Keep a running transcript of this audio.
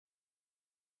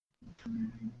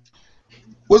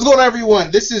What's going on,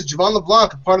 everyone? This is Javon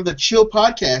LeBlanc, part of the Chill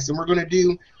Podcast, and we're going to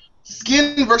do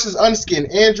skin versus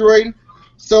unskin, Android,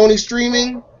 Sony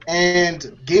streaming,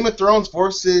 and Game of Thrones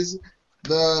versus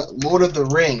the Lord of the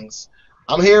Rings.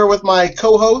 I'm here with my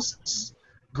co-hosts,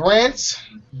 Grant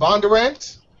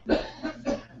Bondurant.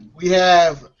 We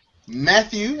have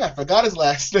Matthew. I forgot his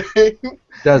last name.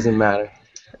 Doesn't matter.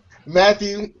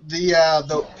 Matthew,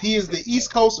 he is the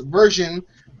East Coast version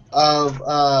of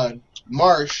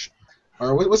Marsh.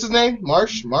 Or what's his name?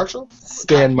 Marshall?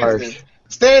 Stan Marsh.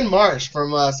 Stan Marsh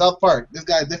from South Park. This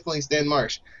guy is definitely Stan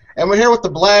Marsh. And we're here with the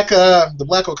black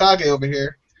Hokage over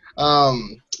here,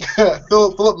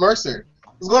 Philip Mercer.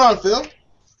 What's going on, Phil?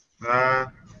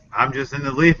 I'm just in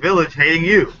the Leaf Village hating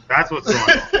you. That's what's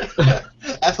going on.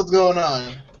 That's what's going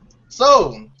on.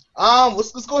 So,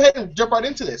 let's go ahead and jump right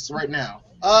into this right now.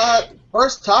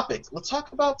 First topic. Let's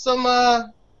talk about some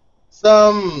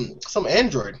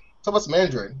Android. Talk about some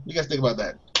Android. You guys think about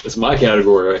that? It's my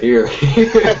category right here.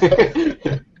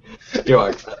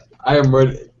 Yo, I am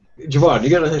ready. Javon,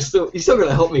 you still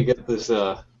gotta help me get this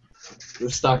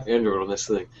stock Android on this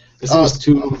thing. This thing is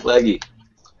too laggy.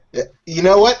 You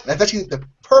know what? That's actually the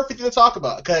perfect thing to talk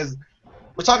about, because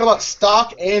we're talking about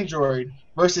stock Android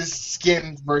versus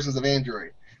skin versions of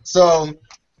Android. So,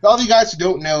 for all of you guys who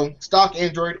don't know, stock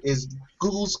Android is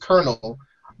Google's kernel,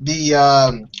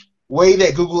 the way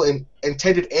that Google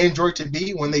intended Android to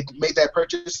be when they made that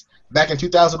purchase back in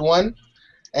 2001.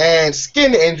 And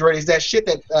skin Android is that shit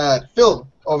that Phil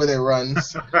over there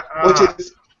runs,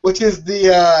 which is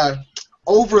the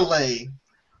overlay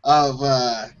of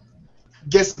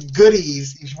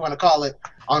goodies, if you want to call it,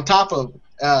 on top of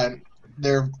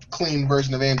their clean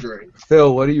version of Android.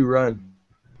 Phil, what do you run?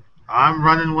 I'm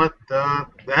running with the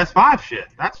S5 shit.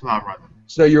 That's what I'm running.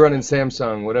 So you're running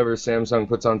Samsung, whatever Samsung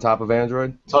puts on top of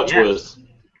Android? TouchWiz.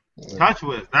 Yes.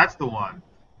 TouchWiz, that's the one.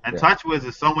 And Yeah. TouchWiz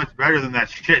is so much better than that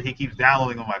shit he keeps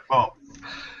downloading on my phone.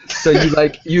 So you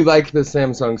like the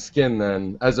Samsung skin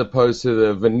then, as opposed to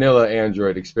the vanilla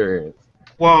Android experience?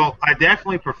 Well, I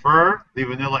definitely prefer the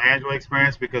vanilla Android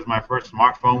experience because my first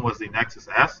smartphone was the Nexus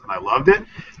S, and I loved it.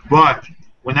 But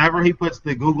whenever he puts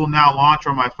the Google Now launcher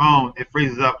on my phone, it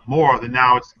freezes up more than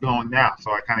now it's going down,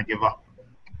 so I kind of give up.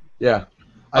 Yeah.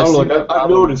 I don't know. I've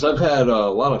noticed. I've had a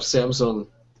lot of Samsung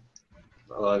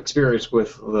experience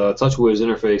with the TouchWiz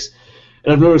interface,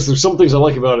 and I've noticed there's some things I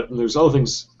like about it, and there's other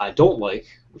things I don't like,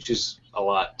 which is a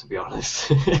lot, to be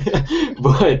honest.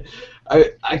 But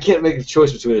I can't make a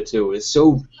choice between the two. It's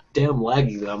so damn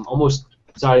laggy that I'm almost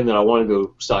deciding that I want to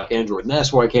go stock Android, and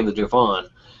that's why I came to Javon.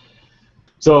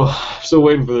 So, still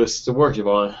waiting for this to work,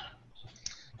 Javon.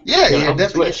 Yeah,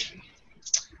 definitely. Switch.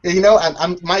 You know,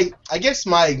 I guess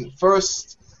my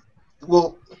first,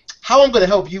 well, how I'm going to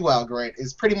help you out, Grant,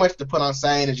 is pretty much to put on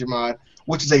CyanogenMod,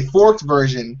 which is a forked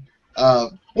version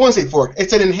of, I won't say forked,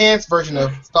 it's an enhanced version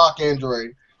of stock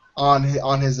Android on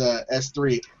his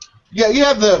S3. Yeah, you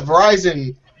have the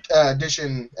Verizon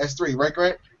edition S3, right,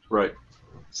 Grant? Right.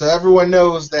 So everyone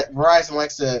knows that Verizon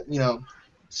likes to,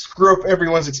 screw up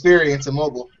everyone's experience in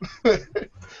mobile. I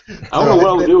don't know what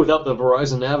I would do without the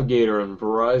Verizon Navigator and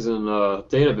Verizon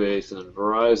database and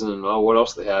Verizon, what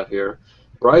else they have here?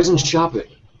 Verizon Shopping.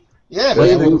 Yeah,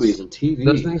 Play man. movies and TV.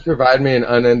 Those things provide me an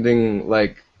unending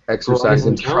exercise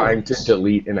in Verizon trying to Times.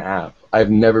 delete an app. I've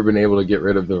never been able to get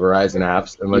rid of the Verizon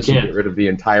apps unless you can't. get rid of the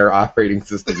entire operating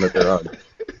system that they're on.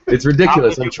 It's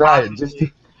ridiculous. I'm trying.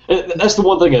 And that's the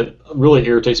one thing that really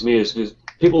irritates me is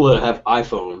people that have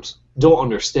iPhones don't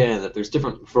understand that there's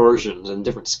different versions and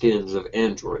different skins of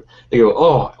Android. They go,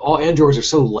 oh, all Androids are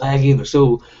so laggy, they're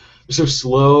so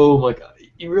slow. I'm like,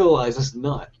 you realize that's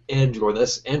not Android.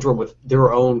 That's Android with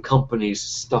their own company's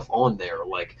stuff on there,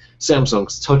 like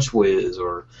Samsung's TouchWiz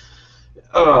or,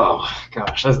 oh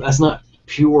gosh, that's not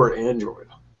pure Android.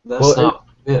 That's not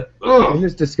it. In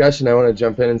this discussion, I want to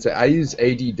jump in and say I use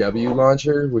ADW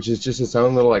launcher, which is just its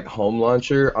own little home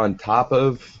launcher on top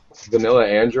of vanilla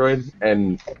Android,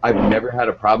 and I've never had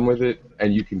a problem with it.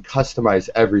 And you can customize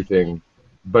everything,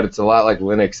 but it's a lot like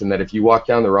Linux in that if you walk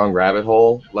down the wrong rabbit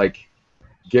hole,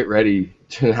 get ready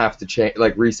to have to change,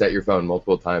 reset your phone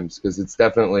multiple times, because it's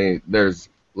definitely, there's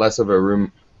less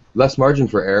margin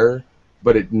for error,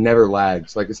 but it never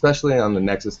lags. Especially on the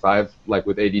Nexus 5,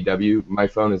 with ADW, my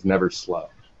phone is never slow,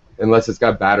 unless it's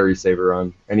got battery saver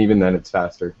on, and even then it's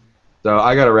faster. So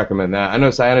I gotta recommend that. I know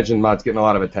CyanogenMod's getting a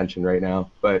lot of attention right now,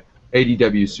 but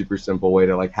ADW is super simple way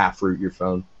to half root your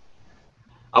phone.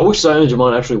 I wish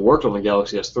CyanogenMod actually worked on the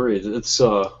Galaxy S3.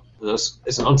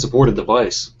 It's an unsupported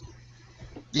device.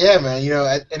 Yeah, man,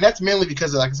 and that's mainly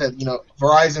because of, like I said,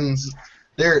 Verizon's,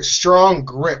 their strong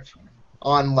grip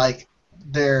on,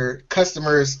 their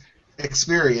customers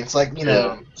experience. Like, you Yeah.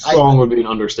 know, Strong would be an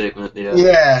understatement. Yeah.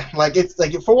 yeah, like it's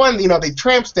like for one, you know, they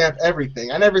tramp stamp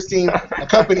everything. I never seen a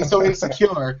company so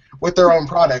insecure with their own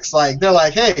products. Like they're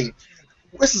like, hey,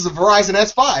 this is a Verizon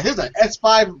S5. Here's an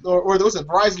S5, or there was a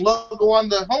Verizon logo on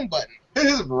the home button.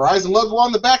 Here's a Verizon logo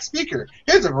on the back speaker.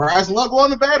 Here's a Verizon logo on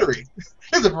the battery.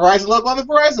 Here's a Verizon logo on the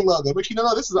Verizon logo. But you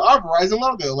know, this is our Verizon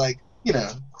logo. Like, you know,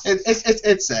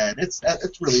 it's sad. It's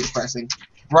really depressing.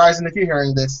 Verizon, if you're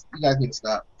hearing this, you guys need to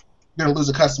stop. You're gonna lose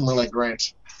a customer like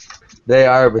Grant. They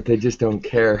are, but they just don't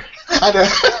care. I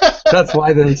know. That's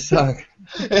why they suck.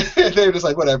 They're just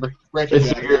like, whatever. Grant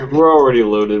It's, we're already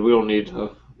loaded. We don't need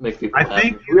to make people I happy.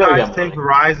 think We you already guys got take money.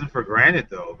 Verizon for granted,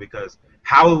 though, because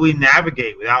how would we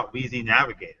navigate without VZ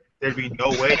Navigator? There'd be no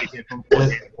way to get from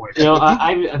point A to point B. You know,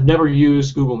 I've never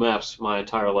used Google Maps my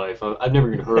entire life. I've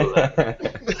never even heard of that.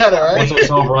 I know, right? Once I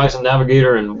saw Verizon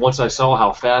Navigator and once I saw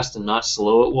how fast and not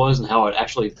slow it was and how it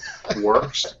actually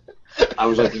works, I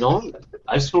was like, you know,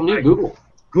 I just don't need Google.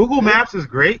 Google Maps is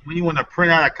great when you want to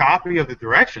print out a copy of the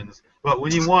directions, but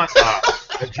when you want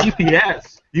a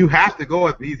GPS, you have to go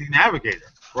with VZ Navigator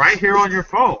right here on your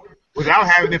phone without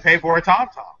having to pay for a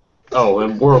TomTom. Oh,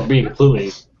 and we're being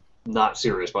completely not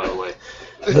serious, by the way.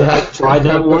 I tried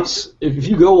that once. If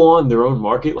you go on their own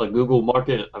market, like Google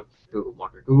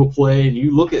Play, and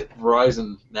you look at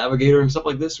Verizon Navigator and stuff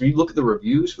like this, or you look at the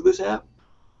reviews for this app,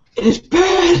 it is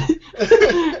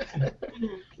bad.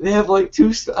 They have like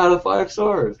 2 out of 5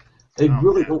 stars. They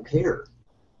really don't care.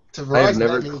 To Verizon, I've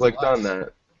never that means clicked a lot. on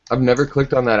that. I've never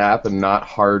clicked on that app and not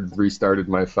hard restarted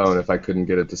my phone if I couldn't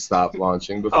get it to stop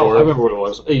launching before. Oh, I remember what it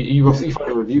was. You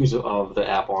find reviews of the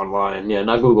app online. Yeah,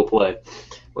 not Google Play.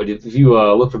 But if you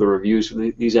look for the reviews for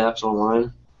these apps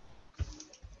online,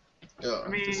 Yeah, I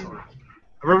mean,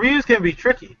 reviews can be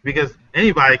tricky because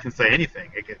anybody can say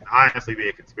anything. It can honestly be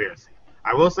a conspiracy.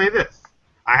 I will say this.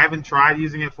 I haven't tried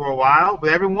using it for a while, but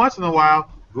every once in a while,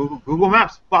 Google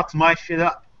Maps fucks my shit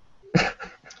up.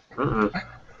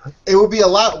 it would be a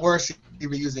lot worse if you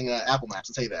were using Apple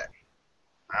Maps. I'll tell you that.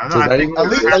 I don't Does know. I that think even-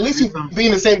 we're gonna At have least to you do some be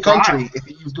in the same country trials. if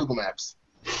you use Google Maps.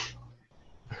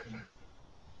 What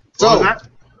was So that?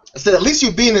 I said at least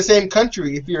you'd be in the same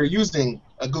country if you're using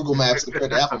a Google Maps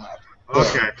compared to Apple Maps.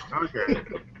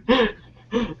 Okay.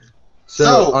 So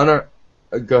So- on our,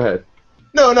 go ahead.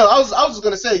 No, I was just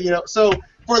gonna say, you know, so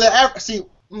for the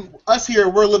us here,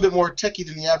 we're a little bit more techie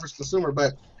than the average consumer.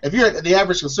 But if you're the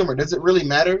average consumer, does it really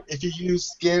matter if you use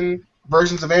skin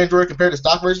versions of Android compared to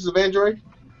stock versions of Android?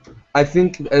 I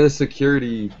think as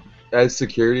security,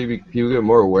 people get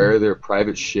more aware of their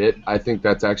private shit. I think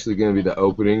that's actually going to be the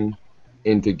opening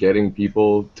into getting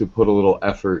people to put a little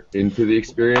effort into the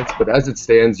experience. But as it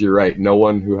stands, you're right. No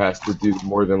one who has to do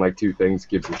more than like 2 things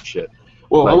gives a shit.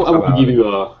 well, Like, I'm going to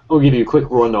give you a quick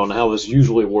rundown on how this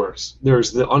usually works.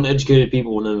 There's the uneducated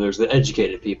people, and then there's the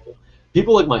educated people.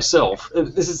 People like myself.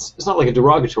 It's not like a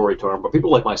derogatory term, but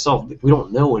people like myself, we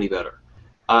don't know any better.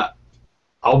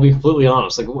 I'll be completely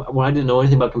honest. Like when I didn't know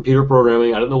anything about computer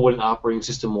programming, I didn't know what an operating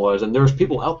system was, and there's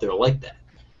people out there like that.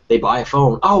 They buy a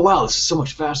phone. Oh wow, this is so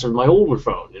much faster than my older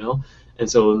phone, you know. And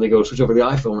so then they go switch over to the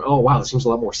iPhone. Oh wow, this seems a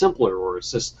lot more simpler, or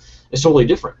it's totally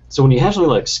different. So when you have something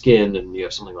like Skin and you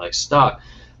have something like Stock,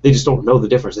 they just don't know the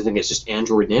difference. They think it's just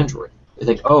Android and Android. They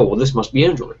think, oh well, this must be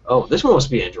Android. Oh, this one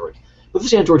must be Android. But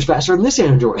this Android's faster than this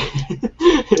Android.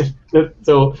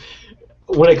 So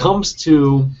when it comes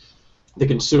to the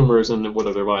consumers and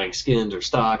whether they're buying skins or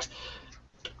stocks,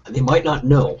 they might not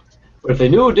know. But if they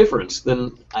knew a difference,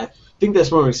 then I think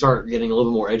that's when we start getting a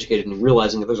little more educated and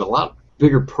realizing that there's a lot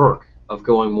bigger perk of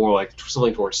going more like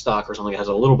something towards stock or something that has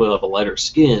a little bit of a lighter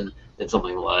skin than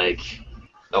something like,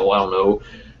 oh, I don't know,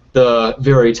 the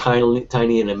very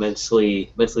tiny and immensely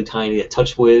tiny that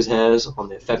TouchWiz has on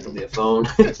the effect of the phone.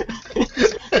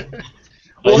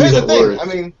 Well, here's the that thing. word. I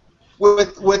mean,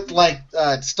 with like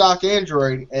stock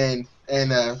Android and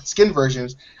skin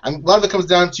versions, a lot of it comes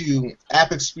down to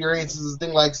app experiences and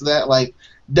things like that. Like,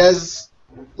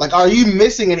 are you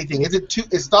missing anything?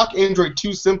 Is stock Android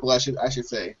too simple? I should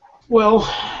say.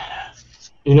 Well,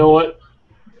 you know what?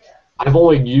 I've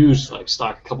only used like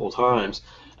stock a couple of times,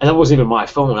 and that wasn't even my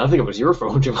phone. I think it was your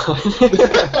phone,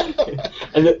 Javon.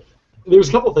 And there was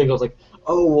a couple of things I was like,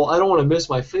 oh, well, I don't want to miss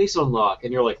my face unlock.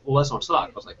 And you're like, well, that's on stock.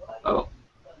 I was like, oh.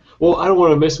 Well, I don't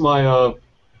want to miss my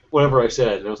whatever I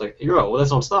said. And I was like, well,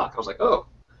 that's on stock. I was like, oh.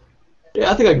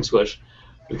 Yeah, I think I can switch.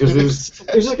 Because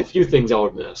there's like a few things I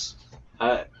would miss.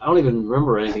 I don't even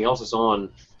remember anything else that's on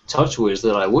TouchWiz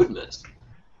that I would miss.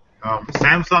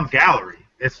 Samsung Gallery.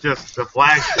 It's just the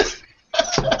flagship.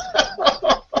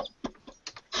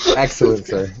 Excellent,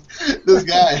 sir. This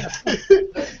guy.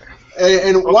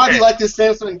 and why do you like this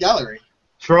Samsung Gallery?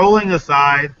 Trolling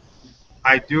aside,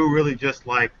 I do really just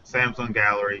like Samsung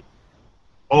Gallery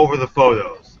over the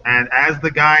photos. And as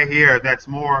the guy here, that's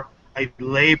more a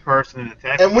lay person in a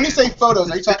tech. And when you say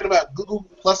photos, are you talking about Google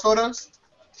Plus photos?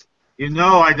 You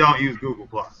know I don't use Google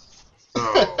Plus.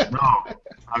 So, no,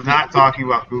 I'm not talking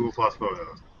about Google Plus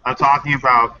photos. I'm talking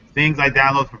about things I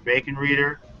download from Bacon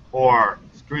Reader or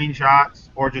screenshots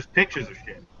or just pictures of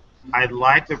shit. I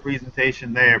like the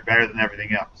presentation there better than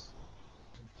everything else.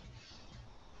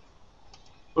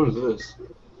 What is this?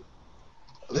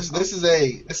 This is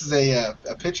a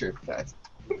picture, guys.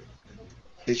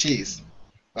 The cheese.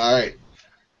 All right.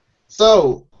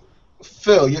 So,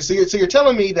 Phil, you're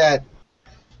telling me that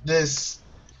this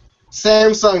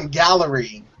Samsung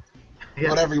Gallery,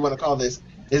 whatever you want to call this,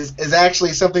 is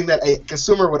actually something that a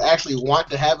consumer would actually want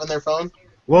to have on their phone?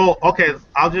 Well, okay,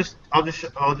 I'll just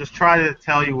try to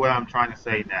tell you what I'm trying to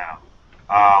say now.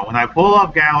 When I pull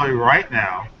up Gallery right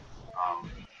now,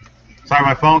 sorry,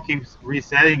 my phone keeps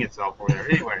resetting itself over there.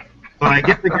 Anyway, so when I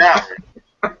get the Gallery,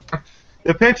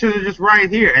 the pictures are just right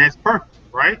here, and it's perfect,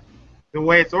 right? The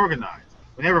way it's organized.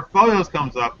 Whenever photos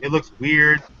comes up, it looks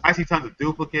weird. I see tons of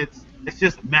duplicates. It's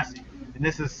just messy, and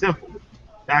this is simple.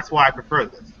 That's why I prefer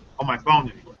this on my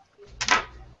phone anyway.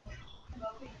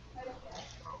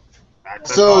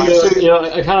 So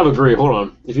I kind of agree. Hold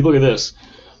on. If you look at this,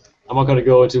 I'm not going to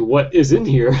go into what is in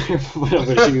here. But I'm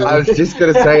gonna show you I was just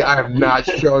gonna say I'm not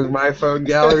showing my phone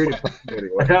gallery to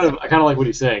anyone. I kind of like what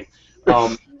he's saying.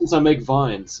 Since I make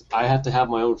Vines, I have to have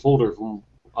my own folder from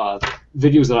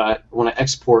videos that I want to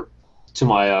export to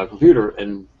my computer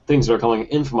and things that are coming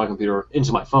in from my computer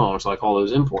into my phone. So I call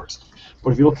those imports.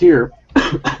 But if you look here,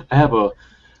 I have a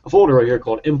folder right here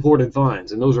called Imported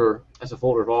Vines, and that's a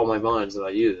folder of all my Vines that I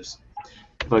use.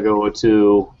 If I go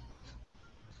to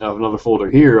another folder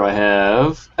here, I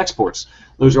have exports.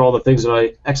 Those are all the things that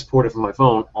I exported from my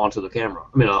phone onto the camera.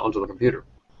 Onto the computer.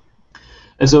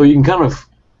 And so you can kind of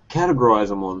categorize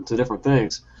them onto different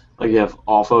things. Like you have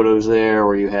all photos there,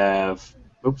 or you have,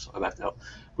 oops, I backed out.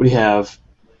 But you have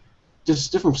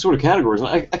just different sort of categories. And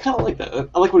I kind of like that.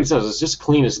 I like what he says. It's just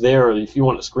clean. It's there. If you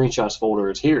want a screenshots folder,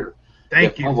 it's here.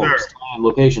 Thank you, sir. Time,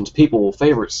 locations, people,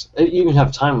 favorites. You even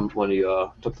have time when you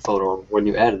took the photo or when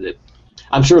you added it.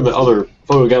 I'm sure that other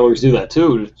photo galleries do that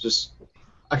too.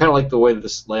 I kind of like the way that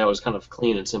this layout is kind of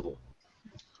clean and simple.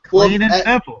 Clean and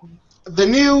simple. The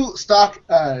new stock,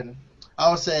 I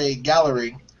would say,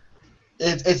 gallery,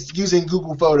 it's using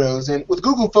Google Photos, and with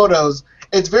Google Photos,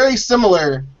 it's very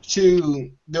similar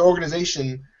to the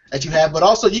organization that you have, but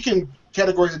also you can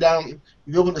categorize it down.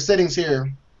 If you open the settings here,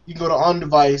 you can go to on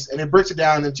device, and it breaks it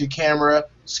down into camera,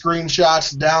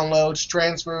 screenshots, downloads,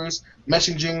 transfers,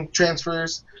 messaging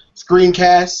transfers,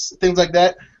 screencasts, things like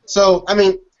that. So, I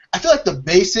mean, I feel like the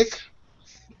basic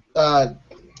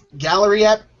gallery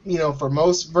app, for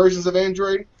most versions of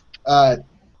Android,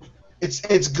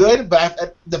 it's good,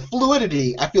 but the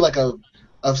fluidity, I feel like, of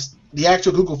the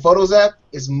actual Google Photos app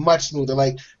is much smoother.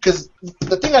 Like, because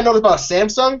the thing I noticed about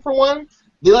Samsung, for one,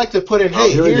 they like to put in,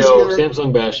 hey, here we here's go, your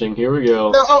Samsung bashing. Here we go.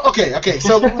 No, okay.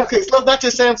 So not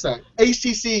just Samsung,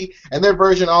 HTC and their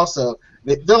version also.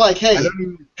 They're like, hey, I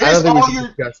don't here's think all we your.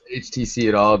 should discuss HTC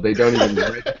at all. They don't even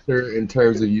register in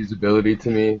terms of usability to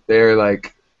me. They're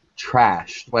like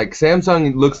trash. Like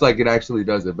Samsung looks like it actually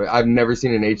does it, but I've never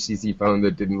seen an HTC phone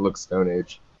that didn't look Stone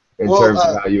Age in terms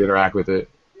of how you interact with it.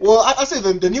 Well, I say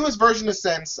the newest version of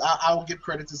Sense, I will give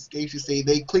credit to HTC.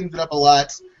 They cleaned it up a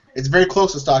lot. It's very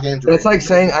close to stock Android. It's like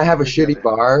saying I have a shitty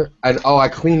bar, and I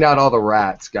cleaned out all the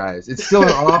rats, guys. It's still an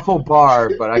awful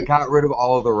bar, but I got rid of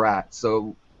all of the rats,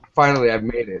 so finally I've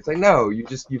made it. It's like, no, you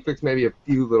fix maybe a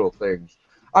few little things.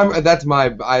 I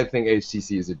think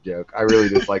HTC is a joke. I really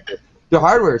just like it. The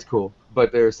hardware is cool,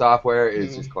 but their software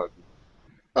is just clunky.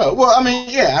 Oh, well, I mean,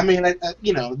 yeah,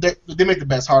 they make the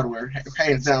best hardware,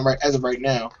 hands down, right as of right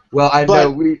now. Well, I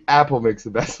know Apple makes the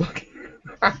best looking.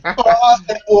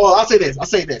 Well, I'll say this.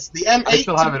 The M8. I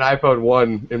still have an iPhone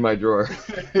 1 in my drawer.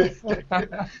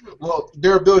 Well,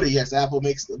 durability, yes, Apple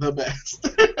makes the best.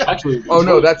 Actually. Oh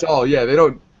no, that's all. Yeah, they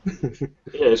don't. Yeah,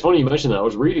 it's funny you mentioned that. I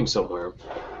was reading somewhere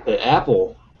that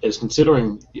Apple is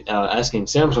considering asking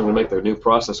Samsung to make their new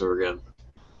processor again.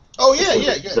 Oh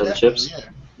yeah. Chips.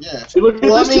 Yeah. See, look at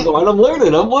this one. I'm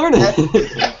learning.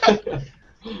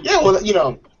 Yeah, well,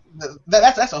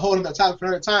 that's a whole other time for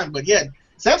another time. But yeah,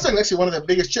 Samsung is actually one of the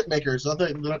biggest chip makers. I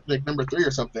think like number 3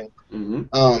 or something.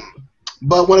 Mm-hmm.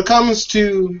 But when it comes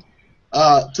to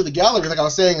the gallery, like I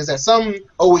was saying, is that some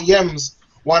OEMs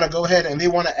want to go ahead and they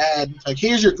want to add, like,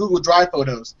 here's your Google Drive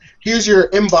photos, here's your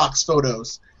inbox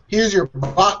photos, here's your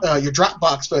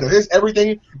Dropbox photo, here's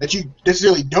everything that you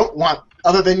necessarily don't want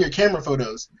other than your camera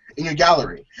photos in your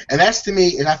gallery. And that's, to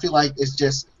me, and I feel like it's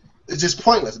just it's just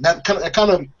pointless. That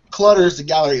kind of clutters the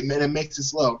gallery and it makes it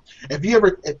slow. If you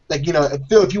ever like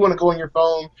Phil, if you want to go on your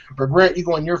phone, or Grant, you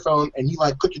go on your phone and you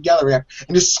like click your gallery app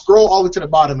and just scroll all the way to the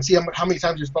bottom and see how many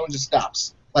times your phone just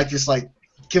stops.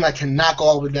 Cannot go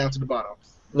all the way down to the bottom.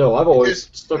 No, I've always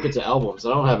stuck it to albums. I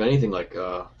don't have anything like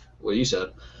what you said.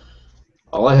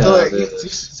 All I have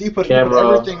is you put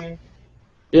camera. Everything.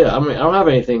 Yeah, I mean, I don't have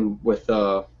anything with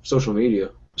social media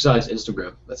besides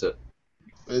Instagram. That's it.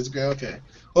 Instagram, okay.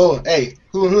 Oh, hey,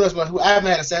 who knows? I haven't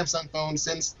had a Samsung phone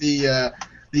since the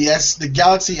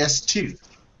Galaxy S2,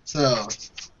 so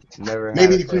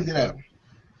maybe you cleaned it up.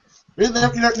 Really,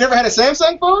 you never had a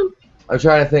Samsung phone? I'm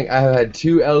trying to think. I have had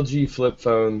 2 LG flip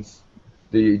phones,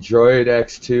 the Droid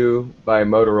X2 by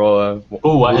Motorola.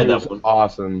 Oh, I had that one.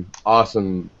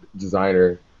 Awesome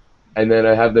designer. And then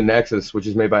I have the Nexus, which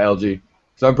is made by LG.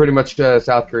 So I'm pretty much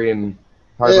South Korean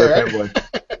hardware fanboy.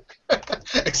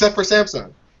 Except for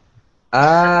Samsung.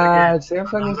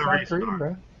 Samsung is South Korean,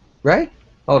 bro. Right?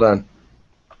 Hold on.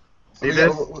 See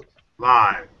this?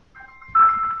 Live.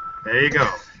 There you go.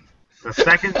 The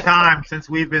second time since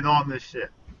we've been on this shit.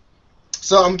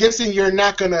 So I'm guessing you're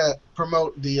not gonna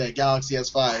promote the Galaxy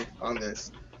S5 on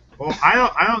this. Well,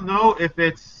 I don't know if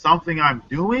it's something I'm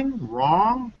doing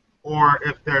wrong or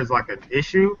if there's like an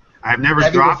issue. I've never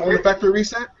dropped it. Have you performed a factory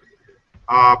reset?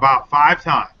 About 5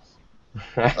 times.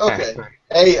 Okay.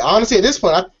 Hey, honestly, at this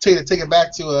point, I'd tell you to take it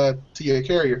back to your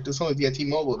carrier. There's only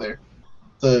T-Mobile there.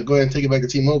 So go ahead and take it back to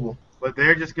T-Mobile. But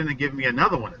they're just gonna give me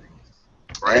another one of these,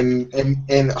 right?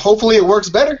 And hopefully it works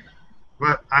better.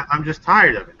 But I'm just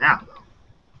tired of it now, though.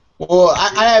 Well,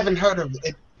 I haven't heard of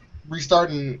it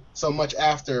restarting so much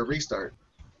after a restart.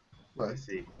 Let's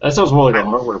see. That sounds more like a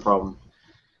hardware problem.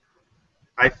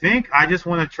 I think I just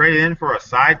want to trade it in for a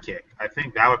sidekick. I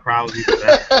think that would probably be the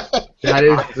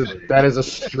best. That is a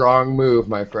strong move,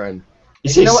 my friend. You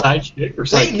say sidekick or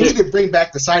sidekick? They need to bring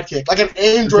back the sidekick, like an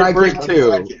Android version of the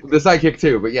sidekick. The sidekick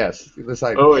too, but yes, the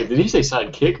sidekick. Oh wait, did he say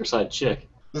sidekick or side chick?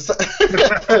 The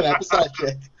sidekick.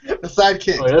 The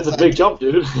sidekick. Oh, that's a big jump,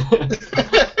 dude.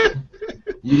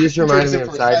 You just reminded me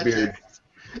of Sidebeard.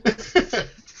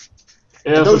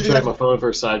 Yeah, I'm gonna trade my phone for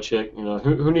a side chick. You know,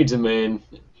 who needs a main?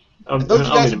 Those of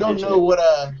you guys who don't know what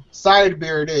a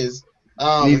Sidebeard is,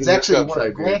 it's actually one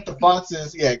of Grant the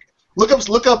Fox's. Yeah, look up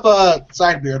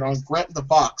Sidebeard on Grant the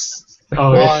Fox.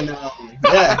 Oh on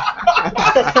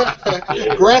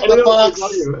Grant the Fox,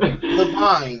 the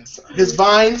Vines, his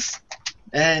Vines,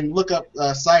 and look up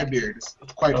Sidebeard. It's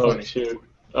quite funny. Shoot.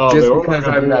 Just because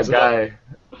I'm that guy,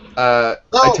 I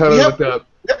totally looked up.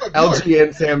 LG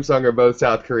and Samsung are both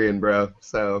South Korean, bro.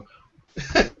 So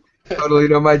totally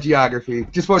know my geography.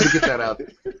 Just wanted to get that out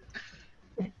there.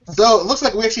 So it looks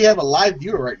like we actually have a live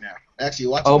viewer right now. Actually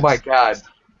watching. Oh my God.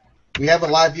 We have a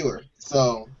live viewer.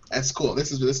 So that's cool.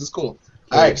 This is cool.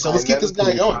 All right, so let's keep this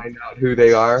guy going. Find out who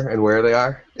they are and where they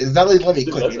are. It's not let me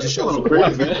click. It just shows you.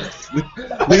 Leave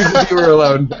the viewer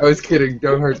alone. I was kidding.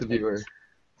 Don't hurt the viewer.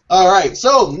 All right.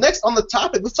 So next on the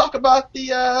topic, let's talk about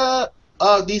the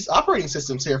these operating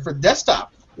systems here for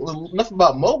desktop. Enough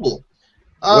about mobile.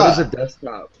 What is a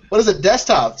desktop? What is a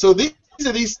desktop? So these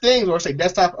are these things, or say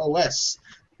desktop OS,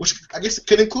 which I guess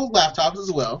could include laptops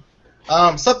as well.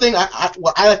 Something I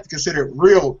like to consider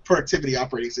real productivity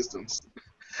operating systems.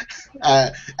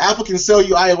 Apple can sell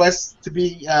you iOS to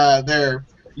be their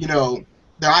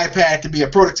iPad to be a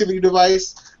productivity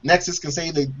device. Nexus can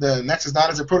say the Nexus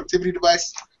 9 is a productivity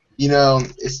device.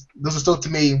 Those are still to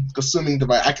me consuming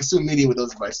device. I consume media with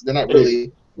those devices. They're not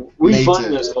really. We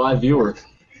find this live viewer.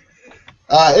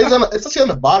 It's actually on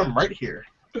the bottom right here.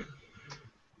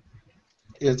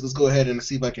 Let's go ahead and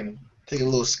see if I can take a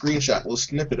little screenshot, a little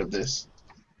snippet of this.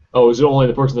 Oh, is it only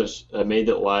the person that made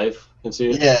it live can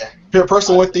see it? Yeah, the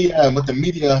person with the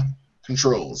media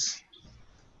controls.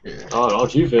 Yeah. Oh,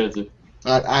 aren't you fancy?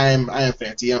 I am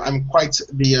fancy. I'm quite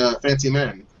the fancy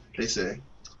man. They say.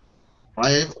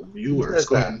 Live viewers.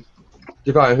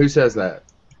 Javon, who says that?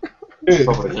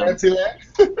 Fancy man.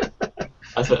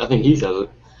 I think he says it.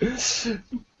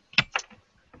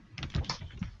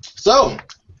 So,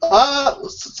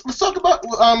 let's talk about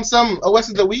some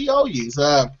OSs that we all use.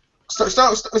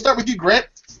 Start with you, Grant.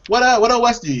 What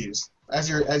OS do you use as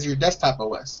your desktop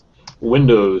OS?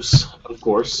 Windows, of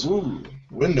course. Ooh,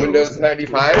 Windows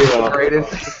 95 operated.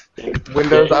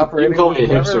 Windows operating. You can call me a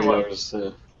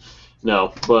hipster.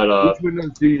 No, but which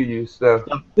Windows do you use though?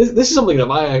 This is something that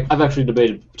I've actually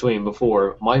debated between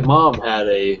before. My mom had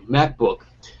a MacBook,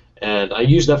 and I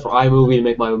used that for iMovie to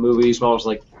make my movies when I was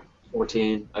like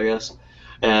 14, I guess.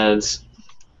 And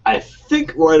I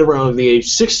think right around the age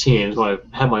 16 is when I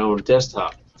had my own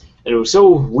desktop. And it was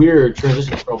so weird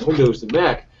transitioning from Windows to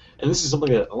Mac. And this is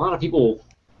something that a lot of people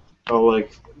Oh,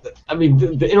 like, I mean,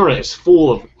 the internet is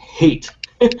full of hate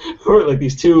for like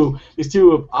these two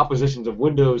oppositions of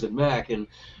Windows and Mac, and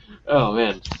oh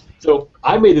man. So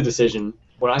I made the decision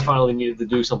when I finally needed to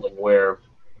do something where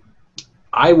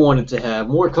I wanted to have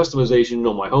more customization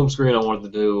on my home screen. I wanted to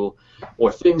do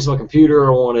more things on my computer. I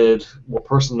wanted more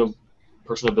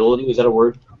personability. Is that a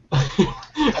word?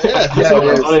 Yeah,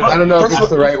 I don't know if it's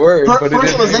the right word, but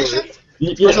personalization.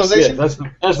 Yes,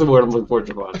 that's the word I'm looking for,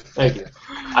 Javon. Thank you.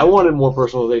 I wanted more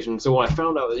personalization, so when I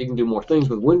found out that you can do more things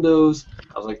with Windows,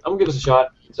 I was like, I'm going to give this a shot.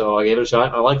 So I gave it a shot,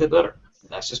 and I liked it better.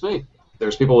 That's just me.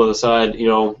 There's people that decide,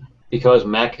 because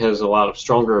Mac has a lot of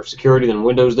stronger security than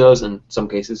Windows does in some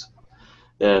cases,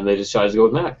 then they decide to go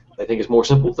with Mac. They think it's more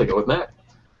simple, they go with Mac.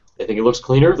 They think it looks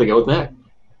cleaner, they go with Mac.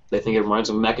 They think it reminds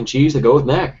them of mac and cheese, they go with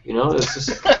Mac. It's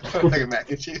just... like a mac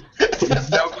and cheese.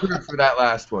 No proof for that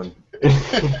last one.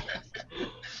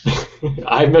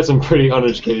 I've met some pretty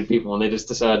uneducated people, and they just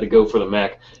decided to go for the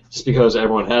Mac just because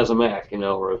everyone has a Mac,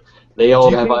 or they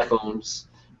all have iPhones.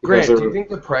 Grant, do you think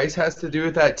the price has to do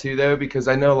with that too, though? Because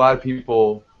I know a lot of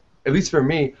people, at least for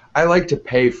me, I like to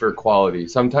pay for quality.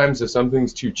 Sometimes if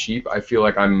something's too cheap, I feel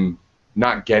like I'm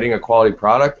not getting a quality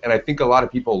product, and I think a lot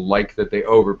of people like that they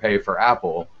overpay for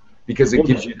Apple because it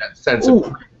gives you that sense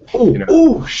of...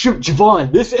 Oh, shoot,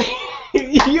 Javon, this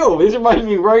reminds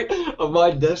me right of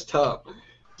my desktop.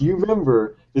 Do you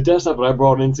remember the desktop that I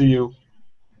brought into you?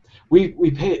 We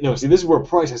pay it. No, see, this is where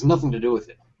price has nothing to do with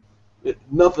it.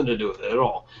 Nothing to do with it at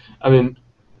all. I mean,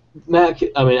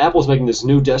 Apple's making this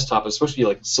new desktop. It's supposed to be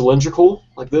like cylindrical,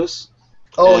 like this.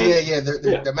 Oh, and,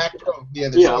 the Mac Pro.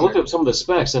 Yeah, I looked up some of the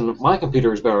specs, and my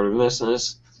computer is better than this.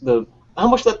 And how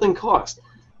much that thing cost?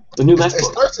 The new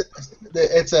MacBook.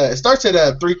 It starts at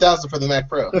 $3,000 for the Mac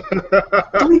Pro.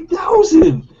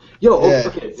 $3,000. Yo, yeah.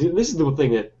 Okay. This is the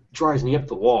thing that drives me up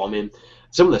the wall. I mean,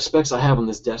 some of the specs I have on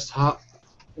this desktop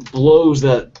blows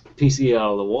that PC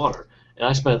out of the water, and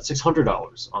I spent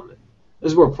 $600 on it.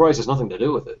 This is where price has nothing to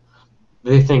do with it.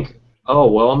 They think,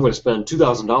 oh well, I'm going to spend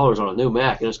 $2,000 on a new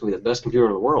Mac, and it's going to be the best computer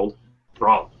in the world.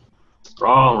 Wrong.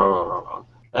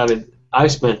 I mean, I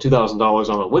spent $2,000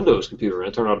 on a Windows computer, and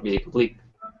it turned out to be a complete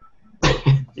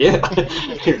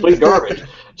complete garbage.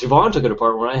 Javon took it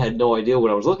apart when I had no idea what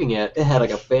I was looking at. It had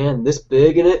like a fan this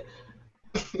big in it,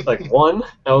 like one.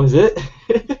 That was it.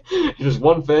 Just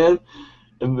one fan,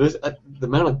 and the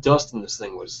amount of dust in this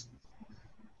thing was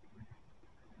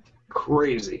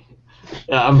crazy.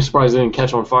 Yeah, I'm surprised it didn't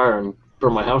catch on fire and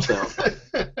burn my house down.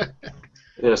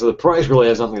 Yeah, so the price really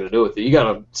has nothing to do with it. You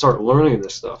got to start learning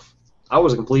this stuff. I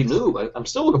was a complete noob. I'm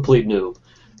still a complete noob,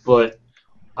 but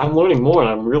I'm learning more,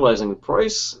 and I'm realizing the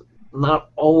price not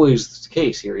always the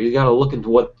case here. You got to look into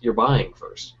what you're buying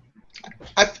first.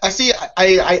 I see.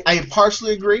 I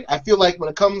partially agree. I feel like when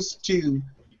it comes to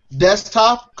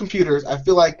desktop computers, I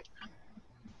feel like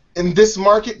in this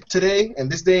market today, in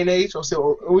this day and age,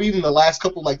 or even the last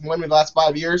couple, like maybe the last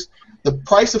 5 years, the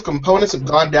price of components have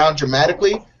gone down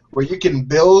dramatically. Where you can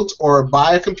build or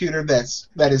buy a computer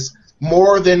that is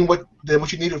more than what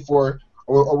you need it for,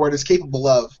 or what it's capable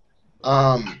of.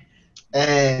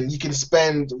 And you can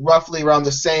spend roughly around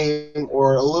the same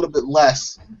or a little bit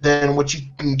less than what you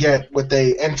can get with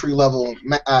a entry-level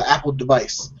Apple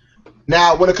device.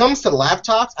 Now, when it comes to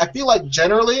laptops, I feel like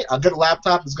generally a good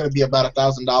laptop is going to be about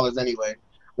 $1,000 anyway.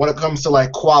 When it comes to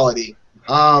like quality,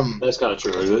 that's kind of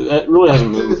true. That really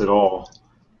hasn't moved at all.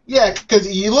 Yeah, because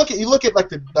you look at like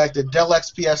the Dell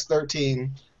XPS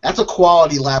 13. That's a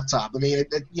quality laptop. I mean,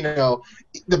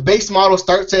 the base model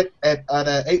starts at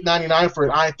 $899 for an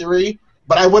i3,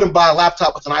 but I wouldn't buy a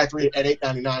laptop with an i3 at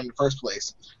 $899 in the first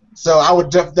place. So I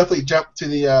would definitely jump to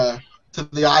the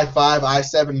i5,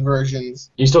 i7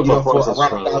 versions. You still go for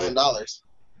around $1,000.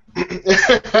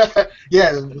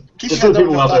 Yeah, just for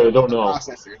people out there that don't know.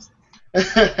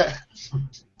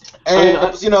 And I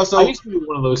used to be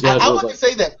one of those guys. I want to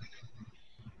say that.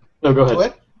 No, go ahead.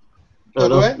 What?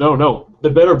 No. The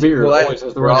better beard always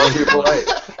has the right of way.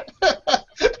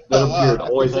 Better beard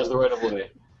always has the right of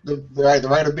way. The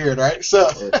right of beard, right? So.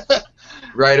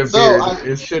 Right of beard.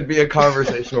 It should be a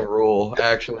conversational rule,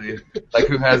 actually. Like,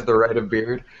 who has the right of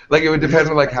beard? Like, it would depend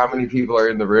on like how many people are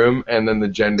in the room, and then the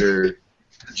genders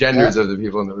of the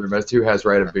people in the room as to who has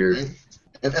right of beard.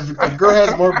 If a girl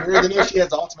has more beard than you, she has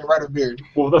the ultimate right of beard.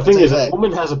 Well, the thing is, if a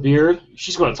woman has a beard,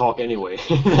 she's going to talk anyway.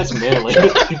 That's manly.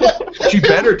 She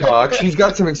better talk. She's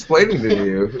got some explaining to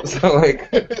do. So, like...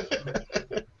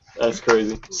 That's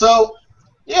crazy. So,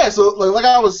 yeah, like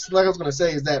I was going to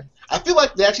say is that I feel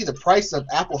like the price of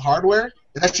Apple hardware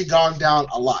has actually gone down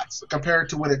a lot compared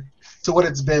to what it to what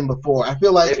it's been before. I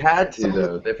feel like They've had to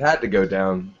though. They've had to go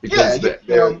down because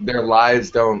their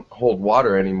lives don't hold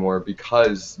water anymore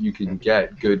because you can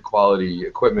get good quality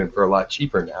equipment for a lot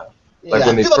cheaper now. Like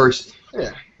when they first,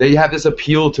 they have this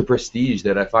appeal to prestige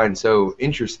that I find so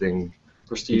interesting.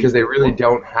 Prestige because they really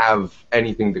don't have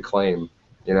anything to claim,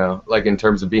 you know, like in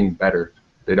terms of being better.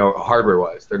 They don't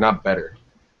hardware-wise. They're not better.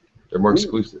 They're more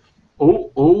exclusive.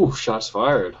 Oh, shots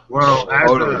fired. Well,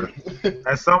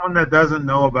 as someone that doesn't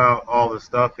know about all the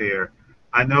stuff here,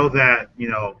 I know that, you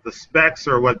know, the specs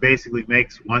are what basically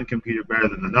makes one computer better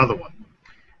than another one.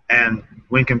 And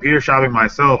when computer shopping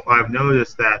myself, I've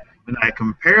noticed that when I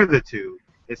compare the two,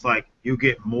 it's like you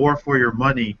get more for your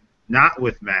money not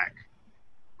with Mac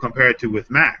compared to with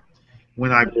Mac.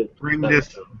 When I bring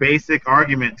this basic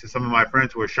argument to some of my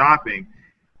friends who are shopping,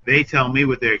 they tell me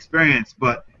with their experience,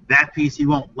 but that PC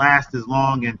won't last as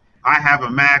long, and I have a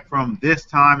Mac from this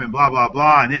time, and blah, blah,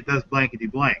 blah, and it does blankety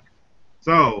blank.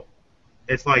 So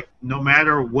it's like no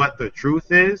matter what the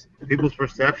truth is, people's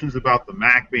perceptions about the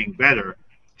Mac being better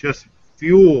just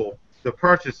fuel the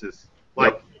purchases,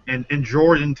 like in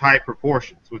Jordan-type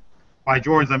proportions. By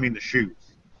Jordans, I mean the shoes.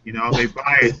 You know, they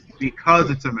buy it because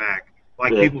it's a Mac.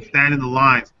 Like people stand in the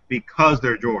lines because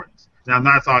they're Jordans. Now, I'm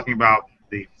not talking about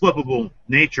the flippable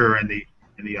nature and the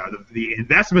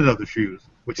investment of the shoes,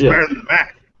 which is better than the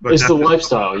Mac. But it's the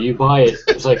lifestyle. You buy it.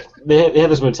 It's like they have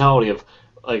this mentality of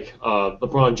like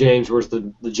LeBron James wears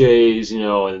the J's, you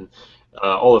know, and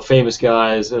all the famous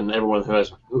guys and anyone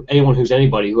who's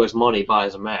anybody who has money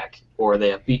buys a Mac, or they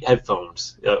have Beat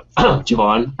headphones.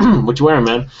 Javon, what you wearing,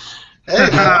 man? Hey,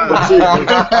 it's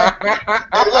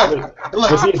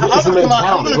the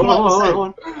mentality.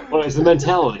 Hold on. It's the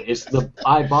mentality. It's the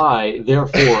I buy,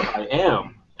 therefore I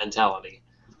am mentality.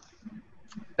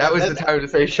 That was the time to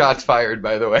say shots fired,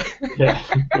 by the way. Yeah,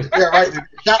 right.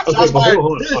 Shots fired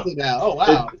now. Oh,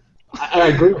 wow. I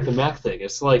agree with the Mac thing.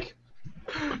 It's like,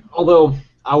 although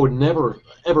I would never,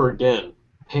 ever again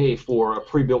pay for a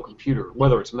pre-built computer,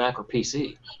 whether it's Mac or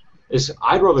PC,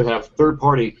 I'd rather have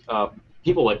third-party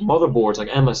people like motherboards, like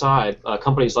MSI,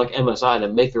 companies like MSI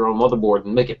that make their own motherboard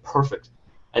and make it perfect.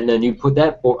 And then you put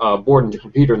that board into a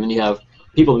computer, and then you have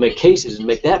people that make cases and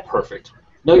make that perfect.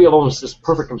 Now you have almost this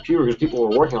perfect computer because people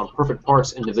are working on perfect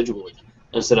parts individually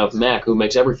instead of Mac, who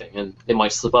makes everything, and they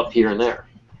might slip up here and there.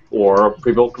 Or a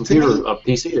pre-built computer, a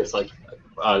PC that's like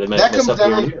they might mess up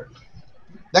here and here.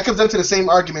 That comes down to the same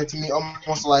argument to me,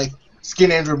 almost like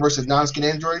skin Android versus non-skin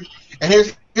Android. And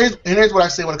here's what I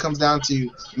say when it comes down to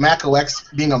Mac OS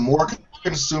being a more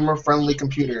consumer-friendly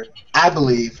computer, I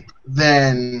believe,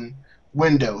 than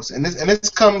Windows. And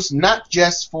this comes not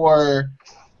just for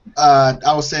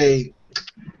I would say,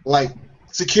 like,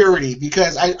 security,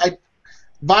 because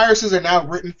viruses are now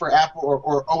written for Apple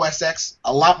or OS X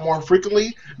a lot more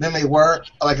frequently than they were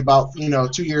like about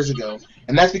 2 years ago,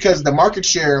 and that's because the market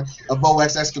share of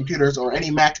OS X computers or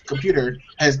any Mac computer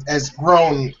has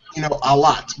grown a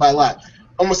lot.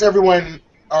 Almost everyone,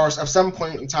 or at some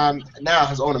point in time now,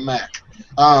 has owned a Mac.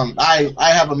 I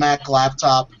have a Mac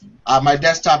laptop. My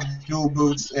desktop dual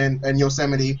boots in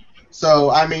Yosemite.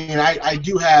 So I mean, I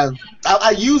do have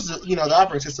I use the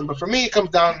operating system, but for me it comes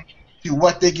down to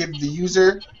what they give the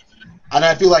user, and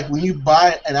I feel like when you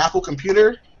buy an Apple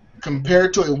computer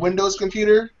compared to a Windows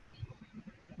computer,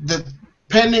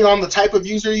 depending on the type of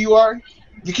user you are,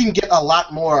 you can get a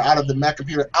lot more out of the Mac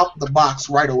computer out the box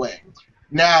right away.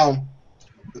 Now,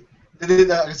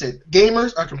 like I said,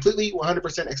 gamers are completely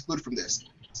 100% excluded from this.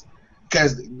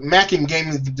 Because Mac and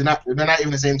gaming they're not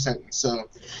even the same sentence, so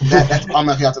that's I'm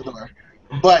not out the door.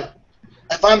 But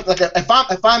if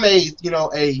I'm a young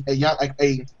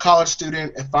a college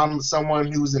student, if I'm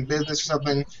someone who's in business or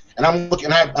something, and I'm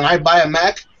looking and I buy a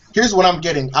Mac, here's what I'm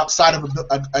getting outside of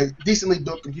a decently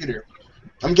built computer.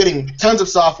 I'm getting tons of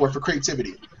software for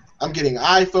creativity. I'm getting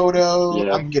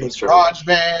iPhoto. I'm getting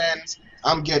GarageBand.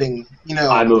 I'm getting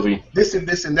iMovie. This and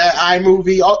that,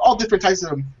 iMovie, all different types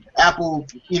of Apple,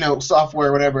 software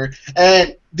or whatever,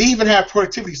 and they even have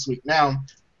productivity suite. Now,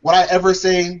 would I ever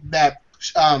say that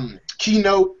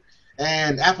Keynote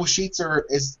and Apple Sheets are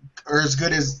as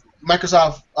good as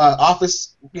Microsoft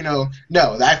Office? No.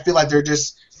 I feel like they're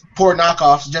just poor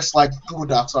knockoffs, just like Google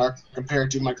Docs are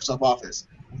compared to Microsoft Office.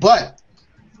 But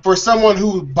for someone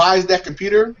who buys that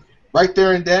computer right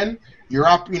there and then, you're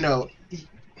up.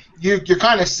 You're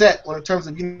kind of set in terms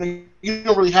of you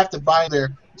don't really have to buy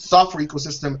their software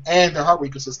ecosystem and their hardware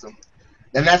ecosystem,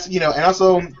 and that's and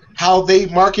also how they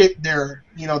market their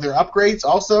their upgrades.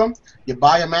 Also, you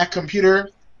buy a Mac computer,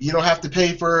 you don't have to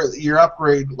pay for your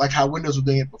upgrade like how Windows was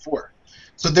doing it before.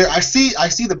 So I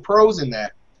see the pros in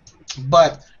that,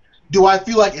 but Do I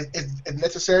feel like it's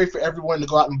necessary for everyone to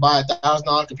go out and buy a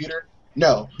 $1,000 computer?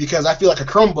 No, because I feel like a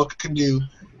Chromebook can do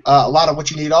a lot of what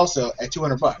you need also at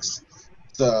 $200.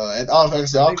 So, and all like I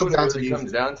said, I all think comes what down it to really you.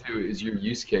 comes down to is your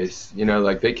use case. You know,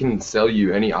 like they can sell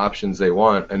you any options they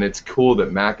want, and it's cool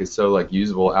that Mac is so like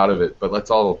usable out of it. But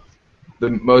the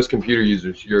most computer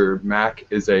users, your Mac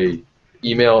is a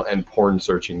email and porn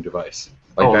searching device.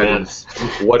 Like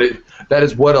that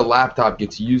is what a laptop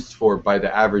gets used for by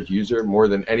the average user more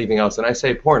than anything else. And I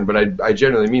say porn, but I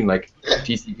generally mean like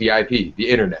TCP/IP, the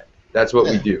internet. That's what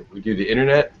we do. We do the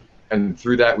internet, and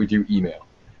through that we do email.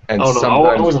 And Oh no, I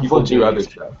sometimes wasn't people flinching do at other you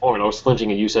stuff. saying porn. I was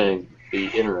flinching at you saying the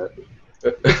internet.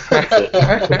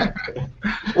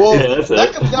 Well, Yeah, that's that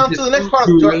it. comes down to the next part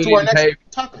You to really our need to next pay.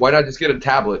 topic. Why not just get a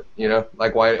tablet? You know,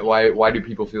 like why do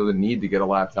people feel the need to get a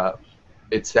laptop?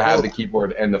 It's to have the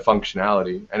keyboard and the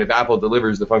functionality. And if Apple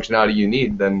delivers the functionality you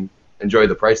need, then enjoy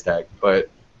the price tag. But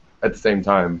at the same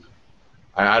time,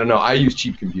 I don't know. I use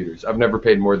cheap computers. I've never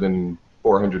paid more than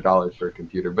 $400 for a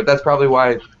computer. But that's probably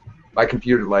why my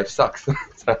computer life sucks.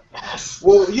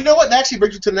 Well, you know what? That actually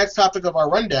brings you to the next topic of our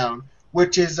rundown,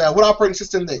 which is what operating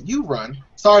system that you run.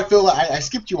 Sorry, Phil, I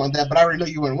skipped you on that, but I already know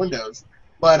you run Windows.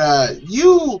 But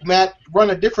you, Matt, run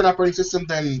a different operating system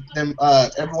than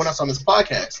everyone else on this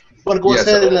podcast. Want to go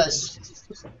ahead and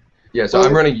Yeah, so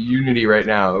I'm running Unity right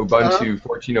now, Ubuntu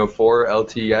 14.04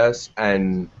 LTS,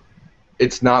 and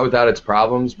it's not without its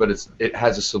problems, but it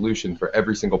has a solution for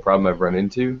every single problem I've run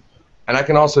into. And I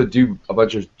can also do a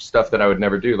bunch of stuff that I would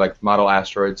never do, like model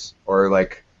asteroids or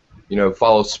like, you know,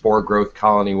 follow spore growth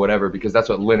colony, whatever, because that's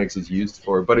what Linux is used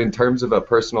for. But in terms of a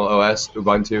personal OS,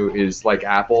 Ubuntu is like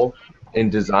Apple in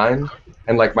design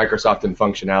and like Microsoft in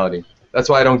functionality. That's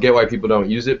why I don't get why people don't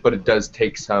use it, but it does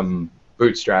take some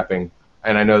bootstrapping,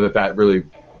 and I know that really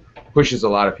pushes a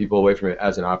lot of people away from it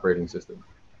as an operating system.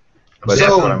 But So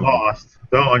that's what I'm lost.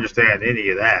 Don't understand any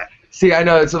of that. See, I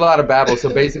know it's a lot of babble.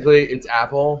 So basically, it's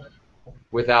Apple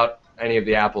without any of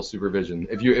the Apple supervision.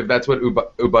 If that's what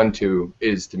Ubuntu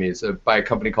is to me, it's by a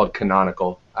company called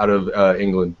Canonical out of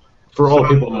England. For all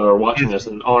people that are watching this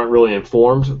and aren't really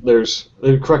informed,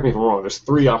 correct me if I'm wrong, there's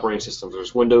 3 operating systems.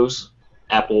 There's Windows,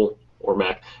 Apple, or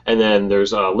Mac, and then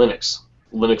there's Linux.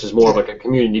 Linux is more of like a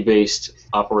community-based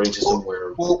operating system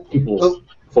where people...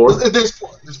 Four? There's 4.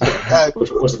 What's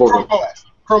the fourth one?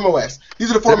 Chrome OS.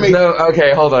 These are the 4 main... No,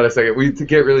 okay, hold on a second. To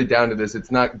get really down to this, it's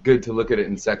not good to look at it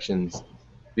in sections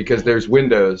because there's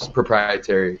Windows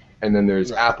proprietary and then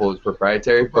there's Apple's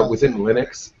proprietary. But within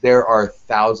Linux, there are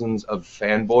thousands of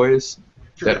fanboys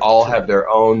that all have their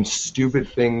own stupid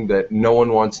thing that no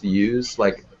one wants to use.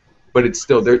 But it's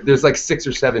still there's like 6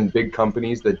 or 7 big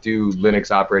companies that do Linux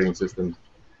operating systems.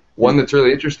 One that's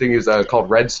really interesting is called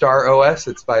Red Star OS.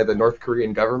 It's by the North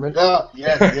Korean government. Oh,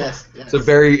 yes. It's a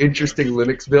very interesting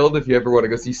Linux build if you ever want to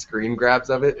go see screen grabs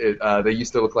of it. They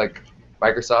used to look like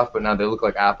Microsoft, but now they look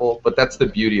like Apple. But that's the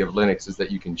beauty of Linux, is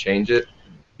that you can change it.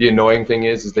 The annoying thing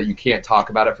is that you can't talk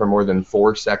about it for more than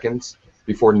 4 seconds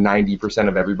before 90%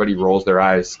 of everybody rolls their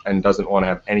eyes and doesn't want to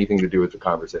have anything to do with the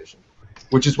conversation.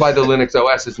 Which is why the Linux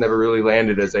OS has never really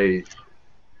landed as a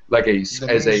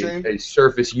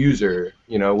Surface user.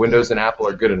 You know, Windows and Apple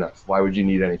are good enough. Why would you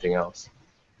need anything else?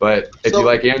 But if you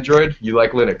like Android, you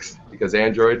like Linux, because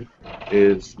Android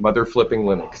is mother flipping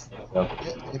Linux. So.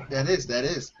 Yeah, that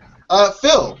is.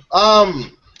 Phil,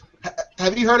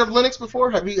 have you heard of Linux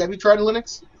before? Have you tried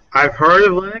Linux? I've heard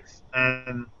of Linux,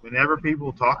 and whenever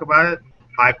people talk about it,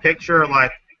 I picture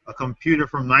like a computer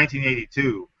from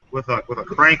 1982 with a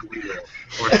crank wheel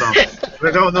or something.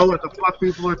 I don't know what the fuck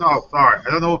people are talking. Sorry, I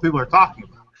don't know what people are talking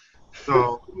about.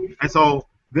 So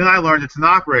then I learned it's an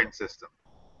operating system.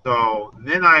 So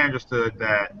then I understood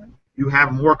that you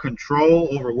have more control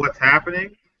over what's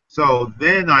happening. So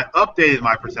then I updated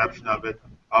my perception of it,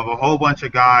 of a whole bunch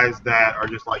of guys that are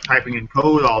just like typing in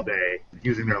code all day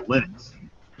using their Linux.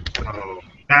 So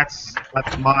that's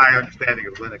my understanding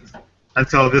of Linux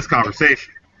until this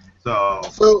conversation. So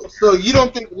you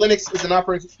don't think Linux is an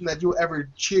operating system that you'll ever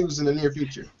choose in the near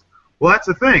future? Well, that's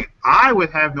the thing. I would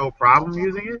have no problem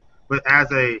using it, but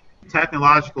as a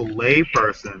technological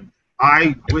layperson,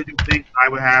 I wouldn't think I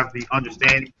would have the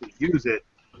understanding to use it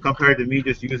compared to me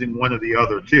just using one of the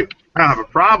other 2. I don't have a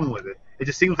problem with it. It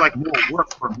just seems like more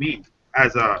work for me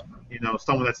as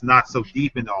someone that's not so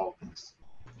deep into all of this.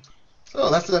 Oh,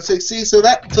 that's what I say. See, so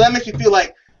that makes you feel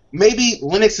like maybe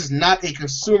Linux is not a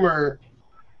consumer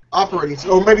operating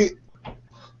system, or maybe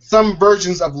some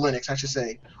versions of Linux, I should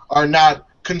say, are not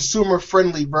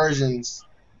consumer-friendly versions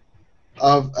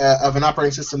of an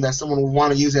operating system that someone would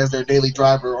want to use as their daily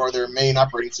driver or their main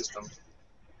operating system.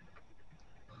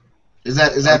 Is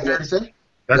that fair to say?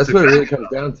 That's what it really comes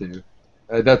down to.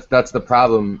 That's the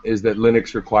problem, is that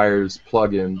Linux requires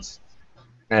plugins,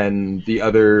 and the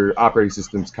other operating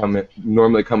systems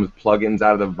normally come with plugins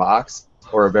out of the box,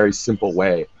 or a very simple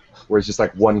way, where it's just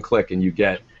like one click and you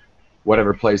get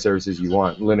whatever play services you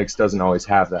want. Linux doesn't always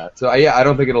have that. So yeah, I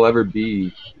don't think it'll ever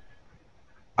be.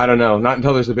 I don't know. Not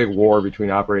until there's a big war between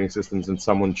operating systems and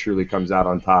someone truly comes out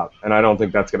on top, and I don't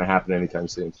think that's going to happen anytime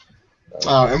soon.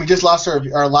 And we just lost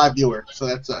our live viewer, so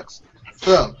that sucks.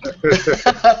 So,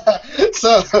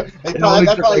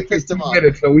 that probably pissed him off.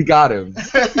 So we got him.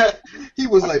 He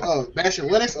was like, "Oh, bashing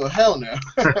Linux? Oh, hell no."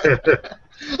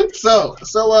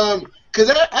 Because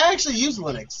I actually use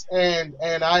Linux, and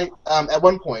I at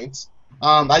one point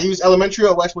I use Elementary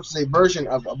OS, which is a version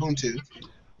of Ubuntu.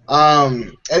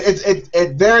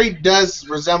 It very does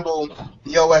resemble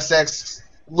the OS X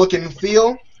look and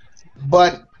feel,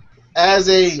 but I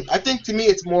think to me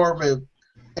it's more of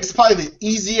it's probably the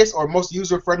easiest or most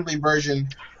user-friendly version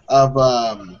of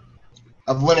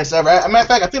Linux ever. As a matter of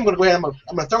fact, I think I'm going to go ahead and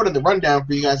I'm going to throw it in the rundown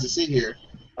for you guys to see here.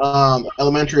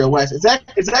 Elementary OS. It's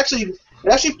actually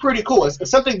pretty cool.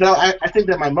 It's something that I think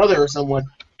that my mother or someone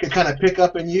could kind of pick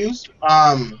up and use.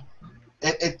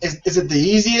 Is it the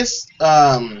easiest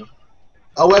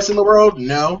OS in the world?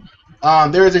 No.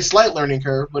 There is a slight learning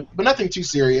curve, but nothing too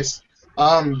serious.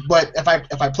 But if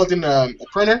I plugged in a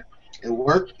printer, it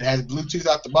worked. It has Bluetooth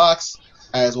out the box.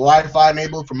 Has Wi-Fi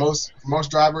enabled for most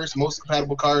drivers, most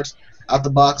compatible cards out the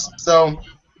box. So,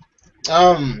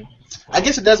 I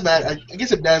guess it does matter. I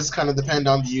guess it does kind of depend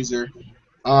on the user.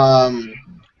 And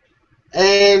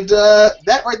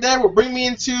that right there will bring me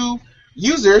into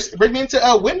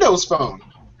a Windows Phone.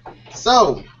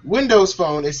 So, Windows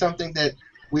Phone is something that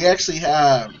we actually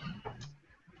have.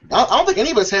 I don't think any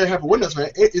of us have a Windows Phone.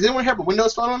 Does anyone have a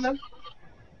Windows Phone on them?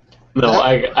 No,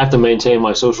 I have to maintain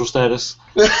my social status.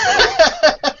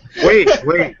 Wait.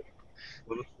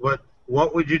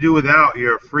 What would you do without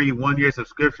your free 1-year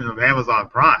subscription of Amazon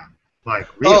Prime? Like,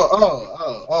 really?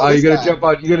 You're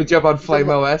gonna jump on Flame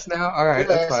OS now? All right,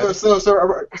 yeah, that's fine.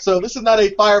 So this is not a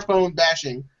Fire Phone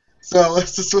bashing. So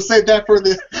let's save that for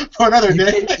another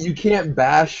day. You can't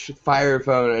bash Fire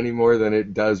Phone any more than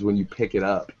it does when you pick it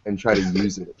up and try to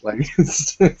use it. Like,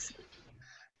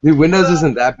 dude, Windows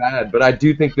isn't that bad, but I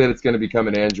do think that it's going to become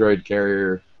an Android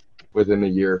carrier within a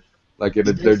year. Like,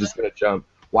 they're just going to jump.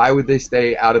 Why would they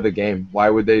stay out of the game? Why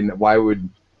would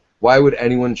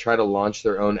anyone try to launch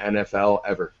their own NFL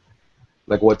ever?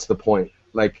 Like, what's the point?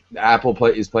 Like, Apple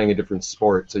is playing a different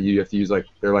sport, so you have to use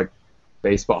they're like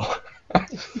baseball. A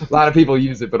lot of people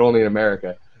use it, but only in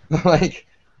America.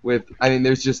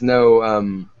 There's just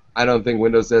no. I don't think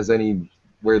Windows has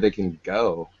anywhere they can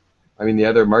go. I mean, the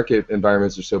other market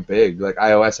environments are so big. Like,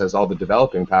 iOS has all the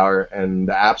developing power, and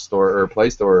the App Store or Play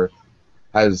Store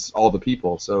has all the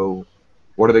people. So,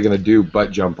 what are they going to do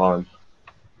but jump on?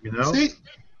 You know,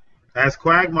 as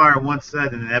Quagmire once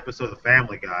said in an episode of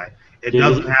Family Guy, it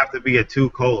doesn't have to be a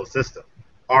two-cola system.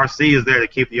 RC is there to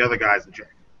keep the other guys in check.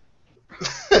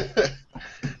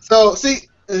 So,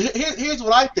 here's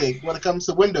what I think when it comes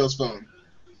to Windows Phone.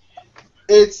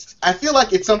 I feel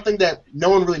like it's something that no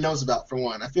one really knows about, for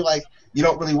one. I feel like you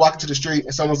don't really walk into the street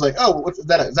and someone's like, "Oh, is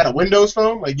that a Windows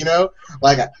Phone?" Like, it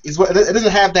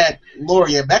doesn't have that lore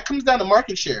yet. That comes down to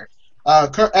market share.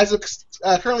 As it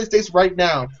currently states right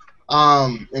now,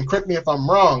 and correct me if I'm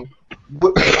wrong,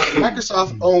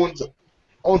 Microsoft owns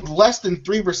less than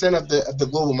 3% of the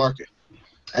global market,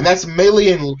 and that's mainly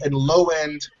in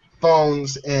low-end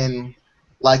phones in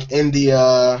like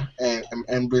India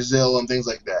and Brazil and things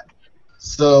like that.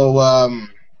 So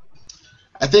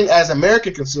I think as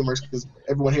American consumers, because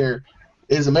everyone here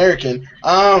is American,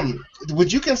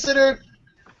 would you consider?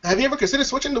 Have you ever considered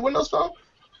switching to Windows Phone?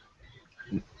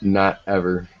 Not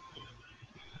ever.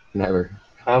 Never.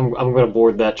 I'm gonna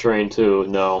board that train too.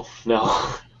 No.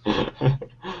 The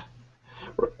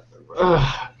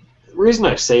reason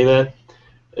I say that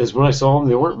is when I saw them,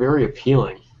 they weren't very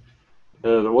appealing.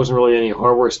 There wasn't really any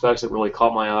hardware specs that really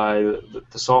caught my eye.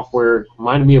 The software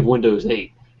reminded me of Windows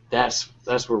 8. That's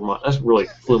really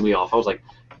flew me off. I was like,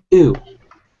 ew,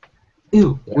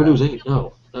 yeah. Windows 8.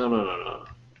 No.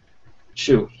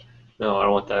 Shoot, no, I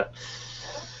don't want that.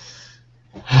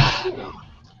 No.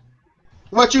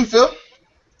 What about you, Phil?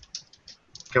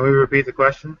 Can we repeat the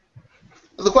question?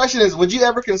 The question is, would you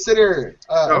ever consider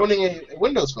owning a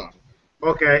Windows Phone?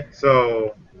 Okay,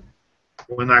 so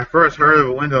when I first heard of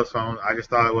a Windows Phone, I just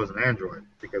thought it was an Android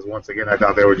because, once again, I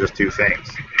thought they were just two things.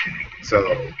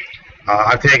 So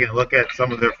I've taken a look at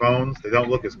some of their phones. They don't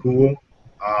look as cool.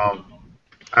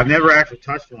 I've never actually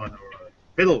touched one or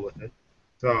fiddled with it.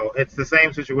 So it's the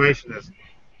same situation as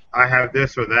I have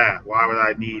this or that. Why would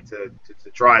I need to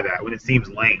try that when it seems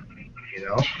lame? you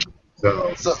know.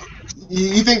 So So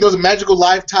you think those magical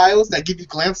live tiles that give you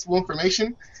glanceable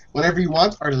information whenever you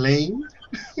want are lame?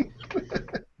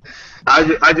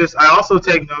 I also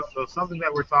take note of something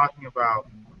that we're talking about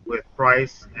with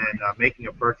price and making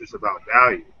a purchase about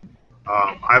value.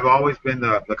 I've always been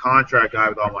the contract guy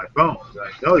with all my phones. And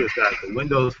I noticed that the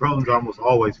Windows phones are almost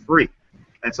always free.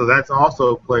 And so that's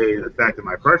also played a factor in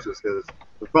my purchase because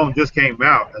the phone just came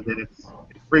out and then it's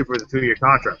free for the 2-year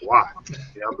contract. Why?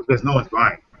 You know, because no one's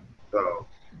buying it. So,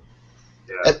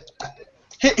 yeah.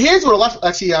 Here's what a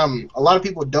lot of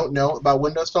people don't know about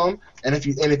Windows Phone, and if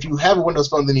you have a Windows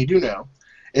Phone, then you do know,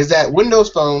 is that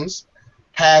Windows phones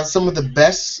have some of the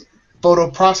best photo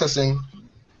processing.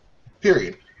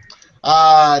 Period.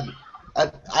 I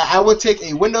would take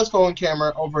a Windows Phone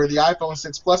camera over the iPhone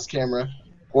 6 Plus camera,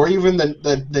 or even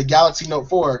the Galaxy Note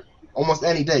 4 almost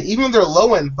any day. Even their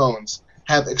low-end phones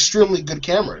have extremely good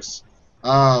cameras.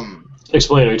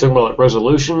 Explain. Are you talking about like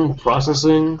resolution,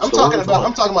 processing? I'm talking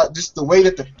about just the way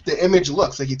that the image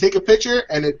looks. Like you take a picture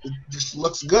and it just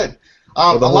looks good.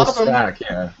 Well, the a whole lot of them, stack,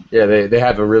 yeah. They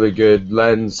have a really good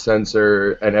lens,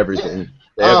 sensor, and everything.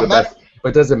 They have the best, but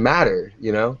it doesn't matter,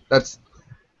 you know. That's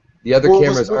the other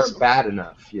cameras aren't bad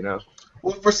enough, you know.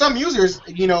 Well, for some users,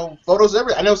 you know, photos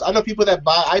I know people that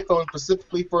buy iPhones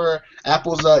specifically for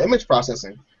Apple's image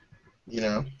processing. You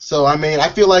know, so I mean, I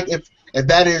feel like if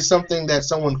that is something that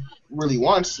someone really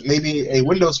wants, maybe a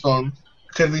Windows Phone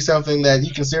could be something that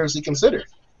you can seriously consider.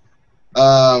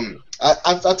 I'll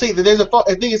tell you that there's a phone.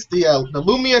 I think it's the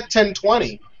Lumia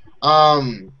 1020.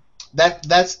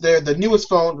 That's the newest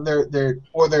phone.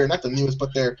 They're not the newest,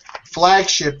 but their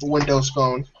flagship Windows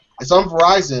phone. It's on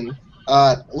Verizon.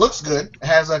 Looks good. It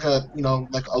has like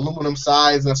aluminum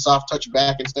sides and a soft touch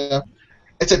back and stuff.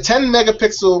 It's a 10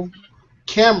 megapixel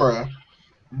camera,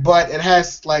 but it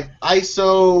has like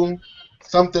ISO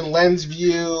something lens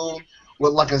view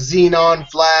with like a xenon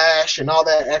flash and all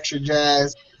that extra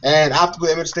jazz and optical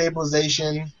image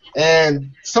stabilization.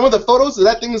 And some of the photos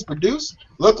that thing is produced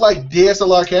look like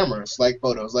DSLR cameras, like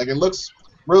photos. Like it looks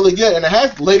really good, and it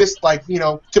has latest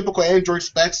typical Android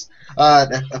specs. A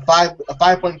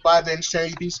 5.5 inch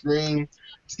 1080p screen,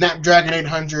 Snapdragon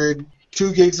 800,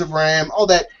 2 gigs of RAM, all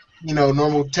that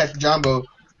normal tech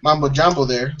mambo jumbo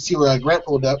there. See where Grant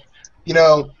pulled up.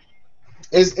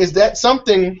 Is that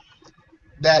something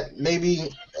that maybe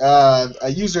a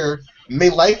user may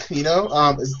like?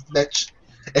 Is that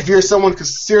if you're someone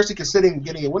seriously considering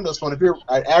getting a Windows Phone, if you're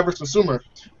an average consumer,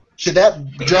 should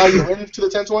that draw you into the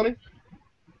 1020?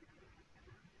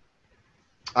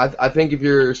 I think if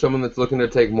you're someone that's looking to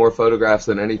take more photographs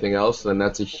than anything else, then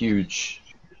that's a huge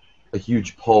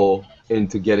pull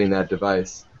into getting that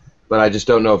device. But I just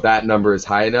don't know if that number is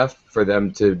high enough for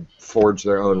them to forge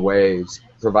their own ways,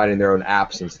 providing their own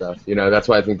apps and stuff. That's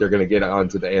why I think they're going to get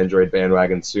onto the Android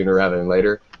bandwagon sooner rather than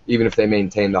later, even if they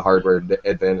maintain the hardware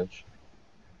advantage.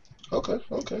 Okay.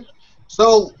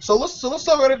 So let's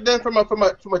talk about it then from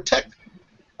a tech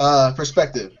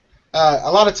perspective. A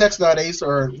lot of techs nowadays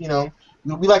are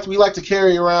we like to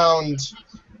carry around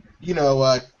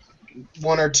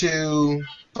one or two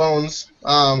phones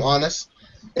on us.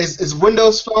 Is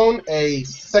Windows Phone a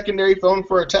secondary phone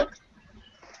for a tech?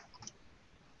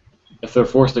 If they're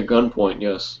forced at gunpoint,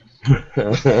 yes.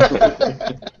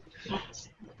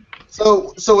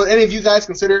 So would any of you guys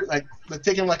consider like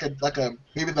taking like a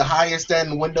maybe the highest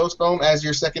end Windows Phone as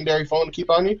your secondary phone to keep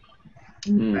on you?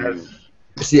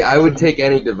 See, I would take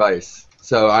any device.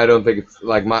 So I don't think it's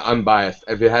like I'm biased.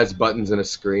 If it has buttons and a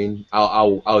screen,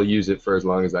 I'll use it for as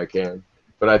long as I can.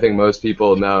 But I think most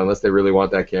people no, unless they really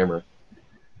want that camera.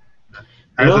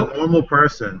 As a normal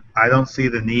person, I don't see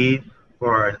the need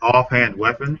for an offhand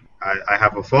weapon. I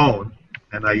have a phone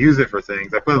and I use it for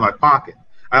things. I put it in my pocket.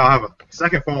 I'll have a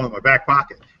second phone in my back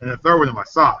pocket and a third one in my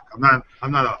sock. I'm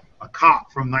not a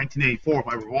cop from 1984 with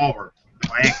my revolver in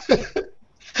my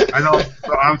ankle.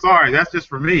 So I'm sorry. That's just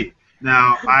for me.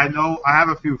 Now, I know I have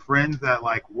a few friends that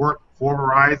like work for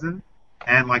Verizon,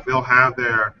 and like they'll have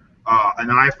their an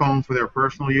iPhone for their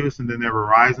personal use, and then their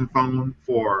Verizon phone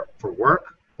for work,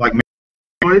 like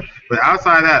Android. But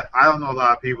outside of that, I don't know a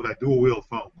lot of people that dual wield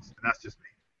phones, and that's just me.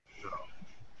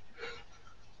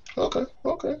 So.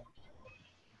 Okay.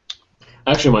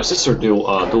 Actually, my sister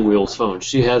dual wields phone.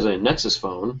 She has a Nexus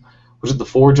phone. Was it the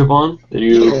 4, Javon?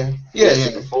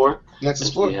 Yeah. Before?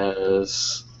 Nexus 4. She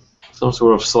has some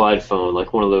sort of slide phone,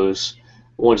 like one of those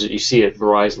ones that you see at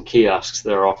Verizon kiosks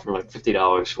that are offering like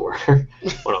 $50 for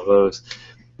one of those.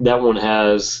 That one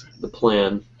has the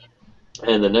plan,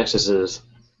 and the Nexus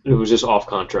it was just off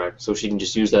contract, so she can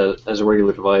just use that as a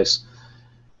regular device.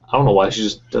 I don't know why she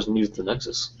just doesn't use the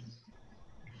Nexus.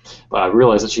 But I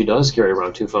realize that she does carry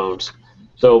around 2 phones.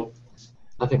 So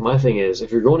I think my thing is,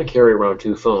 if you're going to carry around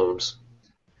two phones,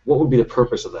 what would be the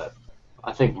purpose of that?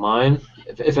 I think mine,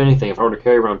 if anything, if I were to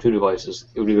carry around two devices,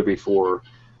 it would either be for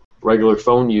regular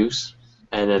phone use,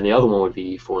 and then the other one would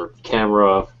be for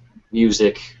camera,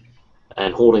 music,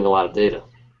 and holding a lot of data.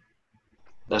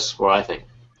 That's what I think.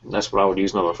 That's what I would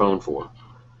use another phone for.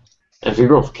 And if you're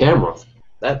going for camera,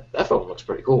 that phone looks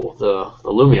pretty cool. The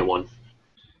Lumia one.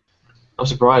 I'm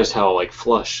surprised how like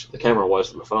flush the camera was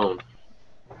from the phone.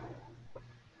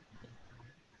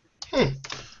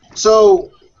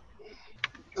 So,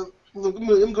 let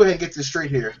me go ahead and get this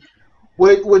straight here.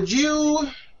 Would you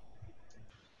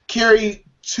carry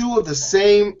two of the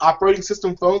same operating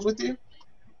system phones with you?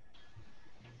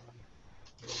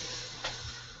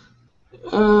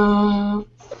 I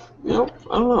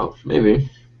don't know. Maybe.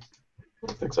 I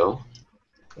don't think so.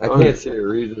 I can't see a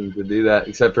reason to do that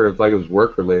except for if like it was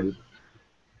work related.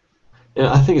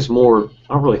 Yeah, I think it's more.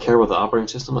 I don't really care about the operating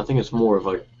system. I think it's more of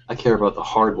like I care about the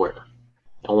hardware.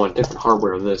 I want different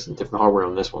hardware on this and different hardware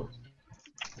on this one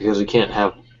because you can't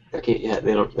have. Yeah,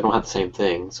 they don't have the same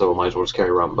thing, so I might as well just carry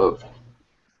around both.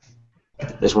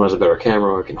 This one has a better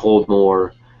camera. It can hold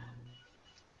more.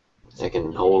 It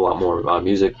can hold a lot more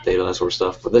music, data, that sort of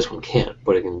stuff. But this one can't.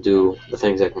 But it can do the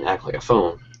things that can act like a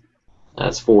phone.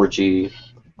 That's 4G,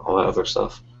 all that other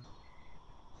stuff.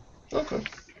 Okay.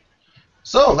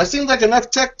 So that seems like enough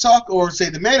tech talk, or say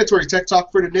the mandatory tech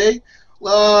talk for today.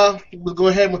 We'll go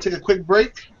ahead and we'll take a quick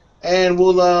break, and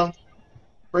we'll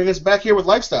bring us back here with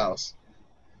lifestyles.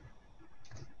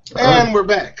 And we're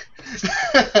back.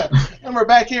 And we're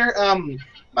back here.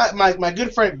 My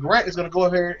good friend Grant is going to go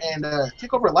ahead and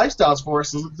take over lifestyles for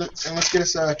us, and let's get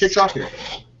us kicked off here.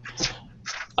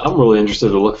 I'm really interested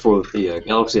to look for the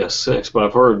Galaxy S6, but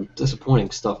I've heard disappointing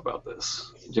stuff about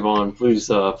this. Javon, please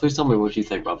tell me what you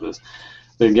think about this.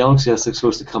 The Galaxy S6 is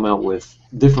supposed to come out with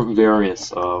different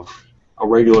variants of a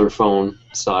regular phone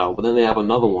style, but then they have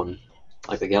another one,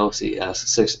 like the Galaxy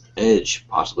S6 Edge,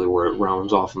 possibly where it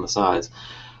rounds off on the sides.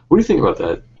 What do you think about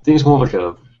that? Think it's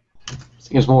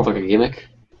more like a gimmick?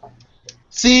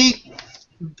 See,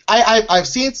 I've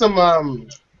seen some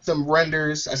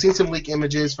renders. I've seen some leak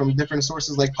images from different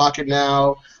sources like Pocket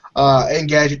Now,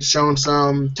 Engadget showing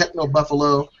some, Techno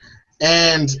Buffalo,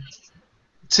 and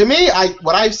to me,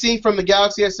 what I've seen from the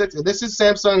Galaxy S6, this is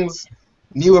Samsung's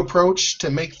new approach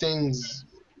to make things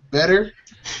better.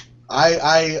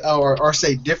 Or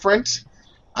say different.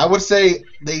 I would say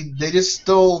they just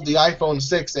stole the iPhone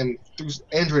 6 and threw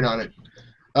Android on it,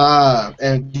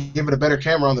 and give it a better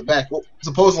camera on the back. Well,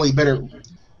 supposedly better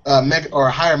or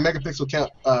a higher megapixel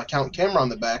count camera on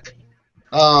the back.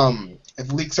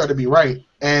 If leaks are to be right.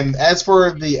 And as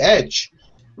for the Edge,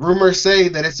 rumors say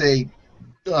that it's a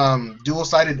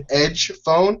dual-sided Edge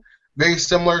phone, very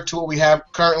similar to what we have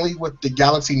currently with the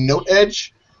Galaxy Note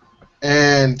Edge.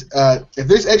 And if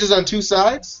there's edges on two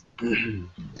sides,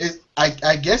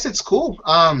 I guess it's cool.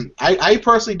 I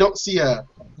personally don't see a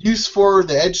use for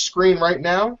the Edge screen right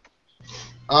now.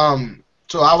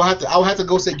 So I will have to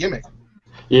go say gimmick.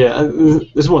 Yeah,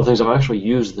 this is one of the things I've actually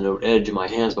used the Note Edge in my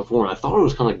hands before, and I thought it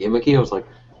was kind of gimmicky. I was like,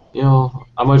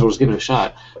 I might as well just give it a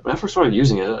shot. When I first started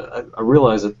using it, I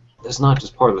realized that it's not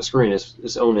just part of the screen; it's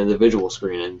its own individual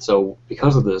screen. And so,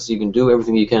 because of this, you can do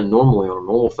everything you can normally on a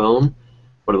normal phone.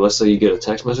 But let's say you get a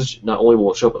text message, not only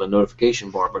will it show up in the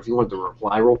notification bar, but if you wanted to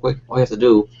reply real quick, all you have to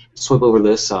do is swipe over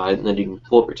this side, and then you can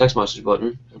pull up your text message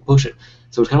button and push it.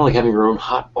 So it's kind of like having your own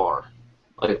hotbar,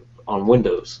 like on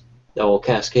Windows, that will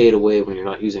cascade away when you're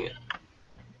not using it.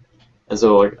 And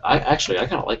so, like, I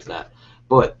kind of liked that.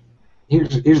 But here's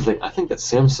the thing: I think that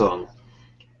Samsung,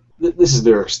 this is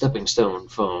their stepping stone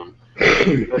phone,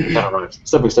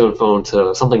 stepping stone phone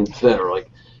to something better.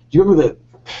 Like, do you remember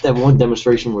that one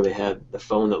demonstration where they had the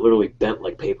phone that literally bent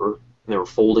like paper and they were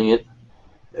folding it?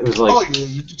 It was like,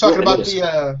 you're talking about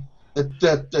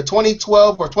the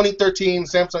 2012 or 2013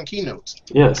 Samsung keynote.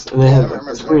 Yes, and they had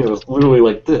the screen that was literally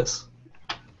like this.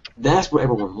 That's what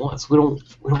everyone wants. We don't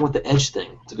want the Edge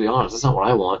thing, to be honest. That's not what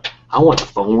I want. I want the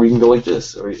phone where you can go like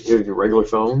this, or here's your regular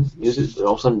phone, use it, and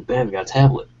all of a sudden, bam, you got a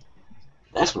tablet.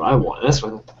 That's what I want. I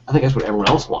think that's what everyone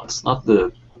else wants, not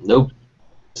the no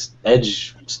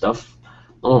Edge stuff.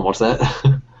 No one wants that.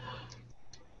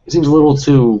 It seems a little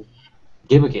too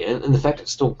gimmicky, and the fact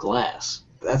it's still glass,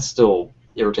 that's still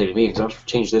irritating me, because I've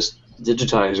changed this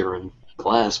digitizer in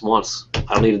glass once. I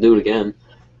don't need to do it again.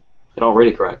 It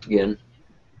already cracked again.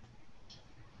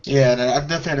 Yeah, I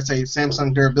definitely have to say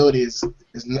Samsung durability is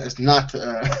not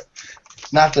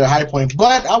not their high point.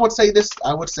 But I would say this.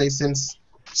 I would say since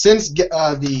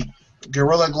the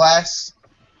Gorilla Glass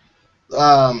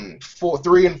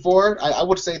 3 and 4, I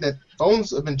would say that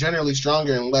phones have been generally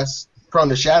stronger and less prone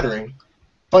to shattering.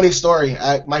 Funny story.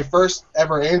 My first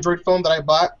ever Android phone that I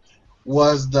bought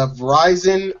was the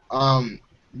Verizon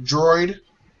Droid,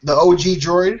 the OG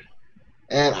Droid,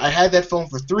 and I had that phone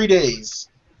for 3 days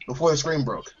before the screen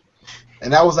broke.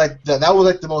 And that was like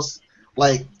the most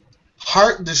like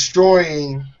heart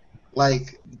destroying,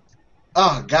 like,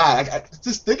 oh God, I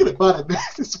just thinking about it, man.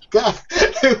 God,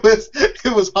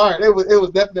 it was hard. It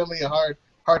was definitely a hard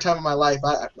time in my life.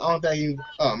 I don't think you.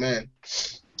 Oh man,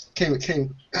 came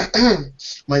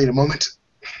might need a moment.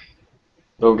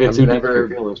 Don't get too deep in your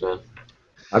feelings, man.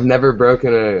 I've never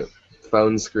broken a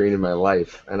phone screen in my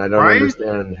life, and I don't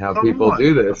understand how people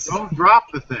do this. Don't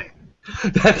drop the thing.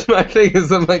 That's my thing.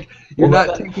 Is I'm like, you're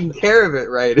not taking care of it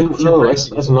right. No, that's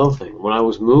another thing. When I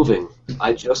was moving,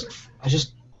 I just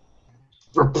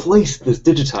replaced this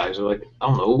digitizer like, I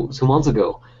don't know, 2 months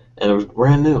ago, and it was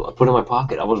brand new. I put it in my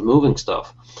pocket. I was moving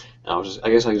stuff, and I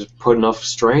guess I just put enough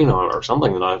strain on it or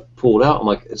something that I pulled out. I'm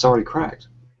like, it's already cracked.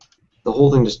 The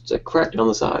whole thing just cracked down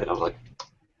the side. I was like,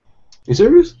 you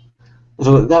serious?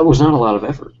 So that was not a lot of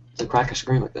effort to crack a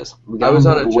screen like this. I was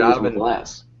on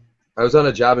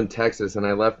a job in Texas, and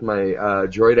I left my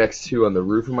Droid X2 on the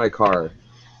roof of my car,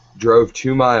 drove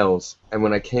 2 miles, and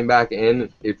when I came back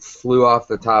in, it flew off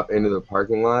the top into the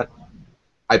parking lot.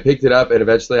 I picked it up, and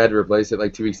eventually I had to replace it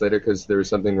like 2 weeks later because there was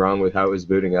something wrong with how it was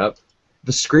booting up.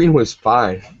 The screen was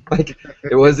fine. Like,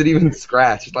 it wasn't even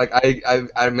scratched. Like,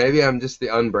 I maybe I'm just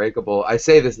the unbreakable. I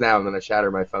say this now, and then I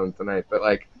shatter my phone tonight, but,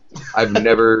 like, I've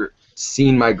never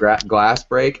seen my glass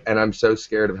break, and I'm so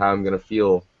scared of how I'm going to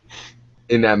feel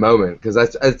in that moment, because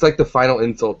it's like the final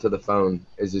insult to the phone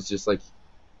is it's just like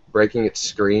breaking its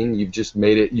screen. You've just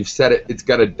made it, you've said it, it's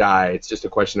got to die. It's just a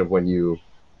question of when you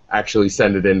actually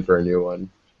send it in for a new one.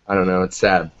 I don't know, it's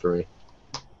sad for me.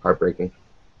 Heartbreaking.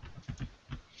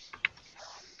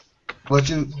 But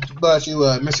you,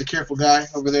 Mr. Careful Guy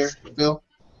over there, Phil?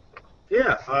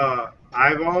 Yeah,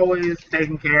 I've always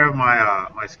taken care of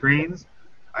my screens.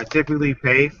 I typically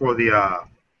pay for the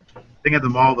thing at the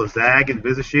mall, the Zag and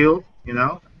VisiShield. You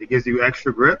know, it gives you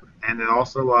extra grip, and it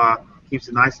also keeps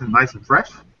it nice and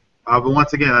fresh. But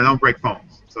once again, I don't break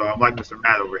phones, so I'm like Mr.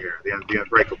 Matt over here, the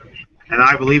unbreakable. And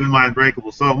I believe in my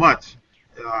unbreakable so much,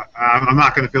 I'm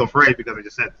not going to feel afraid because I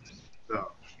just said this.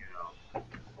 So, you know.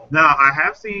 Now, I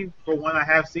have seen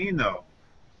though,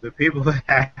 the people that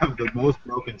have the most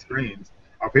broken screens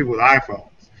are people with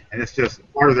iPhones, and it's just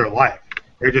part of their life.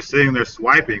 They're just sitting there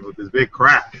swiping with this big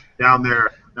crack down their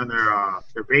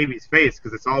baby's face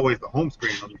because it's always the home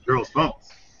screen on these girls' phones,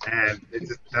 and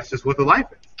that's just what the life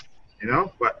is, you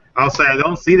know. But I'll say I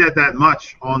don't see that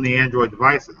much on the Android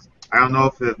devices. I don't know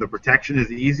if the protection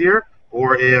is easier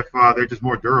or if they're just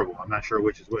more durable. I'm not sure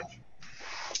which is which.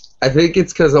 I think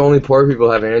it's because only poor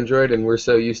people have Android, and we're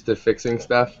so used to fixing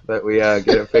stuff that we get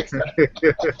it fixed.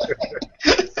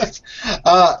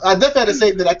 I definitely have to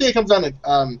say that I think it comes down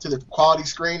to the quality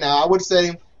screen. Now, I would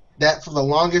say that for the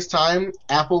longest time,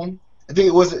 Apple, I think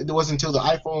it was until the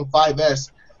iPhone 5S,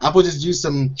 Apple just used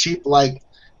some cheap like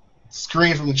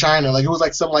screen from China. Like it was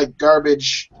like some like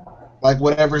garbage, like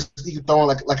whatever you could throw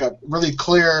on like a really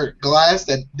clear glass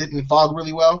that didn't fog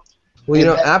really well. Well, you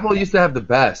know, Apple used to have the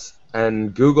best,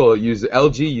 and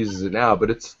LG uses it now,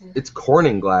 but it's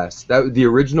Corning glass. The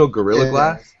original Gorilla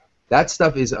Glass. That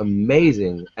stuff is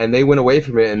amazing, and they went away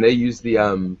from it, and they used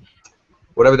the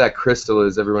whatever that crystal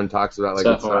is everyone talks about, like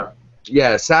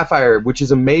Sapphire. Sapphire, which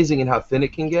is amazing in how thin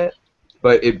it can get,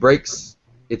 but it breaks.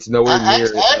 It's nowhere near as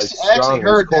strong I actually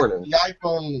heard as Corning. That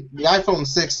the iPhone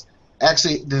 6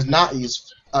 actually does not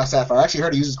use Sapphire. I actually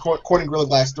heard it uses Corning Gorilla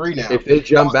Glass 3 now. If they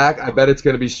jump back, I bet it's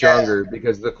going to be stronger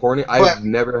because the Corning. I've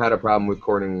never had a problem with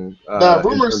Corning.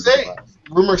 Rumors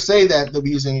say that they'll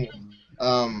be using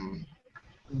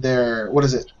their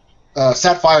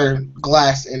Sapphire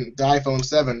glass in the iPhone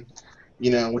 7,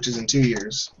 you know, which is in 2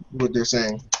 years. What they're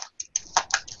saying.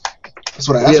 That's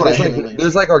what I hear.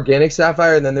 There's like organic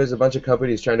sapphire, and then there's a bunch of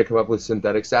companies trying to come up with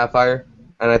synthetic sapphire.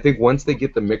 And I think once they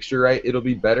get the mixture right, it'll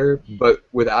be better. But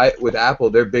with Apple,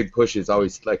 their big push is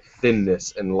always like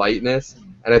thinness and lightness,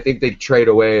 and I think they trade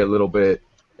away a little bit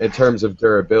in terms of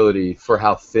durability for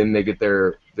how thin they get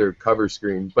their cover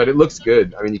screen. But it looks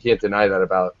good. I mean, you can't deny that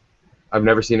about. I've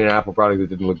never seen an Apple product that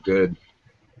didn't look good,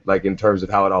 like in terms of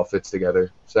how it all fits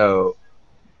together. So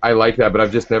I like that, but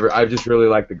I've just really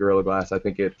liked the Gorilla Glass. I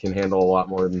think it can handle a lot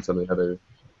more than some of the other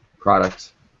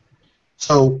products.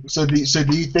 So do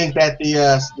you think that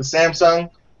the Samsung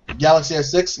Galaxy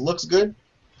S6 looks good?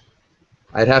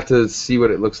 I'd have to see what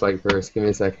it looks like first. Give me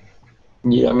a second.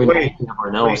 Yeah, I mean, Wait.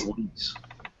 right now is leaks.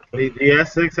 The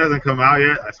S6 hasn't come out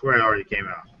yet. I swear it already came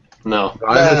out. No.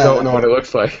 I just don't know what it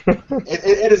looks like.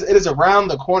 It is around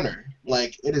the corner.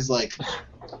 Like it is like.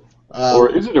 Or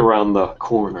is it around the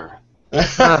corner?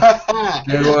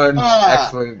 Good one.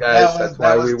 Excellent, guys. That's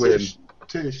why we win.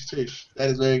 Tush. That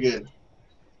is very good.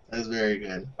 That is very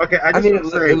good. Okay, I just want to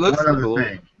say one other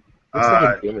thing. Looks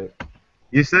like a gimmick.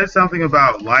 You said something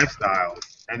about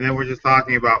lifestyles, and then we're just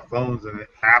talking about phones and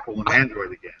Apple and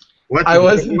Android again. I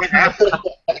wasn't gonna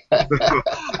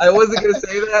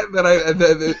say that, but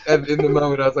in the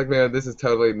moment I was like, man, this is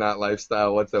totally not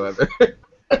lifestyle whatsoever.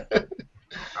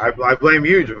 I blame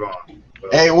you, Javon.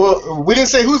 Hey, well, we didn't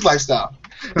say whose lifestyle.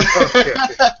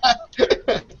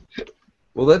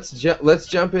 Well, let's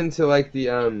jump into like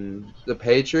the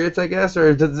Patriots, I guess,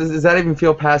 or does that even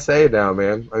feel passe now,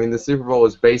 man? I mean, the Super Bowl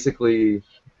is basically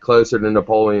closer to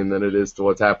Napoleon than it is to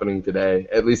what's happening today.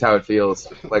 At least how it feels.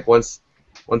 Like once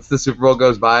the Super Bowl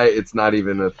goes by, it's not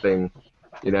even a thing,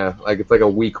 you know. Like it's like a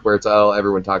week where it's all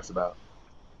everyone talks about,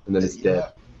 and then it's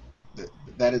dead.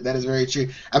 That is very true.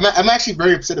 I'm actually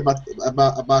very upset about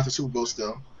the Super Bowl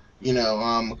still. You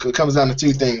know, it comes down to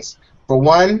two things. For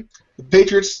one, the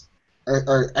Patriots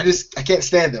are I can't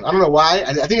stand them. I don't know why.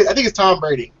 I think it's Tom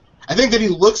Brady. I think that he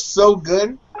looks so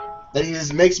good that he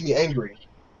just makes me angry.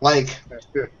 Like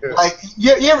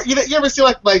you ever see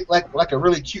like a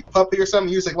really cute puppy or something?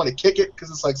 You just like want to kick it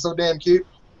because it's like so damn cute.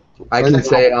 I can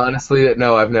say honestly that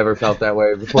no, I've never felt that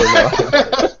way before. No.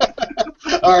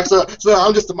 All right, so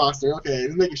I'm just a monster. Okay,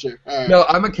 just making sure. All right. No,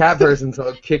 I'm a cat person,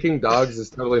 so kicking dogs is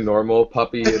totally normal.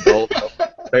 Puppy, adult,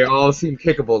 they all seem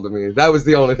kickable to me. That was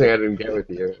the only thing I didn't get with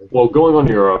you. Well, going on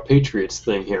your Patriots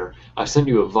thing here, I sent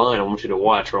you a Vine I want you to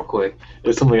watch real quick.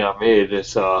 It's something I made.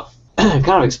 It's kind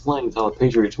of explains how the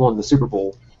Patriots won the Super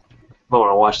Bowl. I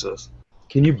want to watch this.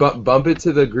 Can you bump it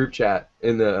to the group chat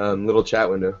in the little chat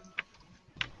window?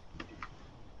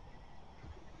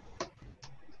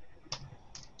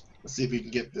 Let's see if we can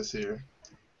get this here.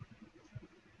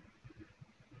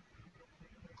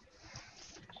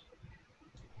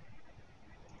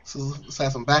 So let's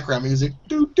have some background music.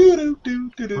 Well,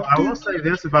 I will say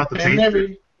this about the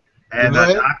Patriots, and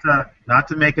not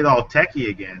to make it all techie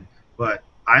again, but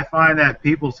I find that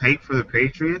people's hate for the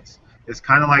Patriots is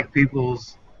kind of like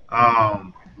people's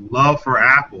love for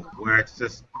Apple, where it's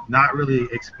just not really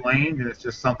explained, and it's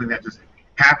just something that just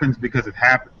happens because it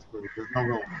happens. There's no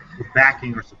real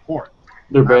backing or support.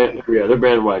 They're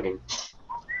bandwagging.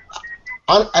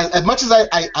 As much as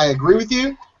I agree with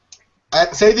you,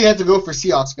 say they have to go for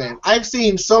Seahawks fans. I've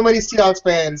seen so many Seahawks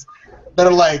fans that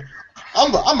are like,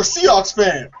 I'm a Seahawks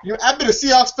fan. You know, I've been a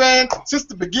Seahawks fan since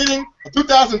the beginning of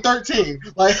 2013.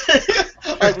 Like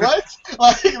what?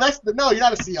 No, you're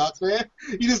not a Seahawks fan.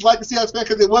 You just like the Seahawks fan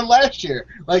because they won last year.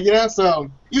 Like, you know,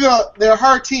 so even though they're a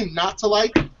hard team not to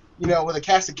like, you know, with a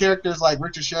cast of characters like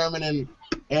Richard Sherman and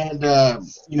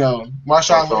you know,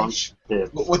 Marshawn Lynch, yeah.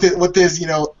 with his you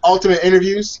know ultimate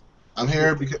interviews. I'm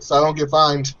here so I don't get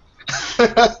fined.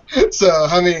 So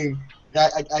I mean,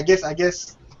 I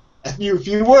guess if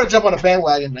you were to jump on a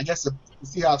bandwagon, I guess the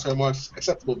Seahawks are a more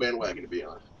acceptable bandwagon to be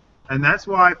on. And that's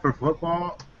why for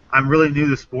football, I'm really new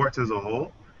to sports as a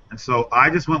whole, and so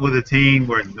I just went with a team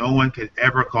where no one could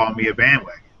ever call me a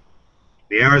bandwagon.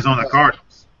 The Arizona Cardinals.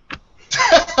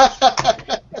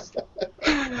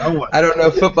 No one. I don't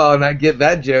know football, and I get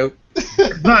that joke.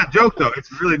 It's not a joke, though. It's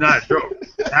really not a joke.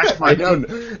 That's my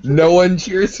no one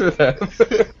cheers for them.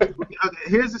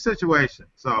 Here's the situation.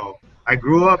 So I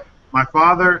grew up. My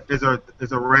father is a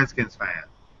Redskins fan.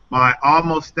 My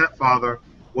almost stepfather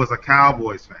was a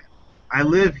Cowboys fan. I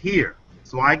live here,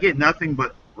 so I get nothing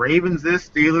but Ravens this,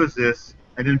 Steelers this,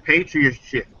 and then Patriots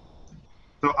shit.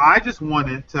 So I just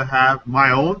wanted to have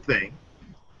my own thing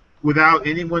without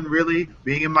anyone really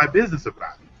being in my business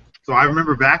about it. So I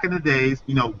remember back in the days,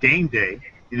 you know, game day,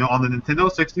 you know, on the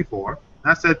Nintendo 64,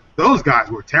 and I said, those guys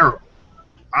were terrible.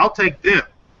 I'll take them,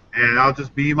 and I'll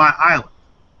just be my island.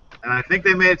 And I think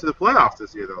they made it to the playoffs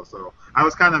this year, though, so I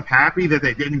was kind of happy that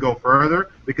they didn't go further,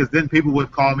 because then people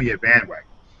would call me a bandwagon.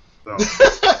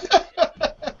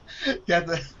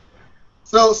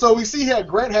 So we see here,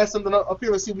 Grant has something up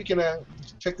here. Let's see if we can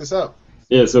check this out.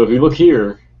 Yeah, so if you look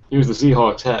here, here's the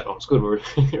Seahawks hat on Squidward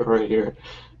right here,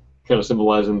 kind of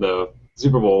symbolizing the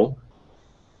Super Bowl.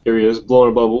 Here he is,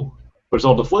 blowing a bubble, but it's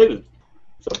all deflated.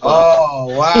 So,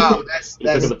 oh wow, that's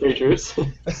look at the Patriots.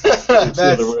 that's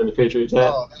they're wearing the Patriots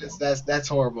hat. Oh, that's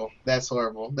horrible. That's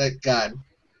horrible.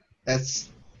 That's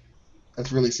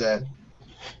really sad.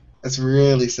 That's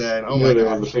really sad. Oh my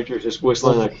god. The Patriots just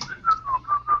whistling like,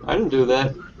 I didn't do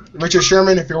that. Richard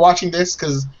Sherman, if you're watching this,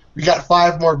 because we got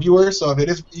 5 more viewers, so if it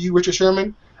is you, Richard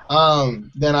Sherman,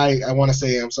 then I want to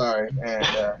say I'm sorry.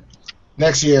 And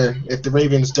next year, if the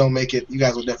Ravens don't make it, you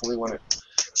guys will definitely win it.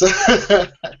 So,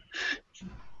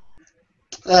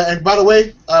 And by the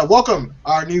way, welcome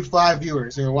our new 5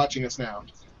 viewers who are watching us now.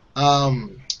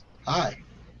 Hi.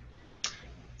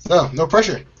 So no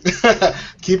pressure. Let's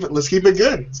keep it good. Let's keep it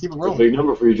It's a rolling. big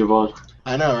number for you, Javon.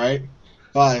 I know, right?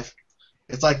 5.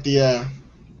 It's like the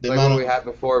Like amount what we had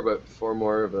before, but 4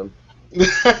 more of them.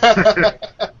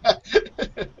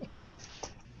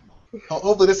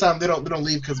 Hopefully this time they don't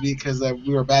leave because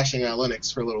we were bashing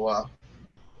Linux for a little while.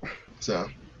 So.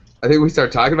 I think we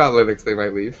start talking about Linux, they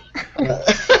might leave.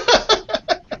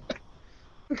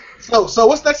 So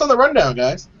what's next on the rundown,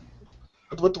 guys?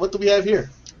 What do we have here?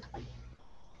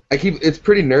 It's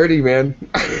pretty nerdy, man.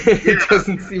 It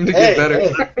doesn't seem to get better.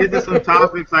 Hey. Let's get to some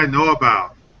topics I know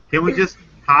about. Can we just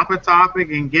hop a topic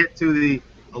and get to the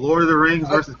Lord of the Rings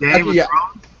versus Game of yeah.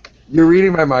 Thrones? You're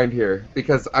reading my mind here,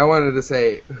 because I wanted to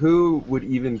say, who would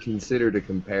even consider to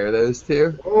compare those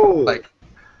two? Oh, Like,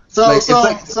 So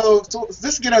Like, it's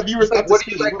this get our viewers up to what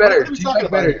do speed. you like better? What are we Do you talking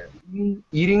like about better? here?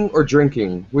 Eating or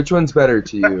drinking? Which one's better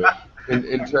to you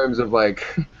in terms of, like,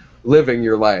 living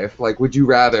your life? Like, would you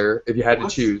rather, if you had to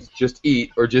choose, just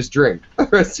eat or just drink the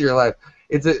rest of your life?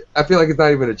 I feel like it's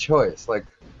not even a choice. Like,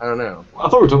 I don't know. I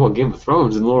thought we were talking about Game of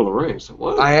Thrones and Lord of the Rings.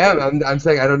 What? I am. I'm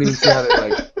saying I don't even see how they,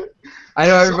 like... I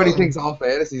know everybody thinks all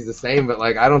fantasy's the same, but,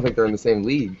 like, I don't think they're in the same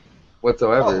league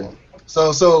whatsoever. Oh.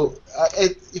 So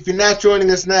if you're not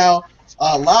joining us now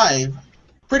live,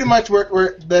 pretty much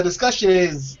the discussion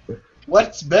is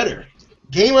what's better,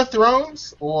 Game of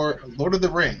Thrones or Lord of the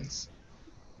Rings?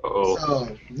 Uh-oh.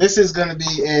 So this is going to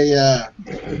be a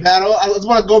battle. I just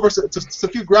want to go over a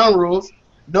few ground rules.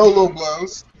 No low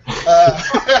blows.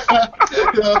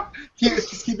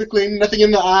 Keep it clean. Nothing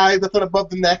in the eye. Nothing above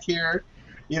the neck here.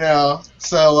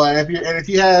 So if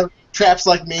you have traps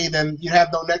like me, then you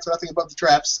have no neck, so nothing above the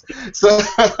traps. So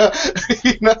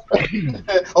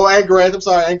and Grant. I'm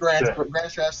sorry, and Grant.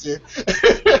 Grant traps too.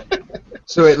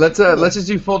 So wait, let's just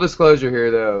do full disclosure here,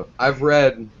 though. I've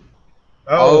read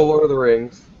all of Lord of the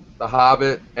Rings, The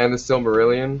Hobbit, and The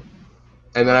Silmarillion,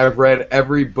 and then I've read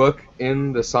every book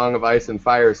in the Song of Ice and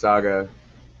Fire saga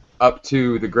up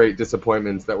to the Great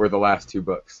Disappointments that were the last 2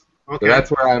 books. okay. So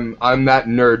that's where I'm that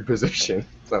nerd position.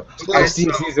 So I've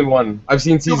seen season 1. I've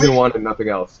seen season 1 and nothing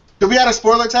else. Do we add a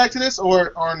spoiler tag to this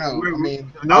or no? I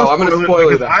mean, No, I'm gonna spoilers, spoil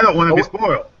because that. I don't want to be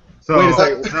spoiled. So, Wait a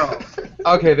second. No.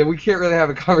 Okay, then we can't really have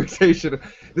a conversation.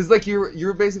 This is like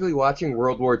you're basically watching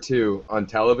World War II on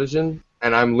television,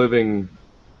 and I'm living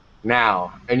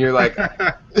now, and you're like,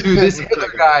 dude, this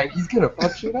Hitler guy, he's gonna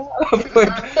fuck shit up.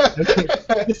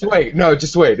 Like, just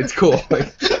wait, it's cool.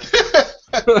 Like,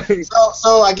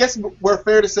 so I guess we're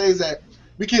fair to say is that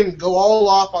we can go all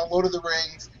off on Lord of the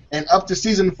Rings, and up to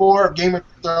season 4 of Game of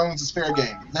Thrones is fair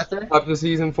game. Is that fair? up to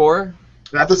season 4.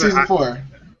 Up to season 4.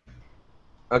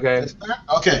 Okay.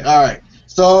 Okay, all right.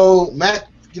 So Matt,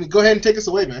 can you go ahead and take us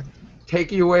away, man?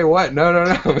 Take you away what? No,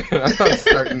 man. I'm not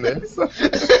starting this. I'm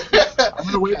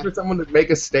going to wait for someone to make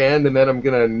a stand, and then I'm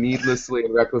going to needlessly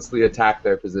and recklessly attack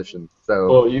their position. So.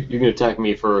 Well, you're going to attack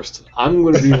me first. I'm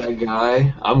going to be that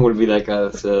guy.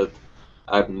 that said,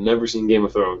 I've never seen Game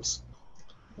of Thrones.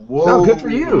 Whoa. No, good for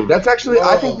you. That's actually,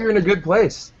 I think Whoa. you're in a good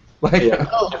place. Like, Yeah,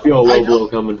 I feel a low blow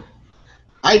coming.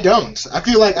 I don't. I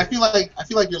feel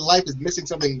like your life is missing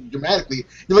something dramatically.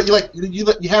 You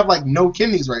have like no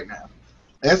kidneys right now.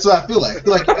 That's what I feel like. I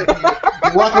feel like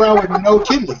you walk around with no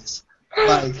kidneys,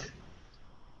 like,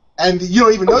 and you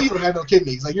don't even know you don't have no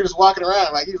kidneys. Like you're just walking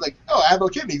around like you're like, oh, I have no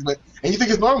kidneys, and you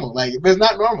think it's normal. Like, but it's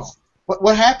not normal.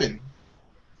 What happened?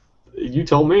 You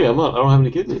told me I don't have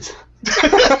any kidneys.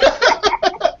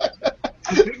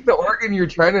 I think the organ you're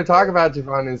trying to talk about,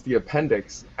 Javon, is the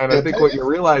appendix. And I think what you're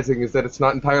realizing is that it's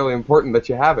not entirely important that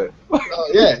you have it. Oh,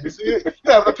 yeah. You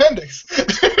have an appendix.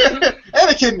 And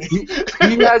a kidney.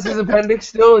 He has his appendix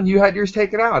still, and you had yours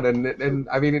taken out. And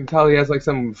I mean, until he has, like,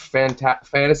 some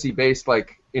fantasy-based,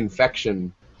 like,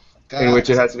 infection in which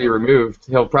it has to be removed,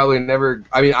 he'll probably never...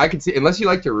 I mean, I could see... Unless you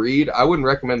like to read, I wouldn't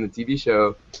recommend the TV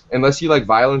show unless you like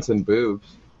violence and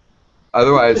boobs.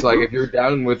 Otherwise, like, if you're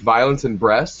down with violence and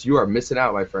breasts, you are missing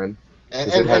out, my friend. And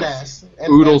ass.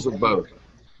 Oodles of both.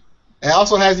 It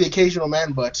also has the occasional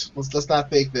man butt. Let's not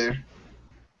fake there.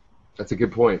 That's a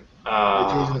good point.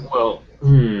 Well, I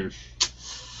don't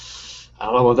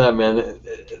know about that, man.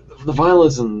 The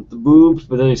violence and the boobs,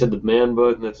 but then you said the man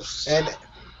butt, and that's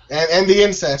and the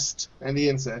incest. And the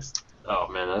incest. Oh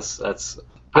man, that's.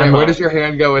 Where does your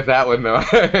hand go with that one, though? Is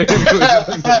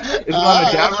it on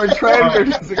a downward trend, or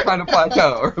does it kind of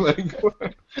plateau? Or like,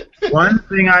 one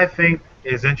thing I think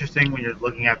is interesting when you're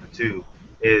looking at the two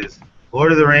is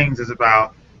Lord of the Rings is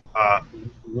about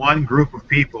one group of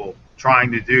people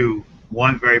trying to do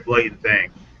one very blatant thing,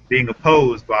 being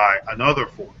opposed by another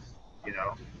force. you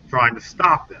know, trying to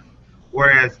stop them.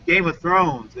 Whereas Game of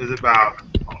Thrones is about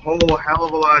a whole hell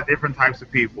of a lot of different types of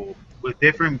people with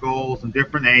different goals and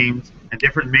different aims and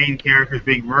different main characters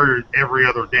being murdered every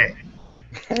other day.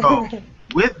 So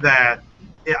with that,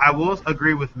 I will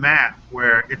agree with Matt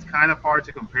where it's kind of hard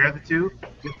to compare the two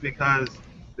just because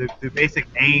the basic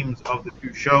aims of the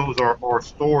two shows or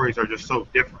stories are just so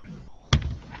different.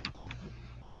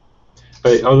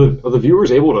 Hey, are the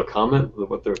viewers able to comment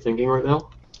what they're thinking right now?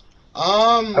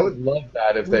 I would love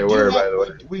that if they were, by the way.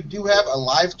 We do have a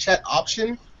live chat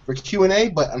option for Q&A,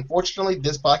 but unfortunately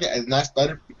this podcast is not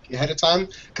started ahead of time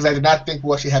because I did not think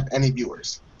we'll actually have any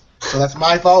viewers. So that's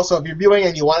my fault. So if you're viewing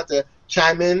and you wanted to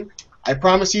chime in, I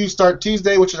promise you start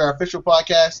Tuesday, which is our official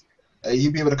podcast,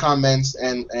 you'll be able to comment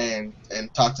and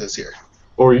talk to us here.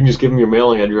 Or you can just give them your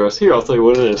mailing address. Here, I'll tell you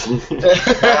what it is.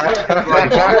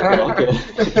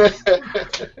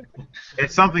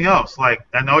 It's something else. Like,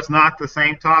 I know it's not the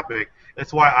same topic.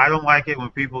 That's why I don't like it when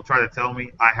people try to tell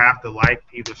me I have to like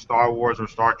either Star Wars or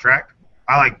Star Trek.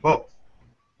 I like both.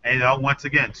 And, you know, once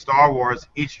again, Star Wars,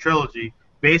 each trilogy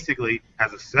basically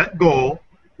has a set goal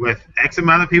with X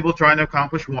amount of people trying to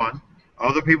accomplish one,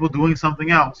 other people doing something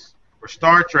else. Where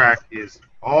Star Trek is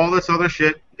all this other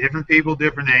shit, different people,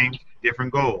 different names,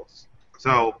 different goals.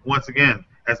 So, once again,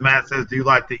 as Matt says, do you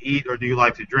like to eat or do you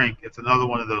like to drink? It's another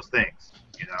one of those things,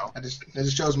 you know? I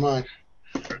just chose mine.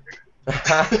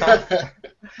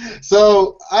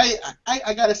 So,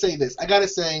 I gotta say this. I gotta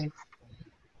say,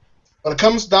 when it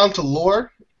comes down to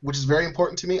lore, which is very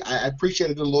important to me, I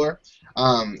appreciated the lore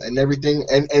and everything.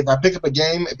 And if I pick up a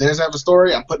game, if it doesn't have a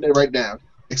story, I'm putting it right down.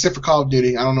 Except for Call of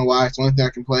Duty. I don't know why. It's the only thing I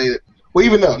can play. Well,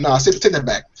 even though, no, take that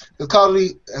back. Because Call of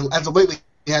Duty, as of lately,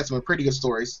 had some pretty good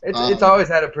stories. It's always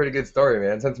had a pretty good story,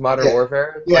 man, since Modern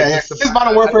Warfare. Yeah, since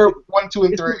Modern Warfare 1, 2,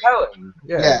 and 3.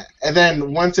 Yeah. And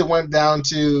then once it went down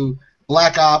to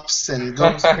Black Ops and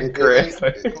Ghost.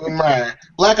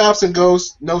 Black Ops and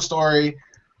Ghost, no story.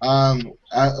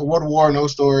 World War, no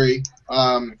story.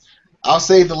 I'll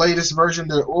say the latest version,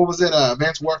 what was it?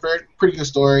 Advanced Warfare, pretty good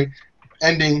story.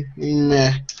 Ending,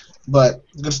 meh, but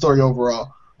good story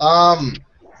overall.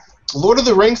 Lord of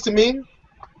the Rings to me,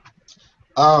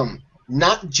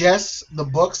 not just the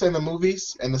books and the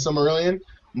movies and the Silmarillion,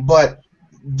 but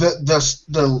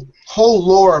the whole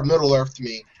lore of Middle Earth to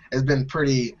me has been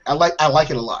pretty. I like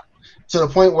it a lot, to the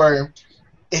point where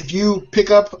if you pick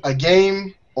up a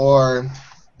game or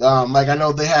like I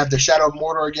know they have the Shadow of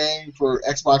Mordor game for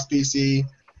Xbox, PC,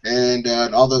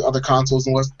 and all the other consoles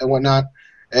and whatnot,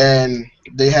 and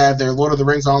they have their Lord of the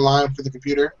Rings online for the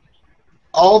computer.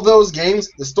 All those games,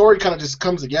 the story kind of just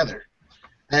comes together,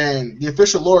 and the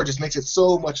official lore just makes it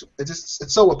so much.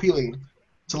 It's so appealing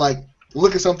to like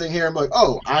look at something here and be like,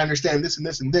 oh, I understand this and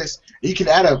this and this. And you can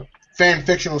add a fan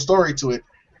fictional story to it,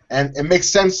 and it makes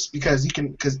sense because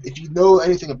if you know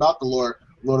anything about the lore,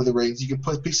 Lord of the Rings, you can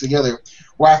put pieces together.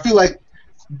 Where I feel like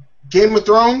Game of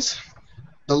Thrones,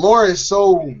 the lore is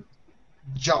so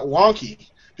wonky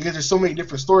because there's so many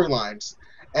different storylines,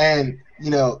 and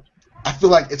I feel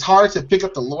like it's hard to pick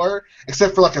up the lore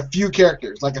except for like a few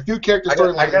characters,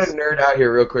 storylines. I got to nerd out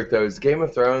here real quick though. Game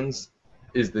of Thrones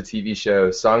is the TV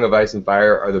show, Song of Ice and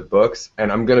Fire are the books,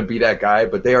 and I'm gonna be that guy,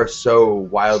 but they are so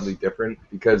wildly different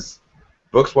because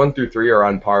books 1 through 3 are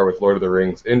on par with Lord of the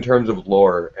Rings in terms of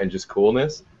lore and just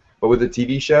coolness. But with the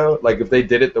TV show, like if they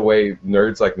did it the way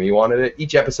nerds like me wanted it,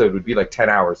 each episode would be like 10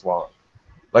 hours long.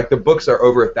 Like the books are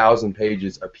over 1,000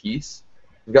 pages a piece.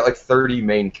 We've got like 30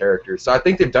 main characters. So I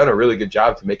think they've done a really good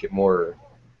job to make it more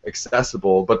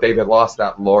accessible, but they've lost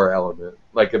that lore element,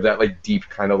 like of that like deep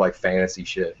kind of like fantasy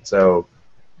shit. So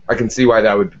I can see why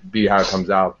that would be how it comes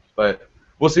out. But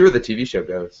we'll see where the TV show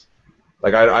goes.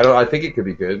 Like I think it could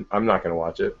be good. I'm not gonna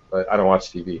watch it, but I don't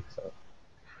watch TV. So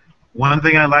one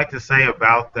thing I like to say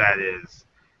about that is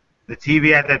the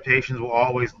TV adaptations will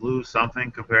always lose something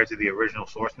compared to the original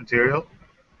source material.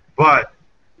 But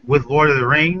with Lord of the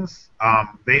Rings,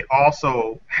 they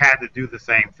also had to do the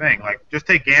same thing. Like just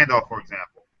take Gandalf for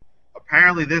example.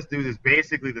 Apparently this dude is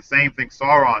basically the same thing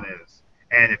Sauron is,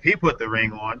 and if he put the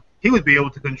ring on, he would be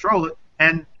able to control it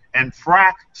and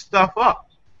frack stuff up.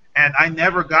 And I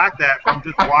never got that from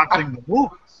just watching the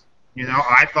movies.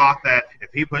 I thought that if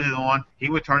he put it on, he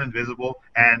would turn invisible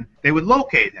and they would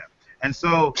locate him. And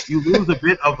so you lose a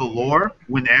bit of the lore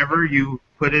whenever you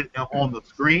put it on the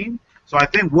screen. So I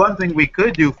think one thing we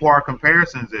could do for our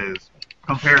comparisons is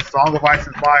compare Song of Ice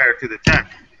and Fire to the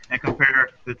text and compare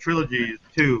the trilogies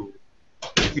to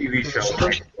the TV show.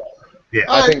 Yeah,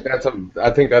 I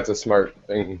think that's a smart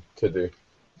thing to do.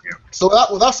 Yeah. So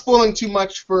without spoiling too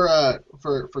much for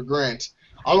Grant,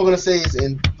 all I'm gonna say is,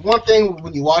 one thing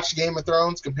when you watch Game of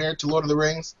Thrones compared to Lord of the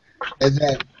Rings, is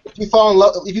that if you fall in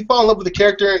love with the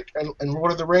character in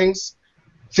Lord of the Rings,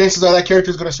 chances are that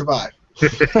character is going to survive. All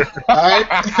right.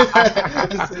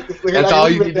 That's all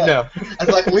you need to know.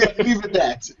 It's like leave it at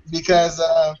that because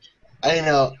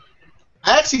I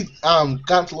actually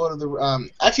got into Lord of the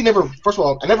actually never. First of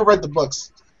all, I never read the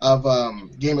books of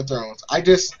Game of Thrones. I'm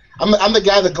the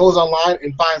guy that goes online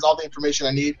and finds all the information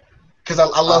I need because I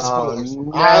love spoilers.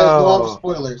 No. I love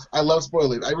spoilers. I love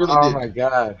spoilers. I really do. Oh my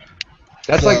god.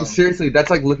 That's like seriously. That's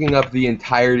like looking up the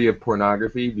entirety of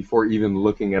pornography before even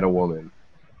looking at a woman,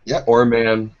 or a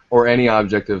man, or any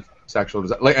object of sexual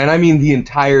desire. Like, and I mean the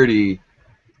entirety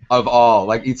of all.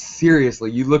 Like, it's seriously.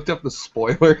 You looked up the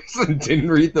spoilers and didn't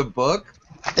read the book.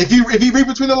 If you read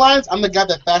between the lines, I'm the guy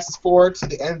that fast forwards to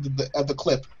the end of the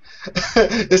clip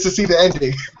just to see the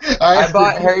ending. All right? I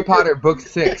bought Harry Potter book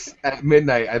 6 at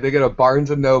midnight. I think at a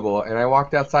Barnes and Noble, and I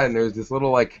walked outside and there was this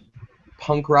little like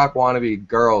punk rock wannabe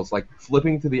girls like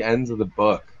flipping to the ends of the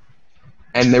book,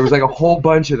 and there was like a whole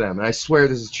bunch of them. And I swear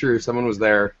this is true. Someone was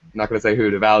there. I'm not gonna say who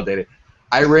to validate it.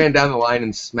 I ran down the line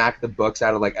and smacked the books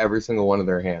out of like every single one of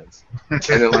their hands, and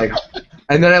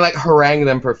then I like harangued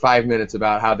them for 5 minutes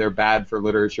about how they're bad for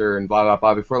literature and blah blah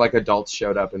blah before like adults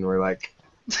showed up and were like,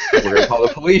 "We're gonna call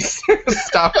the police.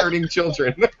 Stop hurting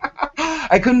children."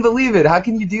 I couldn't believe it. How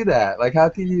can you do that? Like, how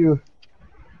can you?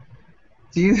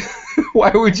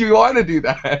 Why would you want to do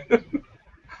that?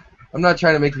 I'm not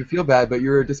trying to make you feel bad, but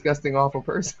you're a disgusting, awful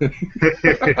person.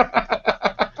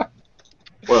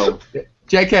 Well,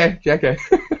 JK.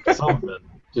 Some men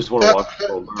just want to watch the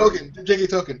world burn. Token, JK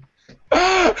Token.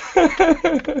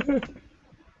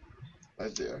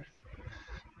 Right there.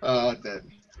 Dead.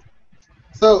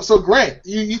 So Grant,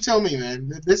 you tell me, man.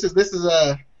 This is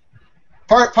a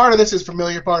part of this is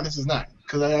familiar, part of this is not.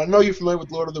 Because I know you're familiar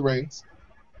with Lord of the Rings,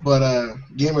 but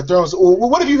Game of Thrones.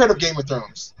 What have you heard of Game of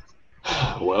Thrones?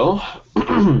 Well,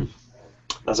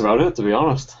 that's about it, to be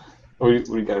honest. What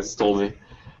you guys told me.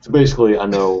 So basically, I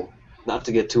know not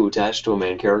to get too attached to a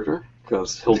main character,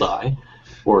 because he'll die,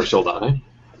 or she'll die.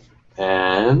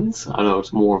 And I know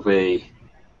it's more of a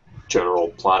general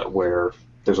plot where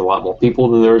there's a lot more people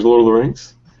than there is Lord of the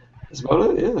Rings. That's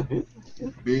about it, yeah.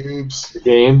 Boobs. The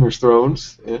game, there's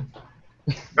thrones, yeah.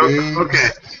 Okay.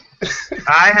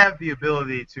 I have the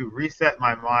ability to reset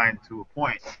my mind to a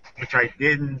point which I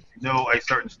didn't know a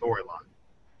certain storyline.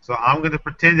 So I'm going to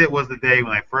pretend it was the day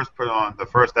when I first put on the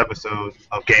first episode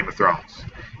of Game of Thrones.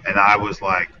 And I was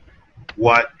like,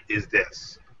 what is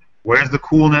this? Where's the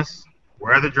coolness?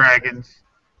 Where are the dragons?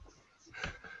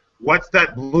 What's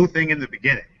that blue thing in the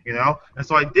beginning? You know? And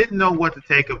so I didn't know what to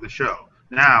take of the show.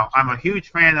 Now, I'm a huge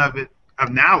fan of it,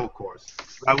 now, of course.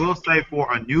 But I will say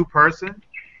for a new person,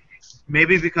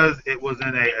 maybe because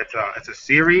it's a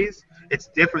series, it's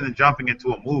different than jumping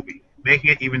into a movie,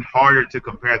 making it even harder to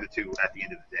compare the two at the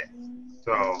end of the day.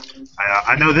 So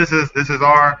I know this is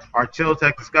our chill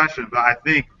tech discussion, but I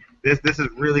think this is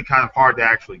really kind of hard to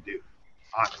actually do.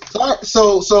 Honestly.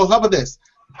 So how about this?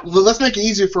 Let's make it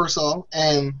easier for us all.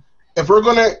 And if we're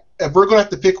gonna have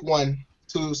to pick one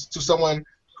to someone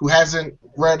who hasn't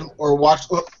read or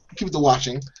watched, keep it to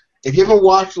watching. If you haven't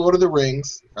watched Lord of the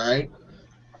Rings, all right,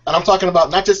 and I'm talking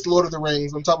about not just Lord of the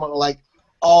Rings, I'm talking about like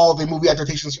all the movie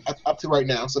adaptations up to right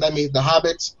now. So that means The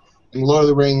Hobbit and Lord of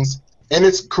the Rings, and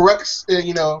its correct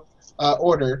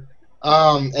order.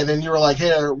 And then you were like, hey,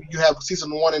 you have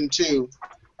season 1 and 2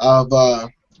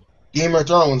 of Game of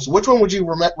Thrones. Which one would you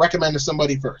recommend to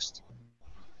somebody first?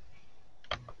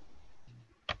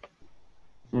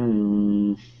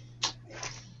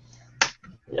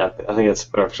 Yeah, I think it's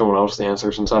better for someone else to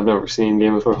answer since I've never seen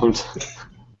Game of Thrones.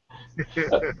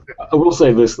 I will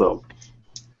say this, though.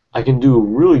 I can do a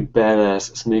really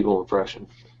badass Smeagol impression.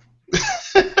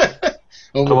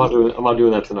 I'm not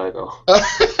doing that tonight, though.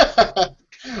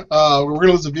 We're going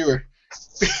to lose a viewer.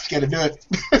 Gotta do it.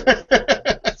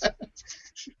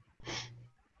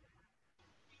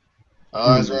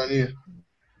 Eyes are on you.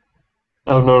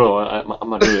 Oh, no, I'm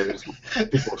not doing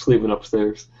it. People are sleeping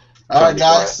upstairs. All right,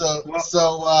 guys. So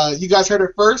you guys heard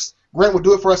it first. Grant will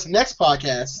do it for us next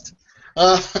podcast.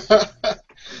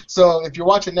 So if you're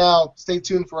watching now, stay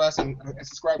tuned for us and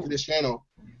subscribe to this channel,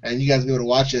 and you guys will be able to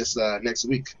watch us next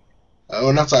week.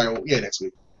 Next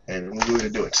week, and we'll be able to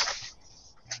do it.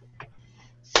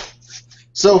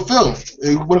 So Phil,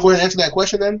 you want to go ahead and answer that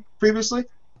question then previously?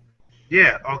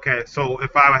 Yeah. Okay. So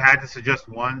if I had to suggest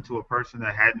one to a person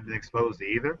that hadn't been exposed to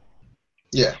either,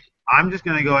 yeah, I'm just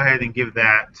going to go ahead and give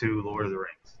that to Lord of the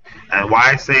Rings. And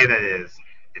why I say that is,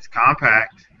 it's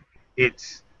compact.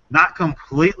 It's not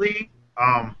completely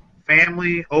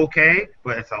family okay,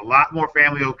 but it's a lot more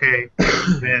family okay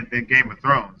than Game of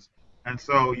Thrones. and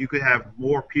so you could have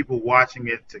more people watching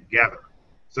it together.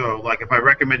 So, like, if I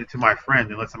recommend it to my friend,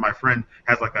 and let's say my friend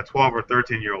has like a 12 or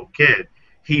 13-year-old kid,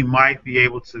 he might be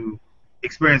able to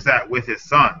experience that with his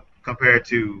son compared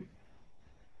to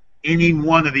any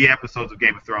one of the episodes of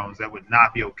Game of Thrones that would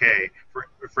not be okay for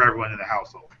everyone in the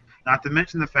household. Not to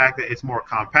mention the fact that it's more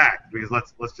compact, because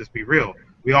let's just be real,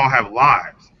 we all have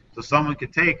lives. So someone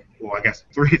could take, well, I guess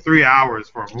 3 hours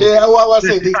for a movie. Yeah, well, I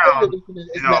say the down, extended edition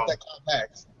is not that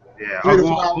compact. Yeah, 3 to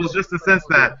 4 well, hours. just the sense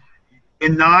that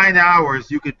in 9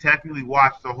 hours you could technically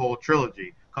watch the whole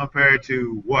trilogy, compared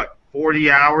to what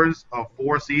 40 hours of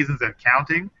 4 seasons and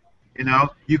counting.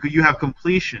 You have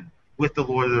completion with the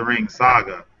Lord of the Rings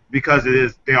saga because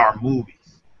they are movies.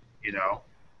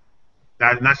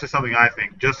 That's just something I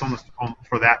think, just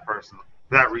for that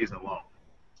reason alone.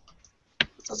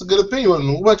 That's a good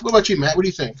opinion. What about you, Matt? What do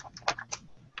you think?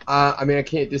 I mean, I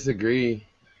can't disagree.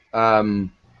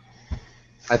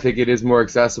 I think it is more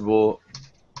accessible.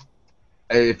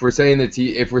 If we're saying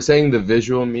the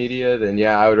visual media, then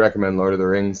yeah, I would recommend Lord of the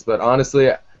Rings. But honestly,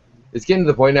 it's getting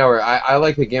to the point now where I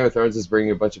like that Game of Thrones is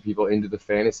bringing a bunch of people into the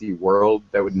fantasy world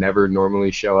that would never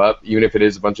normally show up, even if it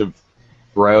is a bunch of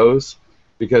bros,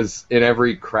 because in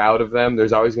every crowd of them,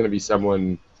 there's always going to be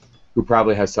someone who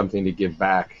probably has something to give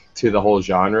back to the whole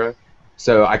genre.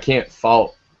 So I can't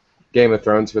fault Game of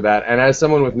Thrones for that. And as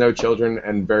someone with no children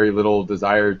and very little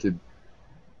desire to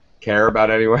care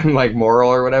about anyone like moral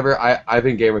or whatever, I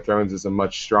think Game of Thrones is a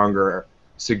much stronger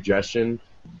suggestion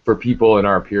for people in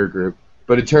our peer group.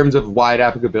 But in terms of wide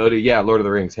applicability, yeah, Lord of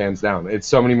the Rings, hands down. It's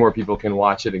so many more people can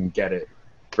watch it and get it.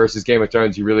 Versus Game of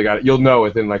Thrones, you really got it. You'll know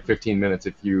within like 15 minutes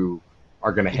if you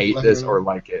are going to hate this or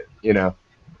like it,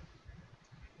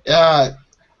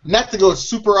 Not to go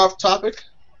super off topic,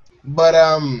 but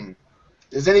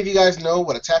does any of you guys know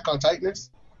what Attack on Titan is?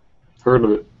 Heard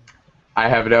of it. I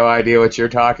have no idea what you're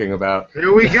talking about.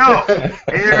 Here we go.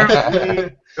 Here we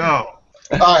go.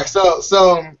 All right, so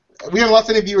we haven't lost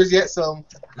any viewers yet, so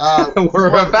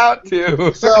we're about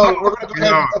to. So we're gonna go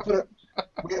ahead and put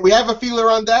we have a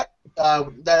feeler on that.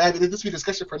 This will be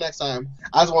discussion for next time.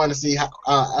 I just wanted to see how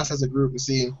us as a group and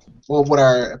see what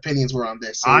our opinions were on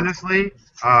this. So, honestly,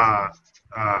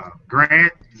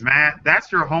 Grant, Matt,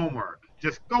 that's your homework.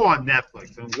 Just go on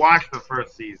Netflix and watch the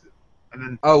first season, and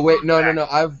then. Oh wait, no.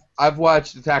 I've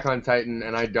watched Attack on Titan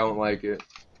and I don't like it.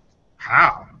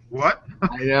 How? What?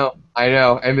 I know,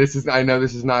 and I know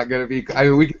this is not gonna be. I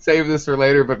mean, we can save this for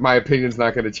later, but my opinion's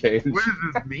not gonna change. What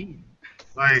does this mean?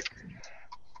 Like.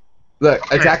 Look,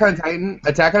 okay.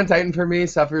 Attack on Titan for me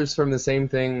suffers from the same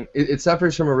thing. It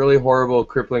suffers from a really horrible,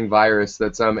 crippling virus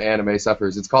that some anime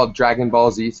suffers. It's called Dragon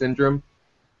Ball Z syndrome.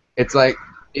 It's like,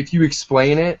 if you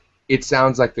explain it, it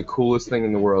sounds like the coolest thing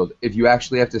in the world. If you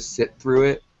actually have to sit through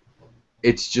it,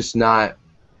 it's just not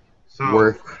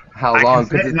worth how long.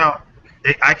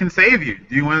 I can save you.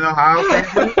 Do you want to know how I'll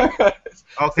save you?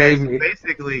 Okay, Save me. So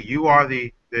basically, you are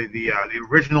the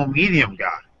original Medium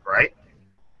guy, right?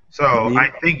 So I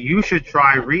think you should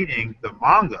try reading the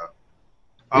manga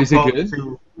Is it good?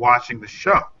 to watching the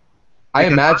show. I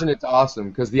imagine it's awesome,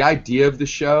 because the idea of the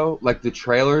show, like the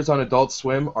trailers on Adult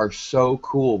Swim, are so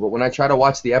cool. But when I try to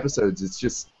watch the episodes,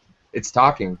 it's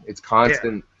talking. It's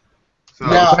constant. Yeah. So,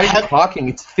 Now, It's not even talking,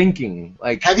 it's thinking.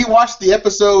 Like, have you watched the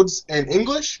episodes in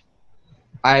English?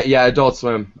 yeah, Adult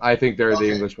Swim. I think they're Okay.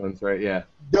 the English ones, right? Yeah.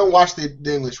 Don't watch the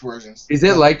English versions. Is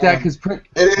it like that? Because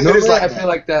it is normally like I that. feel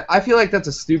like that. I feel like that's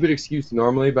a stupid excuse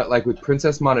normally, but like with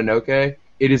Princess Mononoke,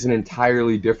 it is an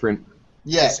entirely different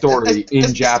story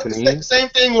in Japanese. Same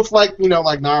thing with like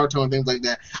Naruto and things like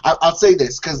that. I'll say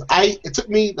this because it took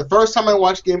me the first time I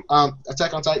watched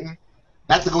Attack on Titan,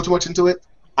 not to go too much into it.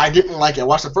 I didn't like it. I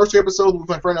watched the first 2 episodes with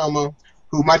my friend Elmo,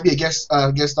 who might be a guest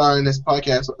star in this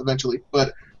podcast eventually,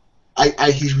 but.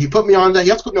 He put me on that.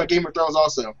 He also put me on Game of Thrones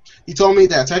also. He told me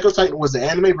that Attack on Titan was the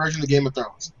anime version of Game of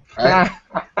Thrones. Right?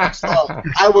 So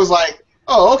I was like,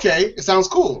 oh, okay, it sounds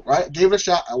cool, right? Gave it a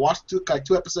shot. I watched 2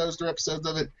 episodes, 3 episodes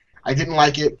of it. I didn't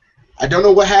like it. I don't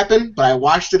know what happened, but I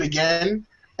watched it again,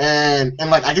 and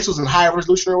like I guess it was in higher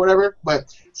resolution or whatever, but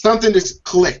something just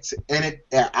clicked, and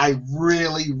I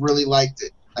really, really liked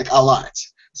it, like a lot.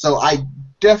 So I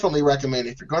definitely recommend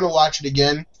it. If you're going to watch it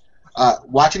again,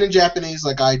 watch it in Japanese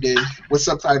like I did with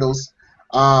subtitles.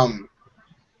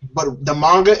 But the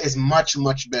manga is much,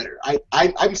 much better.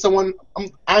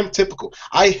 I'm typical.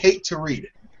 I hate to read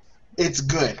it. It's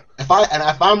good. If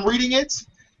I'm reading it,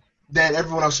 then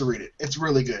everyone else should read it. It's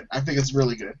really good. I think it's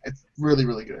really good. It's really,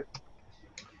 really good.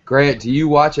 Grant, do you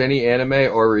watch any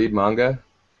anime or read manga?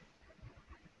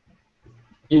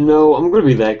 I'm going to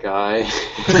be that guy.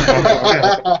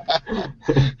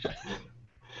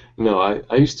 No,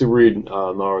 I used to read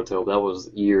Naruto. That was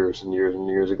years and years and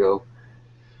years ago.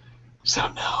 So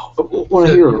no. When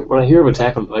I hear of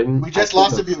Attack on Titan, We just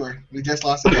lost a viewer. We just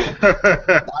lost a viewer.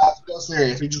 I'm so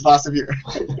serious. We just lost a viewer.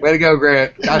 Way to go,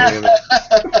 Grant. God damn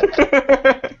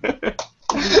it.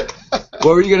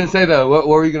 What were you gonna say though? What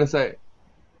were you gonna say?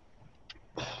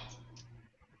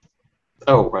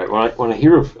 Oh right. When I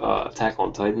hear of Attack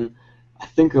on Titan, I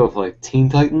think of like Teen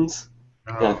Titans.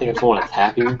 And I think it's someone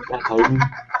attacking that Titan.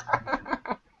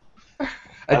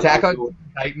 Attack on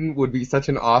Titan would be such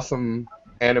an awesome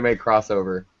anime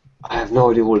crossover. I have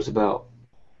no idea what it's about.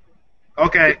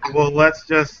 Okay, well, let's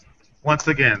just, once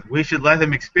again, we should let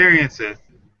him experience it.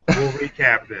 We'll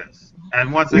recap this.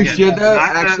 And once We again, should though.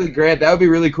 not that- Actually, Grant, that would be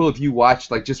really cool if you watched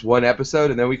like just one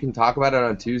episode and then we can talk about it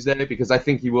on Tuesday because I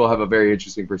think you will have a very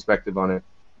interesting perspective on it.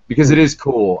 Because it is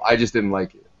cool. I just didn't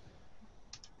like it.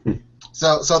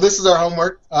 So this is our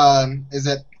homework. Is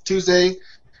that Tuesday?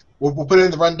 We'll put it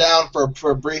in the rundown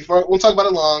for a brief. We'll talk about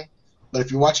it long. But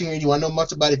if you're watching it, you want to know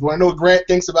much about it. If you want to know what Grant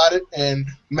thinks about it and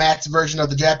Matt's version of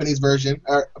the Japanese version,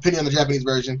 or opinion on the Japanese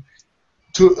version,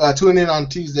 tune in on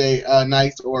Tuesday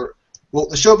night, or well,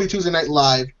 the show will be Tuesday night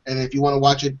live. And if you want to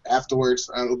watch it afterwards,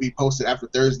 it'll be posted after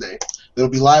Thursday. It'll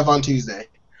be live on Tuesday.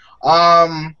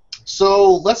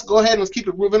 So let's go ahead and let's keep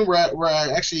it moving. We're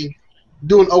actually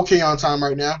doing okay on time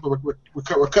right now, but we're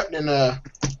cutting in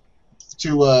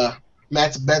to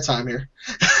Matt's bedtime here.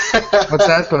 What's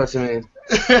that supposed to mean?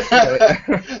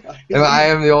 I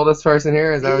am the oldest person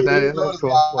here. Is that what that is? That's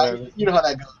cool. Whatever. You know how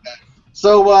that goes.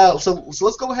 So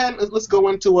let's go ahead and let's go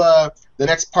into the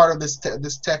next part of this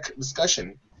tech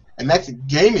discussion, and that's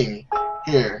gaming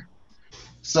here.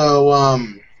 So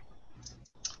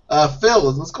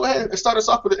Phil, let's go ahead and start us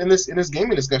off with in this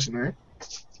gaming discussion, right?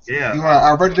 Yeah. You are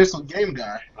our residential game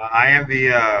guy. I'm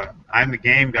the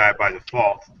game guy by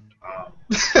default. I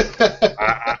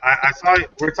saw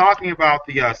we're talking about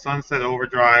the Sunset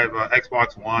Overdrive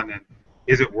Xbox One, and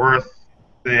is it worth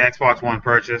the Xbox One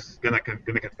purchase? Gonna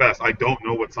confess, I don't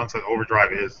know what Sunset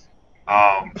Overdrive is.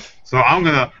 So I'm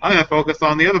gonna focus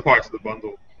on the other parts of the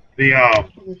bundle, the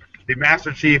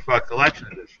Master Chief Collection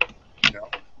Edition. You know,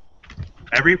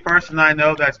 every person I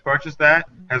know that's purchased that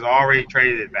has already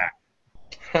traded it back.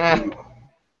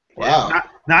 Wow.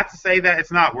 Not to say that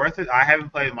it's not worth it. I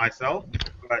haven't played it myself,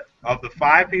 but of the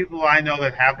 5 people I know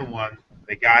that have the one,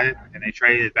 they got it and they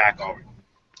traded it back already.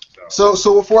 So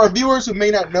for our viewers who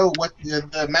may not know what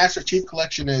the Master Chief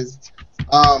Collection is,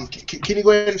 can you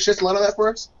go ahead and shed some light on that for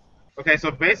us? Okay, so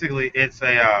basically it's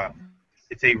a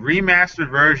remastered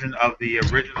version of the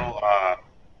original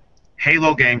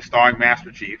Halo game starring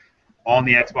Master Chief on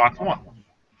the Xbox One.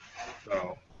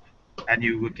 So, and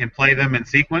you can play them in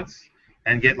sequence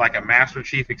and get like a Master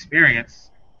Chief experience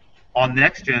on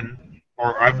next gen,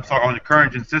 or I'm sorry, on the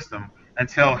current gen system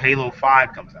until Halo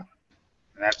 5 comes out.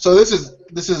 So this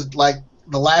is like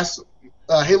the last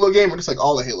Halo game, or just like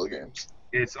all the Halo games?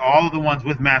 It's all of the ones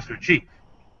with Master Chief.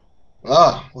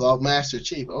 Oh, well, Master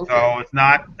Chief. Okay. So it's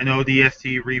not an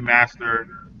ODST remaster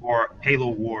or Halo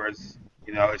Wars.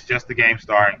 You know, it's just the game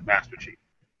starring Master Chief.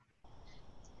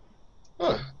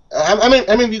 Huh. How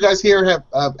many of you guys here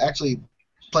have actually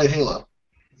played Halo?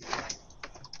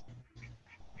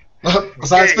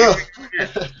 Besides Phil.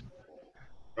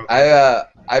 Okay.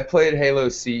 I played Halo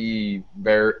CE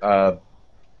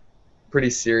pretty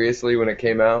seriously when it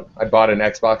came out. I bought an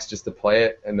Xbox just to play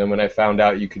it, and then when I found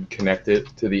out you could connect it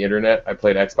to the internet, I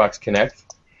played Xbox Connect.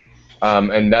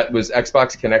 And that was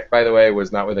Xbox Connect, by the way,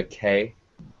 was not with a K.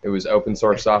 It was open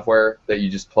source software that you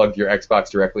just plugged your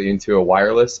Xbox directly into a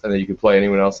wireless, and then you could play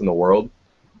anyone else in the world.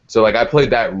 So like I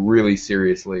played that really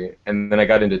seriously, and then I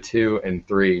got into 2 and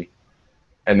 3,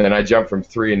 and then I jumped from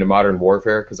 3 into Modern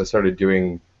Warfare because I started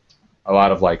doing a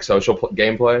lot of like social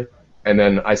gameplay, and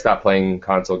then I stopped playing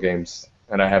console games,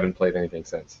 and I haven't played anything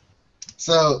since.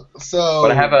 So. But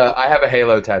I have a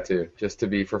Halo tattoo, just to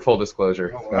be for full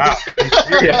disclosure. Oh, wow.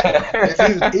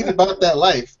 He's about that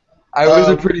life. I was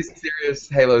a pretty serious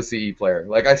Halo CE player.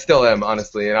 Like I still am,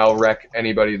 honestly, and I'll wreck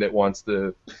anybody that wants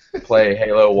to play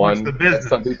Halo 1, as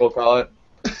some people call it.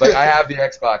 Like I have the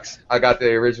Xbox. I got the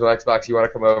original Xbox. You want to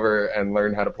come over and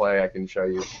learn how to play? I can show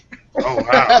you. Oh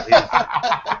wow!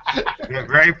 He's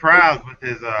very proud with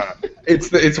his.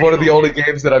 It's one of the only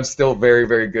games that I'm still very,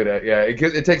 very good at. Yeah,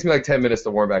 it takes me like 10 minutes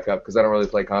to warm back up because I don't really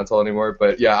play console anymore.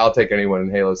 But yeah, I'll take anyone in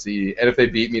Halo CE, and if they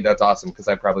beat me, that's awesome because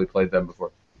I probably played them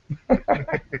before.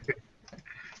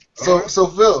 So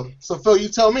Phil, you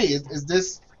tell me, is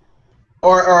this,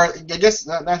 or I guess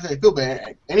not that Phil,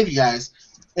 but any of you guys,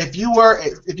 if you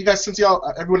guys, since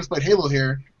everyone has played Halo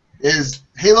here, is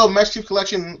Halo Master Chief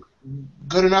Collection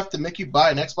good enough to make you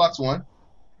buy an Xbox One?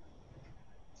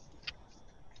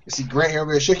 see Grant here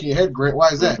over there shaking your head. Grant, why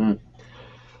is that? Mm-hmm.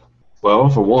 Well,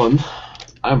 for one,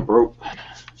 I'm broke.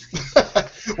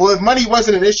 Well, if money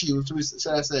wasn't an issue,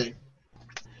 should I say?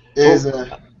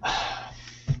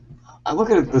 I look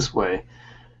at it this way.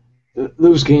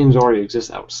 Those games already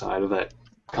exist outside of that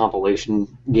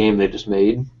compilation game they just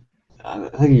made. I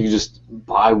think you just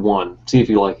buy one, see if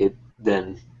you like it,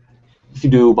 then if you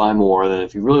do, buy more, then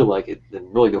if you really like it,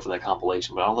 then really go for that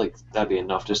compilation. But I don't think that'd be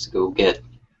enough just to go get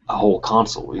a whole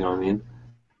console, you know what I mean?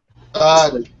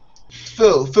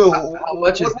 Phil, how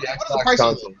much is the Xbox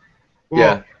console? Well,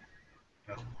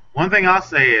 Yeah. One thing I'll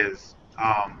say is,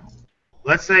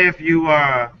 let's say if you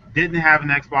didn't have an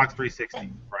Xbox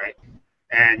 360, right,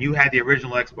 and you had the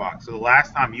original Xbox, so the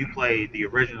last time you played the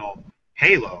original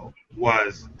Halo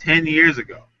was 10 years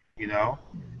ago, you know,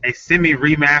 a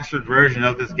semi-remastered version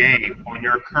of this game on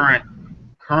your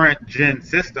current gen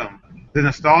system, the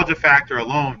nostalgia factor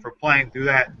alone for playing through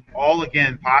that all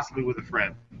again, possibly with a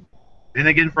friend, then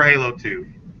again for Halo 2,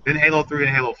 then Halo 3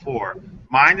 and Halo 4.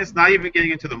 Minus not even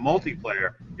getting into the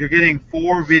multiplayer, you're getting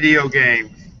 4 video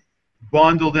games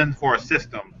bundled in for a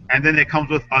system, and then it comes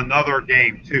with another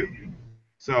game too.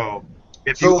 So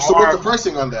if you so what's the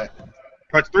pricing on that?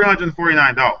 It's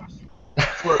 $349.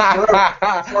 For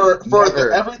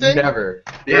the everything? Never.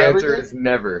 The For answer everything? is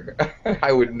never.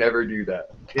 I would never do that.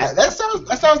 That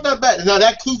sounds not bad. Now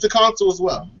that includes the console as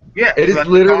well. Yeah, It is but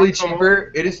the literally console-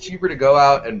 cheaper. It is cheaper to go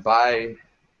out and buy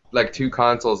like 2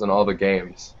 consoles and all the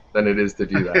games than it is to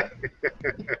do that.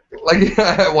 Like,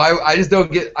 why? I just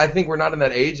don't get. I think we're not in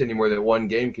that age anymore that one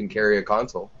game can carry a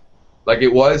console. Like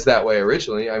it was that way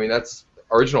originally. I mean, that's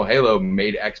original Halo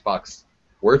made Xbox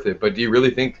worth it. But do you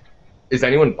really think? Is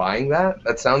anyone buying that?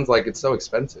 That sounds like it's so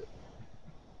expensive.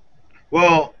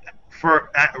 Well,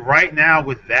 right now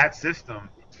with that system,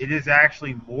 it is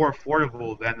actually more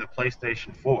affordable than the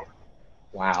PlayStation 4.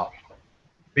 Wow.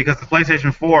 Because the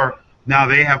PlayStation 4, now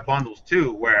they have bundles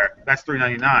too, where that's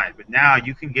 $399. But now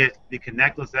you can get the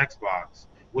connectless Xbox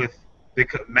with the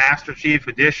Master Chief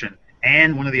Edition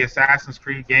and one of the Assassin's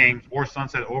Creed games or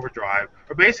Sunset Overdrive,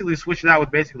 or basically switch it out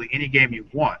with basically any game you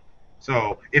want.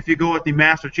 So if you go with the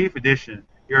Master Chief Edition,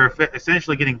 you're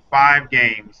essentially getting 5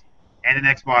 games and an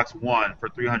Xbox One for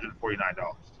 $349.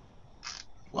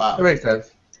 Wow. That makes sense.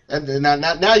 And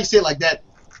now you say it like that,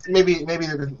 maybe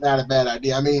it's not a bad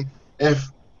idea. I mean, if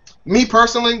me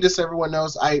personally, just so everyone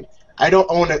knows, I don't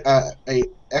own a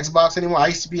Xbox anymore. I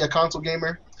used to be a console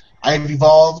gamer. I've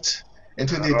evolved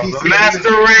into the PC. The master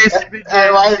race.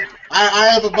 I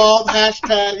have evolved.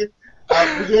 Hashtag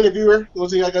beginner viewer.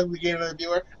 Those of you guys beginner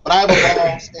viewer. But I have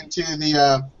evolved into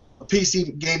the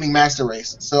PC gaming master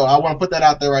race. So I want to put that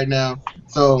out there right now.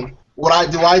 So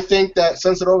I think that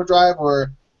Sunset Overdrive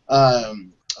or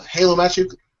Halo Master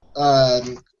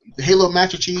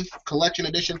Chief Collection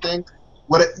Edition thing,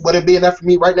 would it be enough for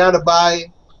me right now to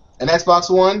buy an Xbox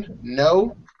One?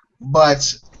 No, but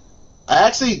it's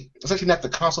actually not the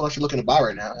console I'm actually looking to buy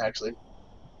right now. Actually,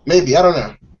 maybe, I don't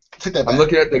know. Take that back. I'm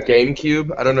looking at the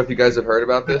GameCube. I don't know if you guys have heard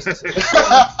about this.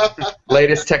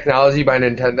 Latest technology by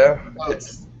Nintendo.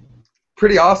 It's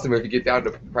pretty awesome if you get down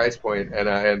to price point and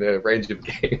the range of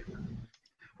game.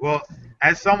 Well,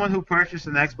 as someone who purchased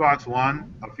an Xbox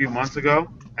One a few months ago,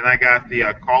 and I got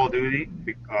the Call of Duty,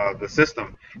 the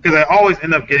system, because I always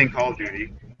end up getting Call of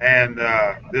Duty, and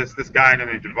this guy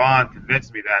named Javon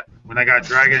convinced me that when I got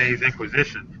Dragon Age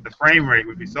Inquisition, the frame rate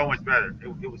would be so much better.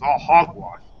 It was all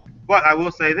hogwash. But I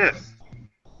will say this.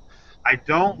 I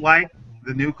don't like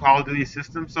the new Call of Duty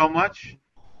system so much.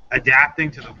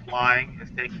 Adapting to the flying has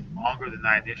taken longer than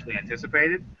I initially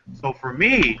anticipated. So for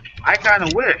me, I kind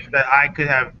of wish that I could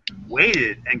have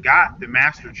waited and got the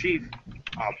Master Chief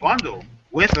bundle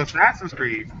with Assassin's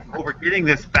Creed over getting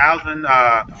this the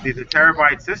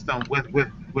terabyte system with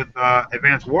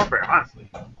Advanced Warfare, honestly.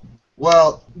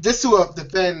 Well, just to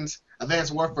defend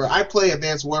Advanced Warfare, I play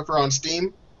Advanced Warfare on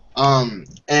Steam,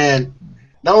 and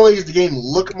not only does the game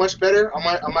look much better on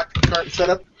my current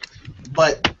setup,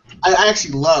 but I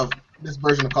actually love this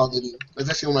version of Call of Duty. It's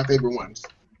actually one of my favorite ones.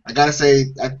 I gotta say,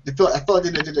 I feel like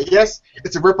they did it. Yes,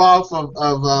 it's a ripoff of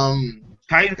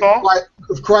Titanfall,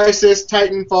 of Crysis,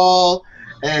 Titanfall,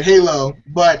 and Halo,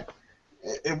 but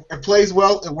it plays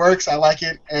well. It works. I like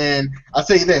it, and I'll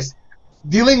tell you this: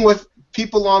 dealing with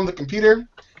people on the computer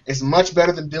is much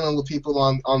better than dealing with people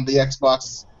on the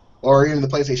Xbox or even the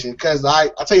PlayStation. Because I'll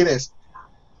tell you this: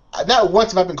 not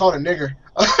once have I been called a nigger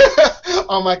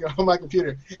on my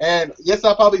computer. And yes,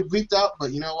 I'll probably bleeped out,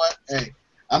 but you know what? Hey,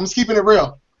 I'm just keeping it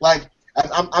real. Like,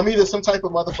 I'm either some type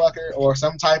of motherfucker or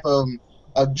some type of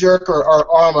a jerk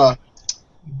or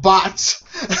bots.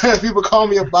 People call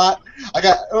me a bot. I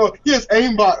got yes,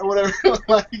 aimbot or whatever.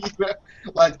 Like, you know,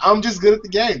 like I'm just good at the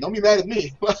game. Don't be mad at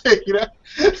me. Like, you know.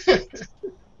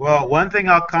 Well, one thing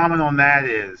I'll comment on that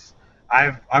is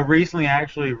I recently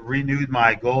actually renewed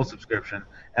my Gold subscription,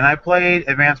 and I played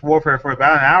Advanced Warfare for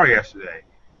about an hour yesterday,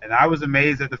 and I was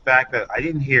amazed at the fact that I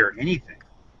didn't hear anything.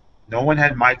 No one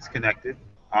had mics connected.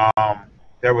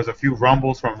 There was a few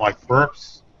rumbles from like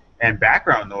burps and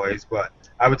background noise, but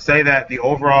I would say that the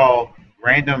overall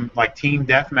random like team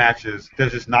death matches,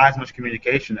 there's just not as much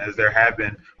communication as there have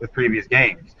been with previous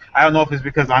games. I don't know if it's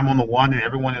because I'm on the 1 and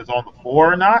everyone is on the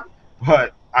 4 or not,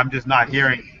 but I'm just not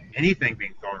hearing anything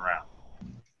being thrown around.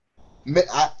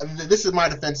 This is my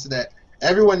defense to that.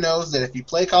 Everyone knows that if you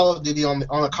play Call of Duty on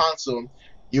a console,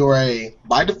 you are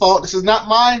by default, this is not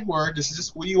my word, this is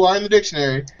just what you are in the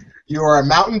dictionary, you are a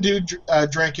Mountain Dew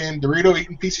drinking, Dorito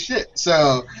eating piece of shit.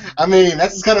 So, I mean,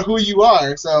 that's just kind of who you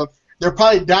are. So, they're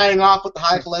probably dying off with the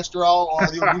high cholesterol or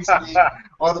the obesity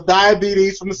or the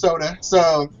diabetes from the soda.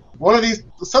 So, one of these,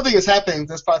 something is happening,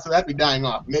 this probably, so they have to be dying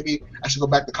off. Maybe I should go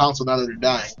back to console now that they're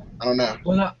dying. I don't know.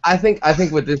 Well, no, I think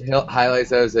what this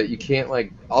highlights though is that you can't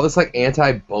like all this like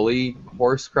anti-bully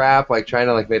horse crap, like trying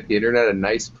to like make the internet a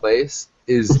nice place,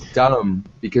 is dumb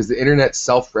because the internet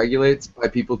self-regulates by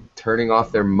people turning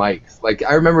off their mics. Like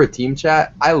I remember with Team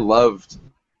Chat, I loved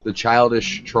the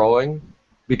childish trolling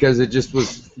because it just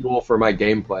was fuel for my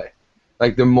gameplay.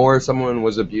 Like the more someone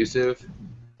was abusive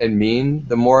and mean,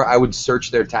 the more I would search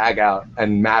their tag out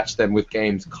and match them with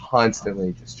games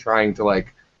constantly, just trying to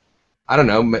like, I don't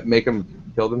know, make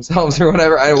them kill themselves or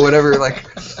whatever. Like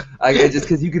just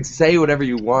because you could say whatever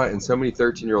you want, and so many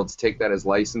 13-year-olds take that as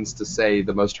license to say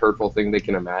the most hurtful thing they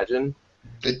can imagine.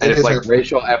 And if like hurtful.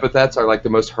 Racial epithets are like the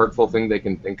most hurtful thing they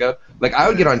can think of, like I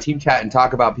would get on Team Chat and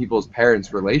talk about people's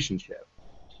parents' relationship.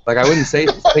 Like I wouldn't say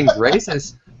things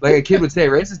racist. Like a kid would say a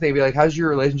racist thing, be like, "How's your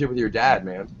relationship with your dad,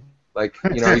 man?" Like,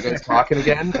 you know, are you guys talking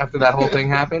again after that whole thing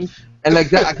happened? And like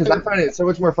that, because I find it so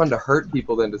much more fun to hurt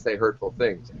people than to say hurtful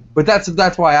things. But that's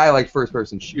why I like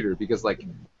first-person shooter, because like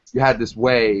you had this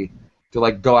way to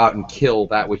like go out and kill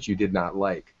that which you did not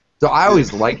like. So I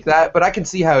always liked that, but I can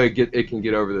see how it can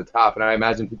get over the top, and I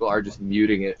imagine people are just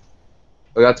muting it.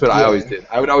 Like, that's what I always did.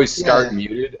 I would always start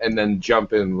muted and then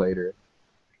jump in later.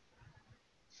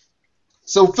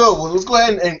 So Phil, let's go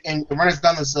ahead and run us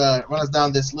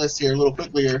down this list here a little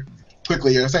quickly.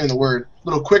 I'm saying the word a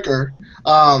little quicker,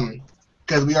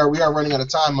 because we are running out of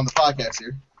time on the podcast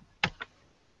here.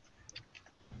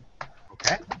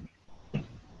 Okay.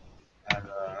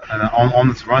 And on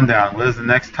this rundown, what is the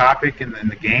next topic in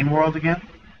the game world again?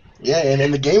 Yeah, and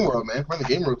in the game world, man, we're in the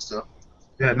game world still.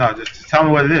 Yeah, no, just tell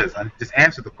me what it is. Just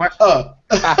answer the question. I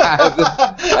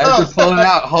have to pull it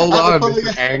out. Hold on,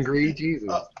 Mr. Angry Jesus.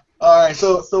 All right,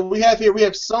 so we have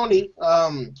Sony.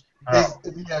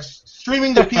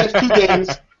 Streaming their PS2 games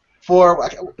for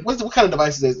what kind of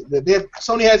devices is it?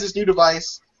 Sony has this new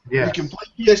device. Yeah. You can play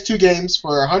PS2 games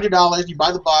for $100. You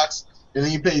buy the box, and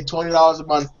then you pay $20 a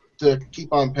month to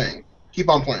keep on playing.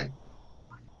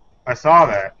 I saw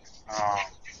that.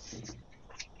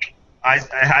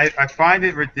 I find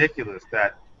it ridiculous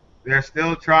that they're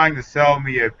still trying to sell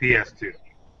me a PS2.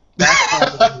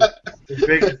 That's the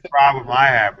biggest problem I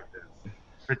have with this.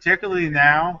 Particularly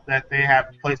now that they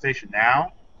have PlayStation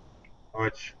Now,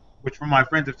 which from my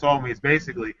friends have told me is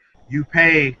basically you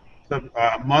pay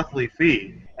a monthly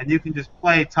fee and you can just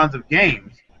play tons of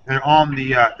games that are on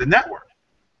the network.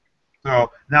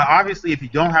 So now, obviously, if you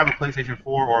don't have a PlayStation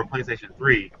 4 or a PlayStation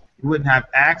 3, you wouldn't have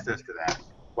access to that.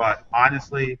 But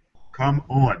honestly, come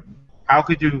on. How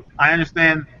could you? I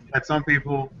understand that some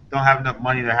people don't have enough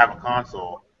money to have a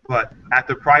console, but at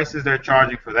the prices they're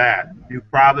charging for that, you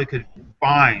probably could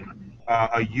find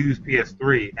a used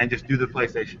PS3 and just do the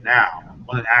PlayStation Now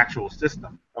on an actual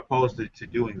system, opposed to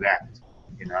doing that,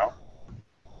 you know?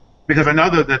 Because I know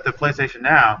that the PlayStation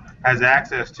Now has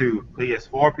access to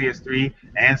PS4, PS3,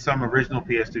 and some original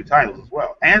PS2 titles as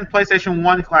well, and PlayStation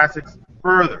 1 classics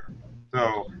further.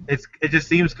 So it just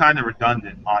seems kind of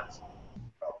redundant, honestly.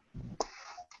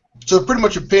 So pretty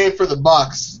much you're paying for the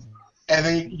box, and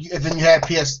then you have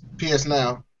PS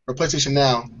Now or PlayStation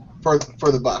Now for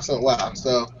the box. Oh wow!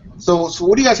 So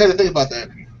what do you guys have to think about that?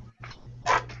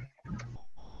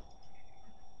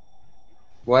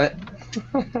 What?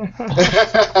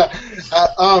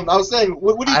 I was saying,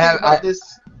 what do you think about this?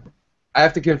 I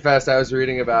have to confess, I was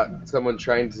reading about someone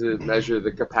trying to measure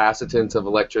the capacitance of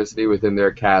electricity within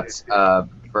their cat's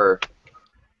fur.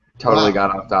 Totally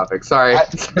got off topic. Sorry.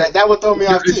 That would throw me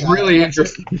off too. It's really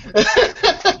interesting.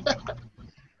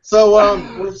 So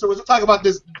we're talking about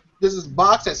this. This is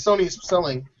box that Sony is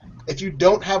selling. If you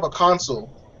don't have a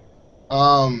console,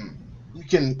 You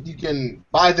can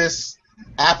buy this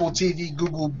Apple TV,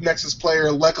 Google Nexus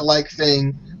Player look-alike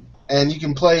thing, and you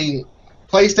can play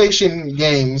PlayStation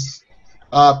games,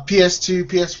 PS2,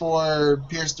 PS4,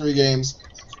 PS3 games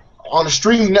on a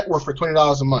streaming network for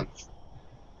 $20 a month.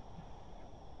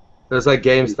 So it's like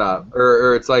GameStop,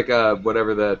 or it's like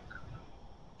whatever that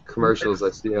commercials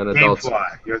I see on adults.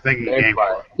 GameFly. You're thinking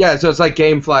GameFly. Yeah, so it's like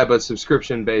GameFly, but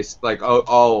subscription based, like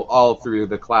all through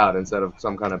the cloud instead of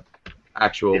some kind of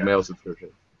actual mail subscription.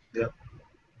 Yep.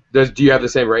 Do you have the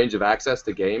same range of access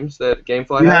to games that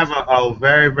GameFly You has? have a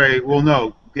very, very well.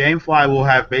 No, GameFly will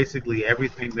have basically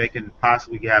everything they can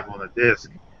possibly have on a disc,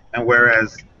 and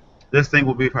whereas this thing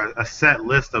will be for a set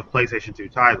list of PlayStation 2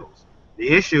 titles. The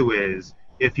issue is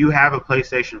if you have a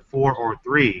PlayStation 4 or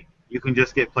 3, you can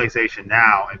just get PlayStation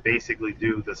Now and basically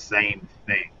do the same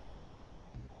thing.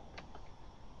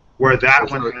 Where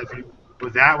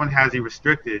that one has you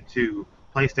restricted to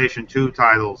PlayStation 2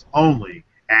 titles only,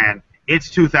 and it's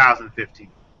 2015.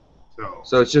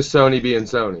 So it's just Sony being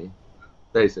Sony,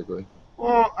 basically.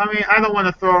 Well, I mean, I don't want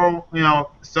to throw,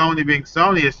 Sony being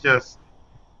Sony. It's just,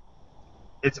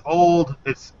 it's old.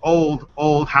 It's old.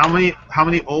 How many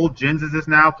old gens is this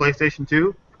now? PlayStation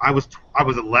 2. I was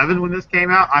 11 when this came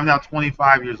out. I'm now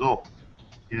 25 years old.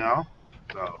 So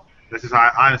this is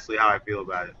honestly how I feel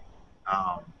about it.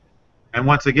 And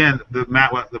once again, the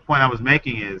point I was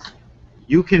making is,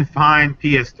 you can find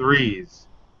PS3s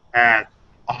at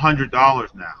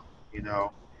 $100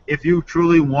 now. If you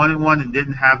truly wanted one and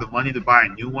didn't have the money to buy a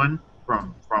new one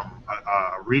from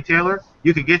a retailer,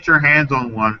 you could get your hands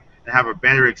on one and have a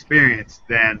better experience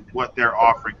than what they're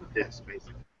offering with this,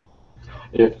 basically.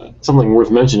 Yeah, something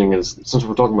worth mentioning is, since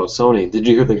we're talking about Sony, did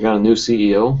you hear they got a new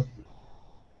CEO?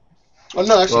 Oh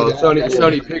no, actually,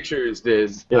 Sony Pictures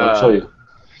did. Yeah, I'll show you.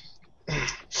 Yeah,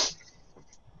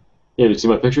 did you see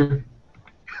my picture?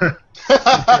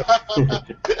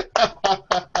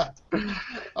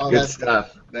 Oh, Good that's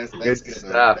stuff. That's Good good.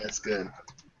 stuff. That's good.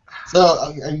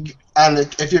 So, and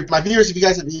if you're my viewers, if you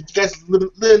guys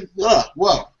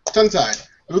whoa, tongue tied.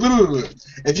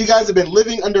 If you guys have been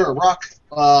living under a rock,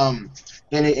 and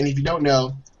if you don't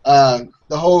know,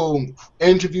 the whole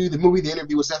interview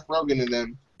with Seth Rogen and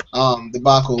them,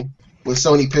 debacle with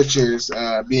Sony Pictures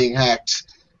being hacked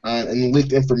and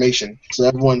leaked information. So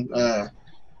everyone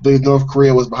believed North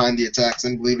Korea was behind the attacks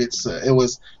and believe it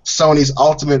was Sony's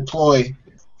ultimate ploy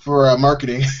for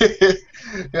marketing.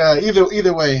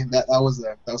 Either way, that was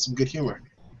some good humor.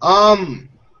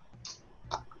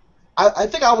 I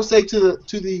think I would say to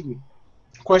the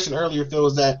question earlier, Phil,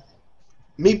 was that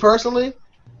me personally,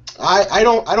 I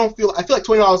feel like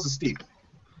 $20 is steep.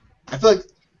 I feel like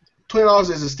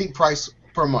 $20 is a steep price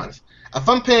per month. If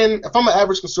I'm an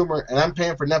average consumer and I'm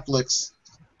paying for Netflix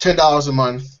 $10 a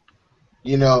month,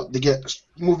 to get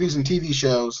movies and TV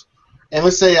shows, and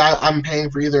let's say I'm paying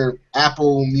for either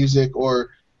Apple Music or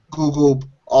Google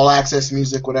All Access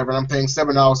Music, whatever, and I'm paying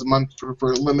 $7 a month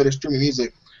for limited streaming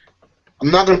music, I'm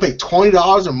not going to pay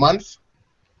 $20 a month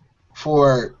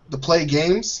to play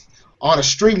games on a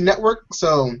stream network,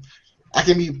 so I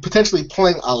can be potentially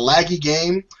playing a laggy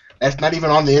game that's not even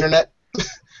on the internet.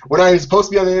 We're not even supposed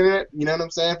to be on the internet, you know what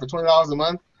I'm saying, for $20 a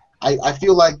month. I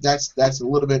feel like that's a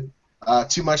little bit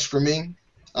too much for me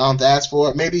to ask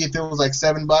for. Maybe if it was like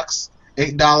 $7,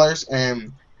 $8,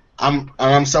 and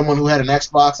I'm someone who had an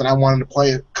Xbox and I wanted to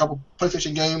play a couple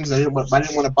PlayStation games, but I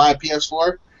didn't want to buy a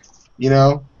PS4,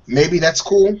 maybe that's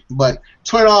cool. But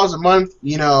 $20 a month,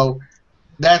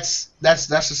 that's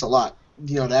just a lot,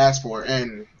 to ask for.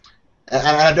 And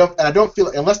I don't feel,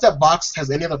 unless that box has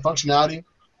any other functionality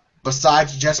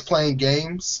besides just playing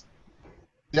games,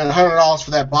 $100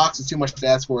 for that box is too much to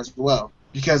ask for as well.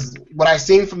 Because what I've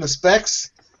seen from the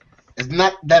specs is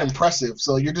not that impressive.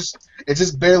 So it's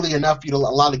just barely enough for you to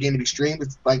allow the game to be streamed.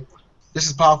 It's like just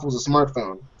as powerful as a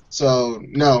smartphone. So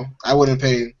no, I wouldn't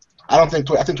pay. I think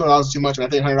 $20 is too much, and I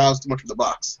think $100 is too much for the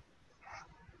box.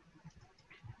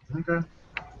 Okay.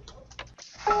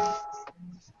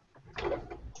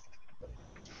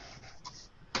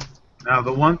 Now,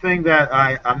 the one thing that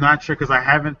I'm not sure, because I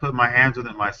haven't put my hands on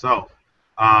it myself,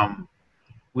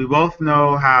 we both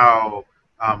know how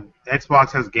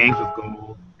Xbox has games with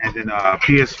gold, and then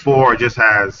PS4 just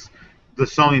has the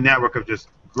Sony network of just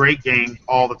great games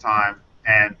all the time.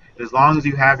 And as long as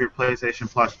you have your PlayStation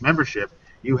Plus membership,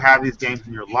 you have these games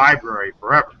in your library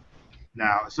forever.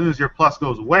 Now, as soon as your Plus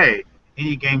goes away,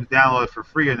 any games downloaded for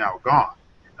free are now gone.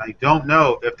 I don't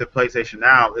know if the PlayStation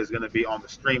Now is going to be on the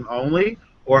stream only,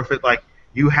 or if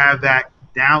you have that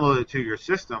downloaded to your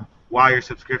system while your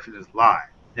subscription is live.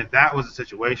 If that was the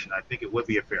situation, I think it would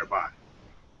be a fair buy.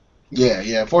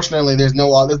 Yeah. Fortunately, there's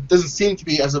there doesn't seem to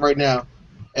be as of right now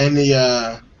any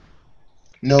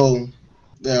no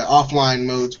offline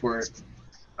modes for it.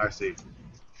 I see.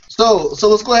 So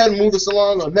let's go ahead and move this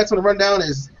along. Next on the rundown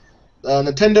is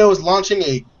Nintendo is launching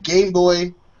a Game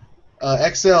Boy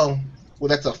XL. Well,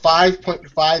 that's a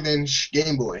 5.5-inch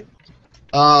Game Boy.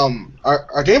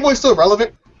 Are Game Boys still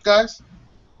relevant, guys?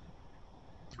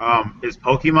 Is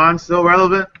Pokemon still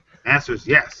relevant? Answer is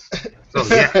yes. So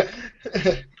yeah.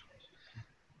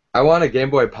 I want a Game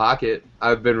Boy Pocket.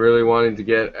 I've been really wanting to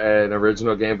get an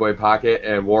original Game Boy Pocket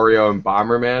and Wario and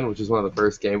Bomberman, which is one of the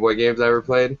first Game Boy games I ever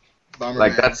played.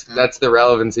 Like that's the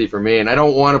relevancy for me, and I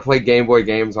don't want to play Game Boy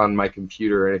games on my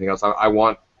computer or anything else. I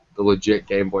want the legit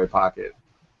Game Boy Pocket,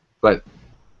 but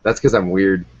that's because I'm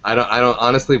weird. I don't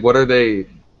honestly. What are they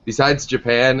besides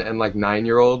Japan and like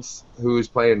 9-year-olds who's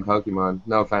playing Pokemon?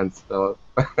 No offense, Philip.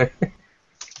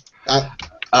 I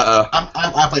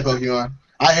play Pokemon.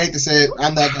 I hate to say it,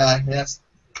 I'm that guy. Yes,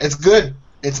 it's good.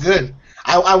 It's good.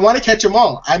 I want to catch them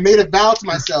all. I made a vow to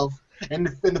myself in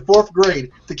the 4th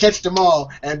grade to catch them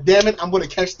all, and damn it, I'm going to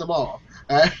catch them all.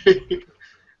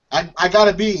 I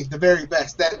gotta be the very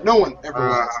best that no one ever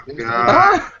was.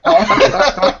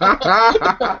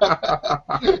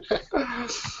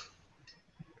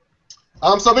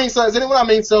 So is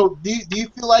anyone? So do you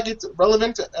feel like it's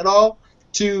relevant at all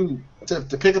to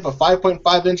pick up a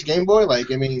 5.5-inch Game Boy?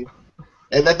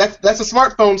 And that's a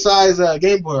smartphone size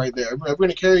Game Boy right there. We're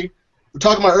gonna carry. We're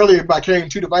talking about earlier about carrying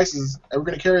 2 devices. Are we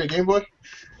gonna carry a Game Boy and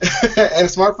a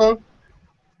smartphone?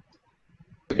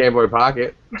 Game Boy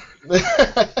Pocket.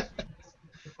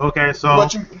 Okay, so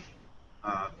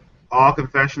all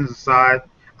confessions aside,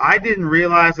 I didn't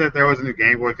realize that there was a new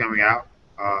Game Boy coming out.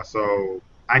 So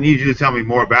I need you to tell me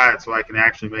more about it so I can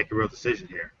actually make a real decision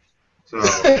here. So,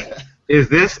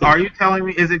 are you telling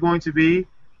me, is it going to be,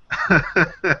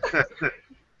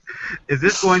 is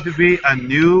this going to be a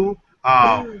new,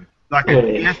 like a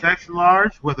DSX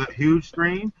large with a huge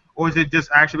screen, or is it just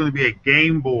actually going to be a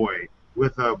Game Boy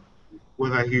with a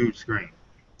huge screen?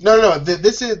 No.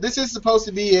 This is supposed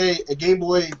to be a Game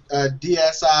Boy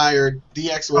DSi or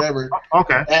DX whatever.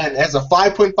 Okay. And has a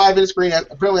 5.5-inch screen.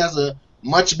 Apparently has a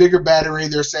much bigger battery.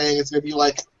 They're saying it's going to be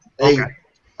like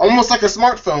almost like a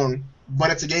smartphone, but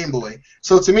it's a Game Boy.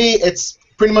 So to me, it's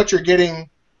pretty much you're getting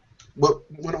what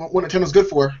Nintendo's good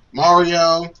for: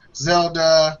 Mario,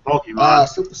 Zelda,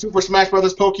 Pokemon, Super Smash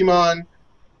Brothers, Pokemon,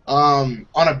 on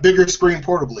a bigger screen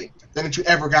portably than that you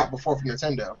ever got before from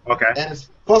Nintendo. Okay. And it's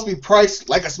supposed to be priced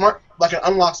like an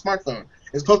unlocked smartphone.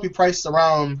 It's supposed to be priced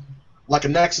around like a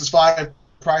Nexus 5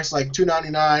 price, like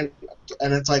 $299,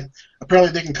 and it's like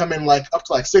apparently they can come in like up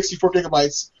to like 64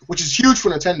 gigabytes, which is huge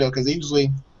for Nintendo because they usually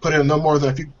put in no more than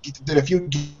a few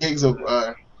gigs of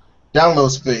download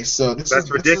space. So this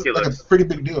is like a pretty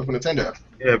big deal for Nintendo.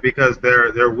 Yeah, because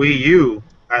their Wii U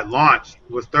at launch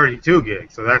was 32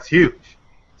 gigs, so that's huge.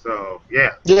 So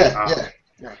yeah. Yeah.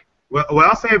 What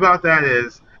I'll say about that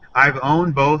is I've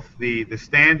owned both the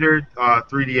standard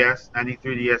 3DS and the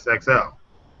 3DS XL,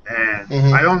 and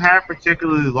I don't have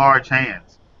particularly large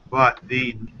hands, but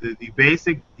the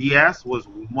basic DS was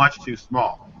much too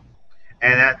small,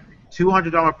 and at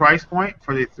 $200 price point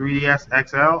for the 3DS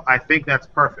XL, I think that's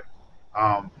perfect.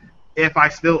 If I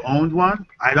still owned one,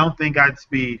 I don't think I'd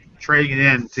be trading it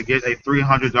in to get a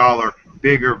 $300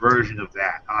 bigger version of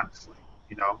that, honestly.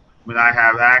 When I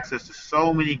have access to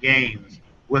so many games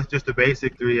with just a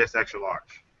basic 3DS extra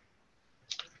large.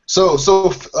 So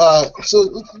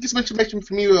just mention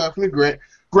from you, Grant.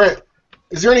 Grant,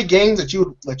 is there any games that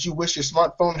you wish your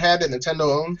smartphone had that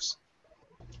Nintendo owns?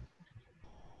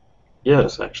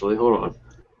 Yes, actually. Hold on.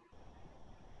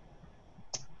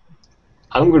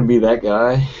 I'm going to be that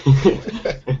guy.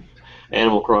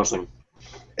 Animal Crossing.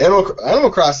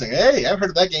 Animal Crossing. Hey, I've heard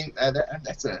of that game.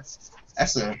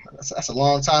 That's a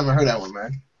long time I heard that one,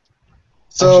 man.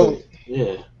 So actually,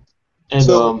 yeah, and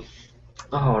oh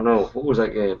no, what was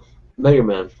that game? Mega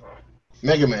Man.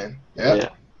 Mega Man. Yeah.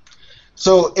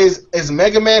 So is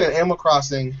Mega Man and Animal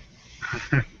Crossing?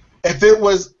 If it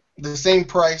was the same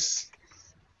price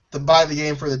to buy the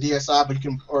game for the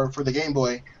DSi, or for the Game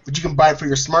Boy, but you can buy it for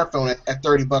your smartphone at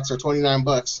 $30 or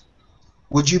 $29,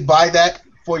 would you buy that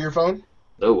for your phone?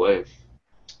 No way.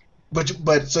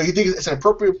 But so you think it's an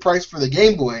appropriate price for the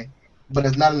Game Boy, but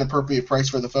it's not an appropriate price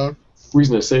for the phone?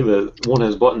 Reason I say that one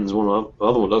has buttons, the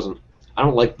other one doesn't. I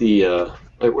don't like the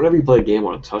like whenever you play a game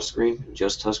on a touchscreen,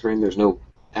 just touchscreen, there's no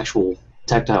actual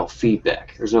tactile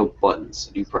feedback. There's no buttons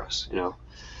that you press,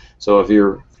 So if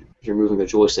you're moving the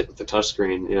joystick with the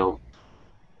touchscreen,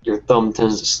 your thumb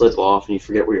tends to slip off and you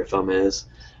forget where your thumb is.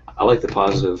 I like the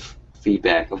positive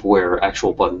feedback of where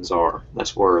actual buttons are.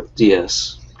 That's where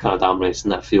DS kind of dominates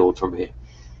in that field for me.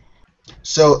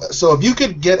 So if you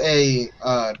could get a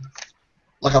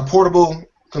like a portable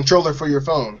controller for your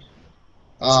phone.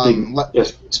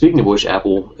 Speaking of which,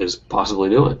 Apple is possibly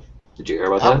doing. Did you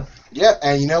hear about that? Yeah,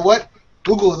 and you know what?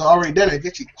 Google has already done it.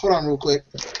 Hold on real quick.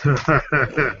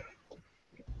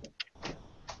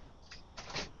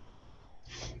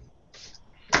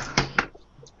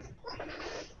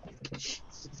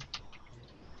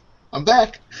 I'm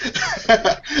back.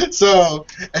 So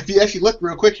if you actually look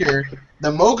real quick here,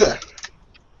 the Moga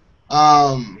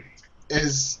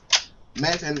is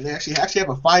meant, and they actually have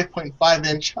a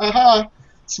 5.5-inch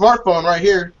smartphone right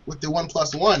here with the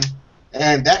OnePlus One,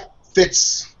 and that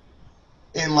fits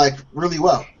in like really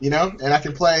well, you know. And I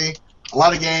can play a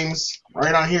lot of games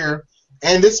right on here.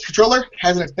 And this controller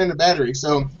has an extended battery,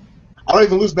 so I don't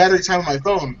even lose battery time on my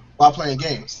phone while playing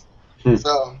games.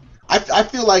 So I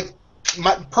feel like,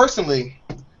 personally,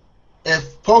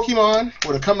 if Pokemon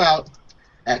were to come out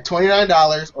at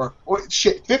 $29 or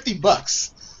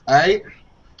 $50, all right,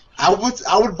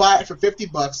 I would buy it for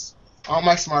 $50 on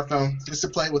my smartphone just to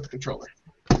play with the controller.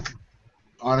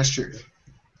 Honest truth.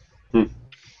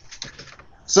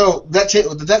 So did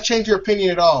that change your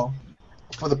opinion at all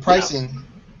for the pricing?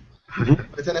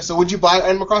 Yeah. So would you buy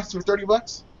Animal Crossing for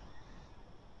 $30?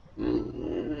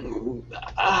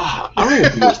 I don't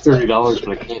even think it was $30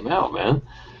 when it came out, man.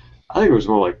 I think it was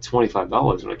more like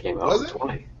 $25 when it came out. Was it?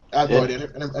 $20. I have no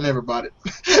idea. I never bought it.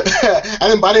 I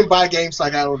didn't buy games till I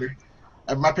got older.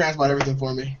 My parents bought everything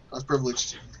for me. I was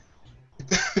privileged.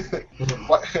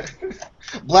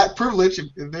 Black privilege,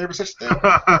 if there ever such a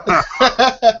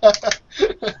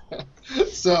thing.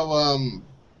 So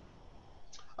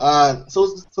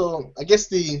I guess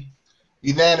the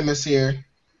unanimous here.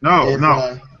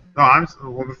 No.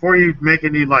 Well, before you make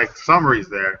any like summaries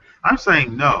there, I'm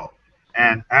saying no.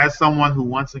 And as someone who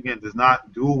once again does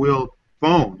not dual wield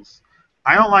phones,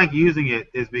 I don't like using it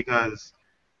is because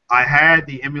I had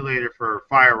the emulator for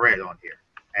Fire Red on here,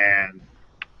 and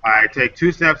I take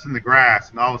 2 steps in the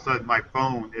grass, and all of a sudden my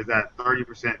phone is at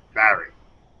 30% battery.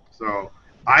 So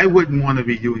I wouldn't want to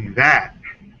be doing that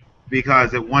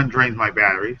because it drains my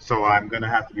battery, so I'm going to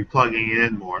have to be plugging it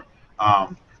in more.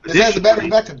 It has a battery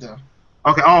backup though.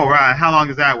 Okay. Oh, right. How long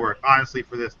does that work? Honestly,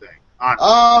 for this thing.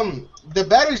 The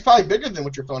battery's probably bigger than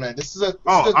what your phone had. This is a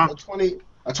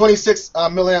 26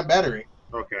 milliamp battery.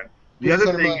 Okay. The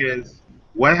other thing is,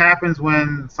 what happens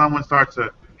when someone starts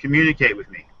to communicate with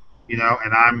me, you know,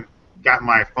 and I'm got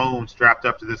my phone strapped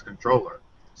up to this controller.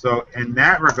 So in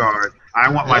that regard, I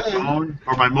want my phone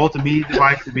or my multimedia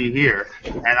device to be here,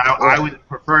 and I would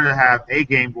prefer to have a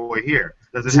Game Boy here.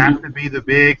 Does it have to be the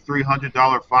big $300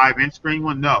 5-inch screen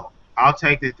one? No. I'll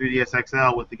take the 3DS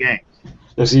XL with the games.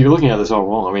 No, so you're looking at this all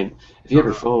wrong. I mean, if you have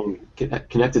your phone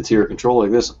connected to your controller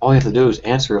like this, all you have to do is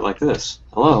answer it like this.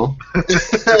 Hello.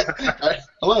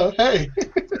 Hello. Hey.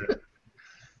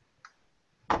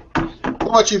 What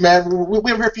about you, Matt? We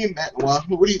haven't heard from you, Matt, in a while.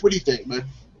 What do you think, man?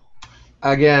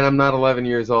 Again, I'm not 11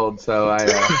 years old, so I.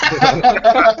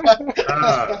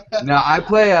 No, I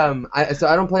play. So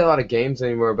I don't play a lot of games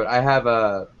anymore, but I have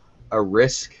a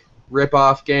Risk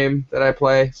rip-off game that I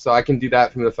play, so I can do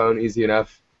that from the phone easy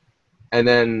enough. And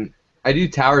then I do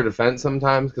tower defense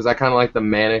sometimes because I kind of like the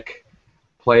manic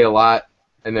play a lot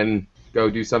and then go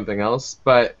do something else.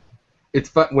 But it's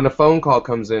fun when a phone call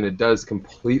comes in; it does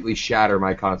completely shatter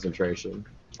my concentration.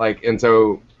 And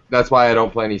so that's why I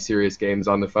don't play any serious games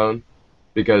on the phone,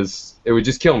 because it would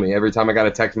just kill me every time I got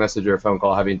a text message or a phone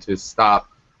call. Having to stop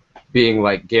being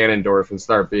like Ganondorf and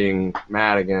start being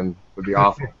mad again would be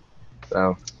awful.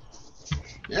 So.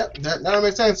 Yep, that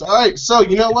makes sense. All right, so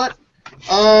you know what?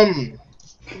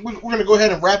 We're gonna go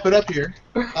ahead and wrap it up here.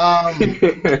 By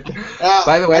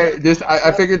the way,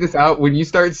 I figured this out. When you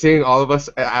start seeing all of us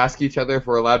ask each other if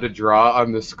we're allowed to draw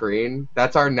on the screen,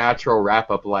 that's our natural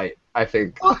wrap-up light. I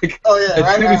think. Yeah.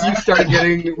 As soon as you start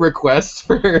getting requests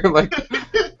for like.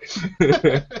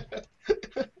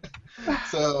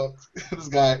 So this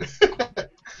guy.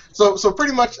 So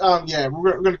pretty much,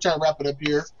 we're gonna try and wrap it up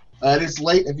here. It is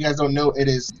late. If you guys don't know, it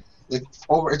is it's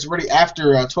already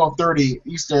after 12:30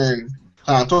 Eastern,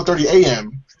 12:30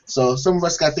 a.m. So some of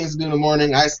us got things to do in the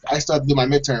morning. I still have to do my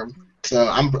midterm, so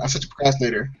I'm such a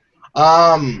procrastinator.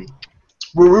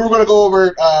 We were gonna go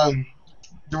over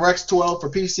DirectX 12 for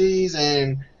PCs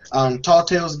and Tall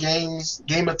Tales Games,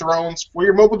 Game of Thrones for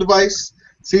your mobile device,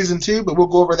 Season 2, but we'll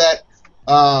go over that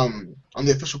on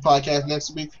the official podcast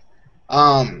next week.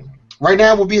 Right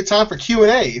now will be a time for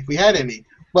Q&A if we had any.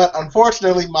 But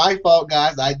unfortunately, my fault,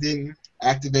 guys. I didn't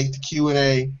activate the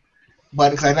Q&A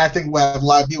button because I think we'll have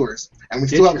live viewers, and we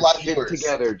still have live viewers.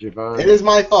 Together, Javon. It is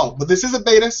my fault, but this is a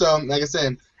beta, so like I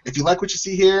said, If you like what you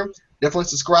see here, definitely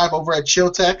subscribe over at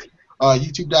ChillTech,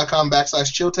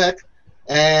 youtube.com/ChillTech,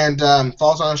 and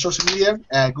follow us on social media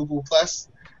at Google Plus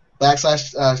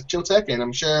 /ChillTech. And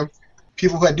I'm sure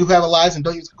people who do have a lives and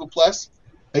don't use Google Plus,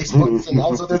 Facebook, and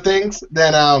all those other things,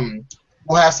 then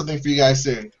we'll have something for you guys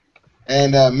soon.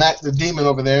 And Matt the Demon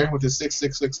over there with his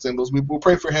 666 symbols, we'll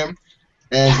pray for him.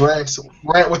 And Grant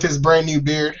with his brand new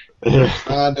beard.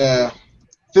 And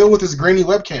Phil with his grainy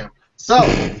webcam. So,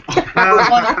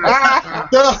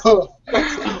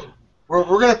 we're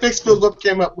going to fix Phil's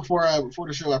webcam up before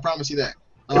the show. I promise you that.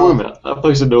 Hey, wait a minute. I thought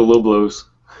you said no low blows.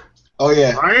 Oh,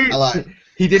 yeah. Right? I lied.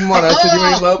 He didn't want us to do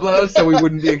any low blows, so we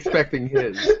wouldn't be expecting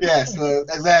his. Yes,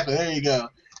 exactly. There you go.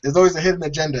 There's always a hidden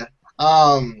agenda.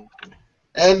 And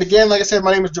again, like I said,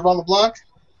 my name is Javon LeBlanc.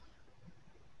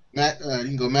 Matt, you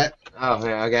can go, Matt. Oh,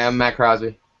 yeah, okay. I'm Matt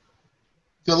Crosby.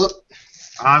 Philip.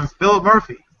 I'm Philip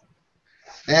Murphy.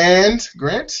 And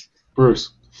Grant.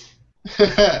 Bruce.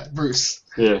 Bruce.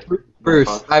 Yeah.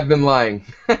 Bruce, I've been lying.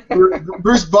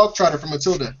 Bruce Bulktrotter from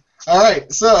Matilda. All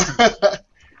right, so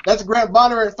that's Grant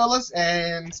Bonner, fellas,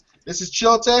 and this is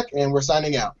Chill Tech, and we're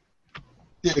signing out.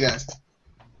 See you guys.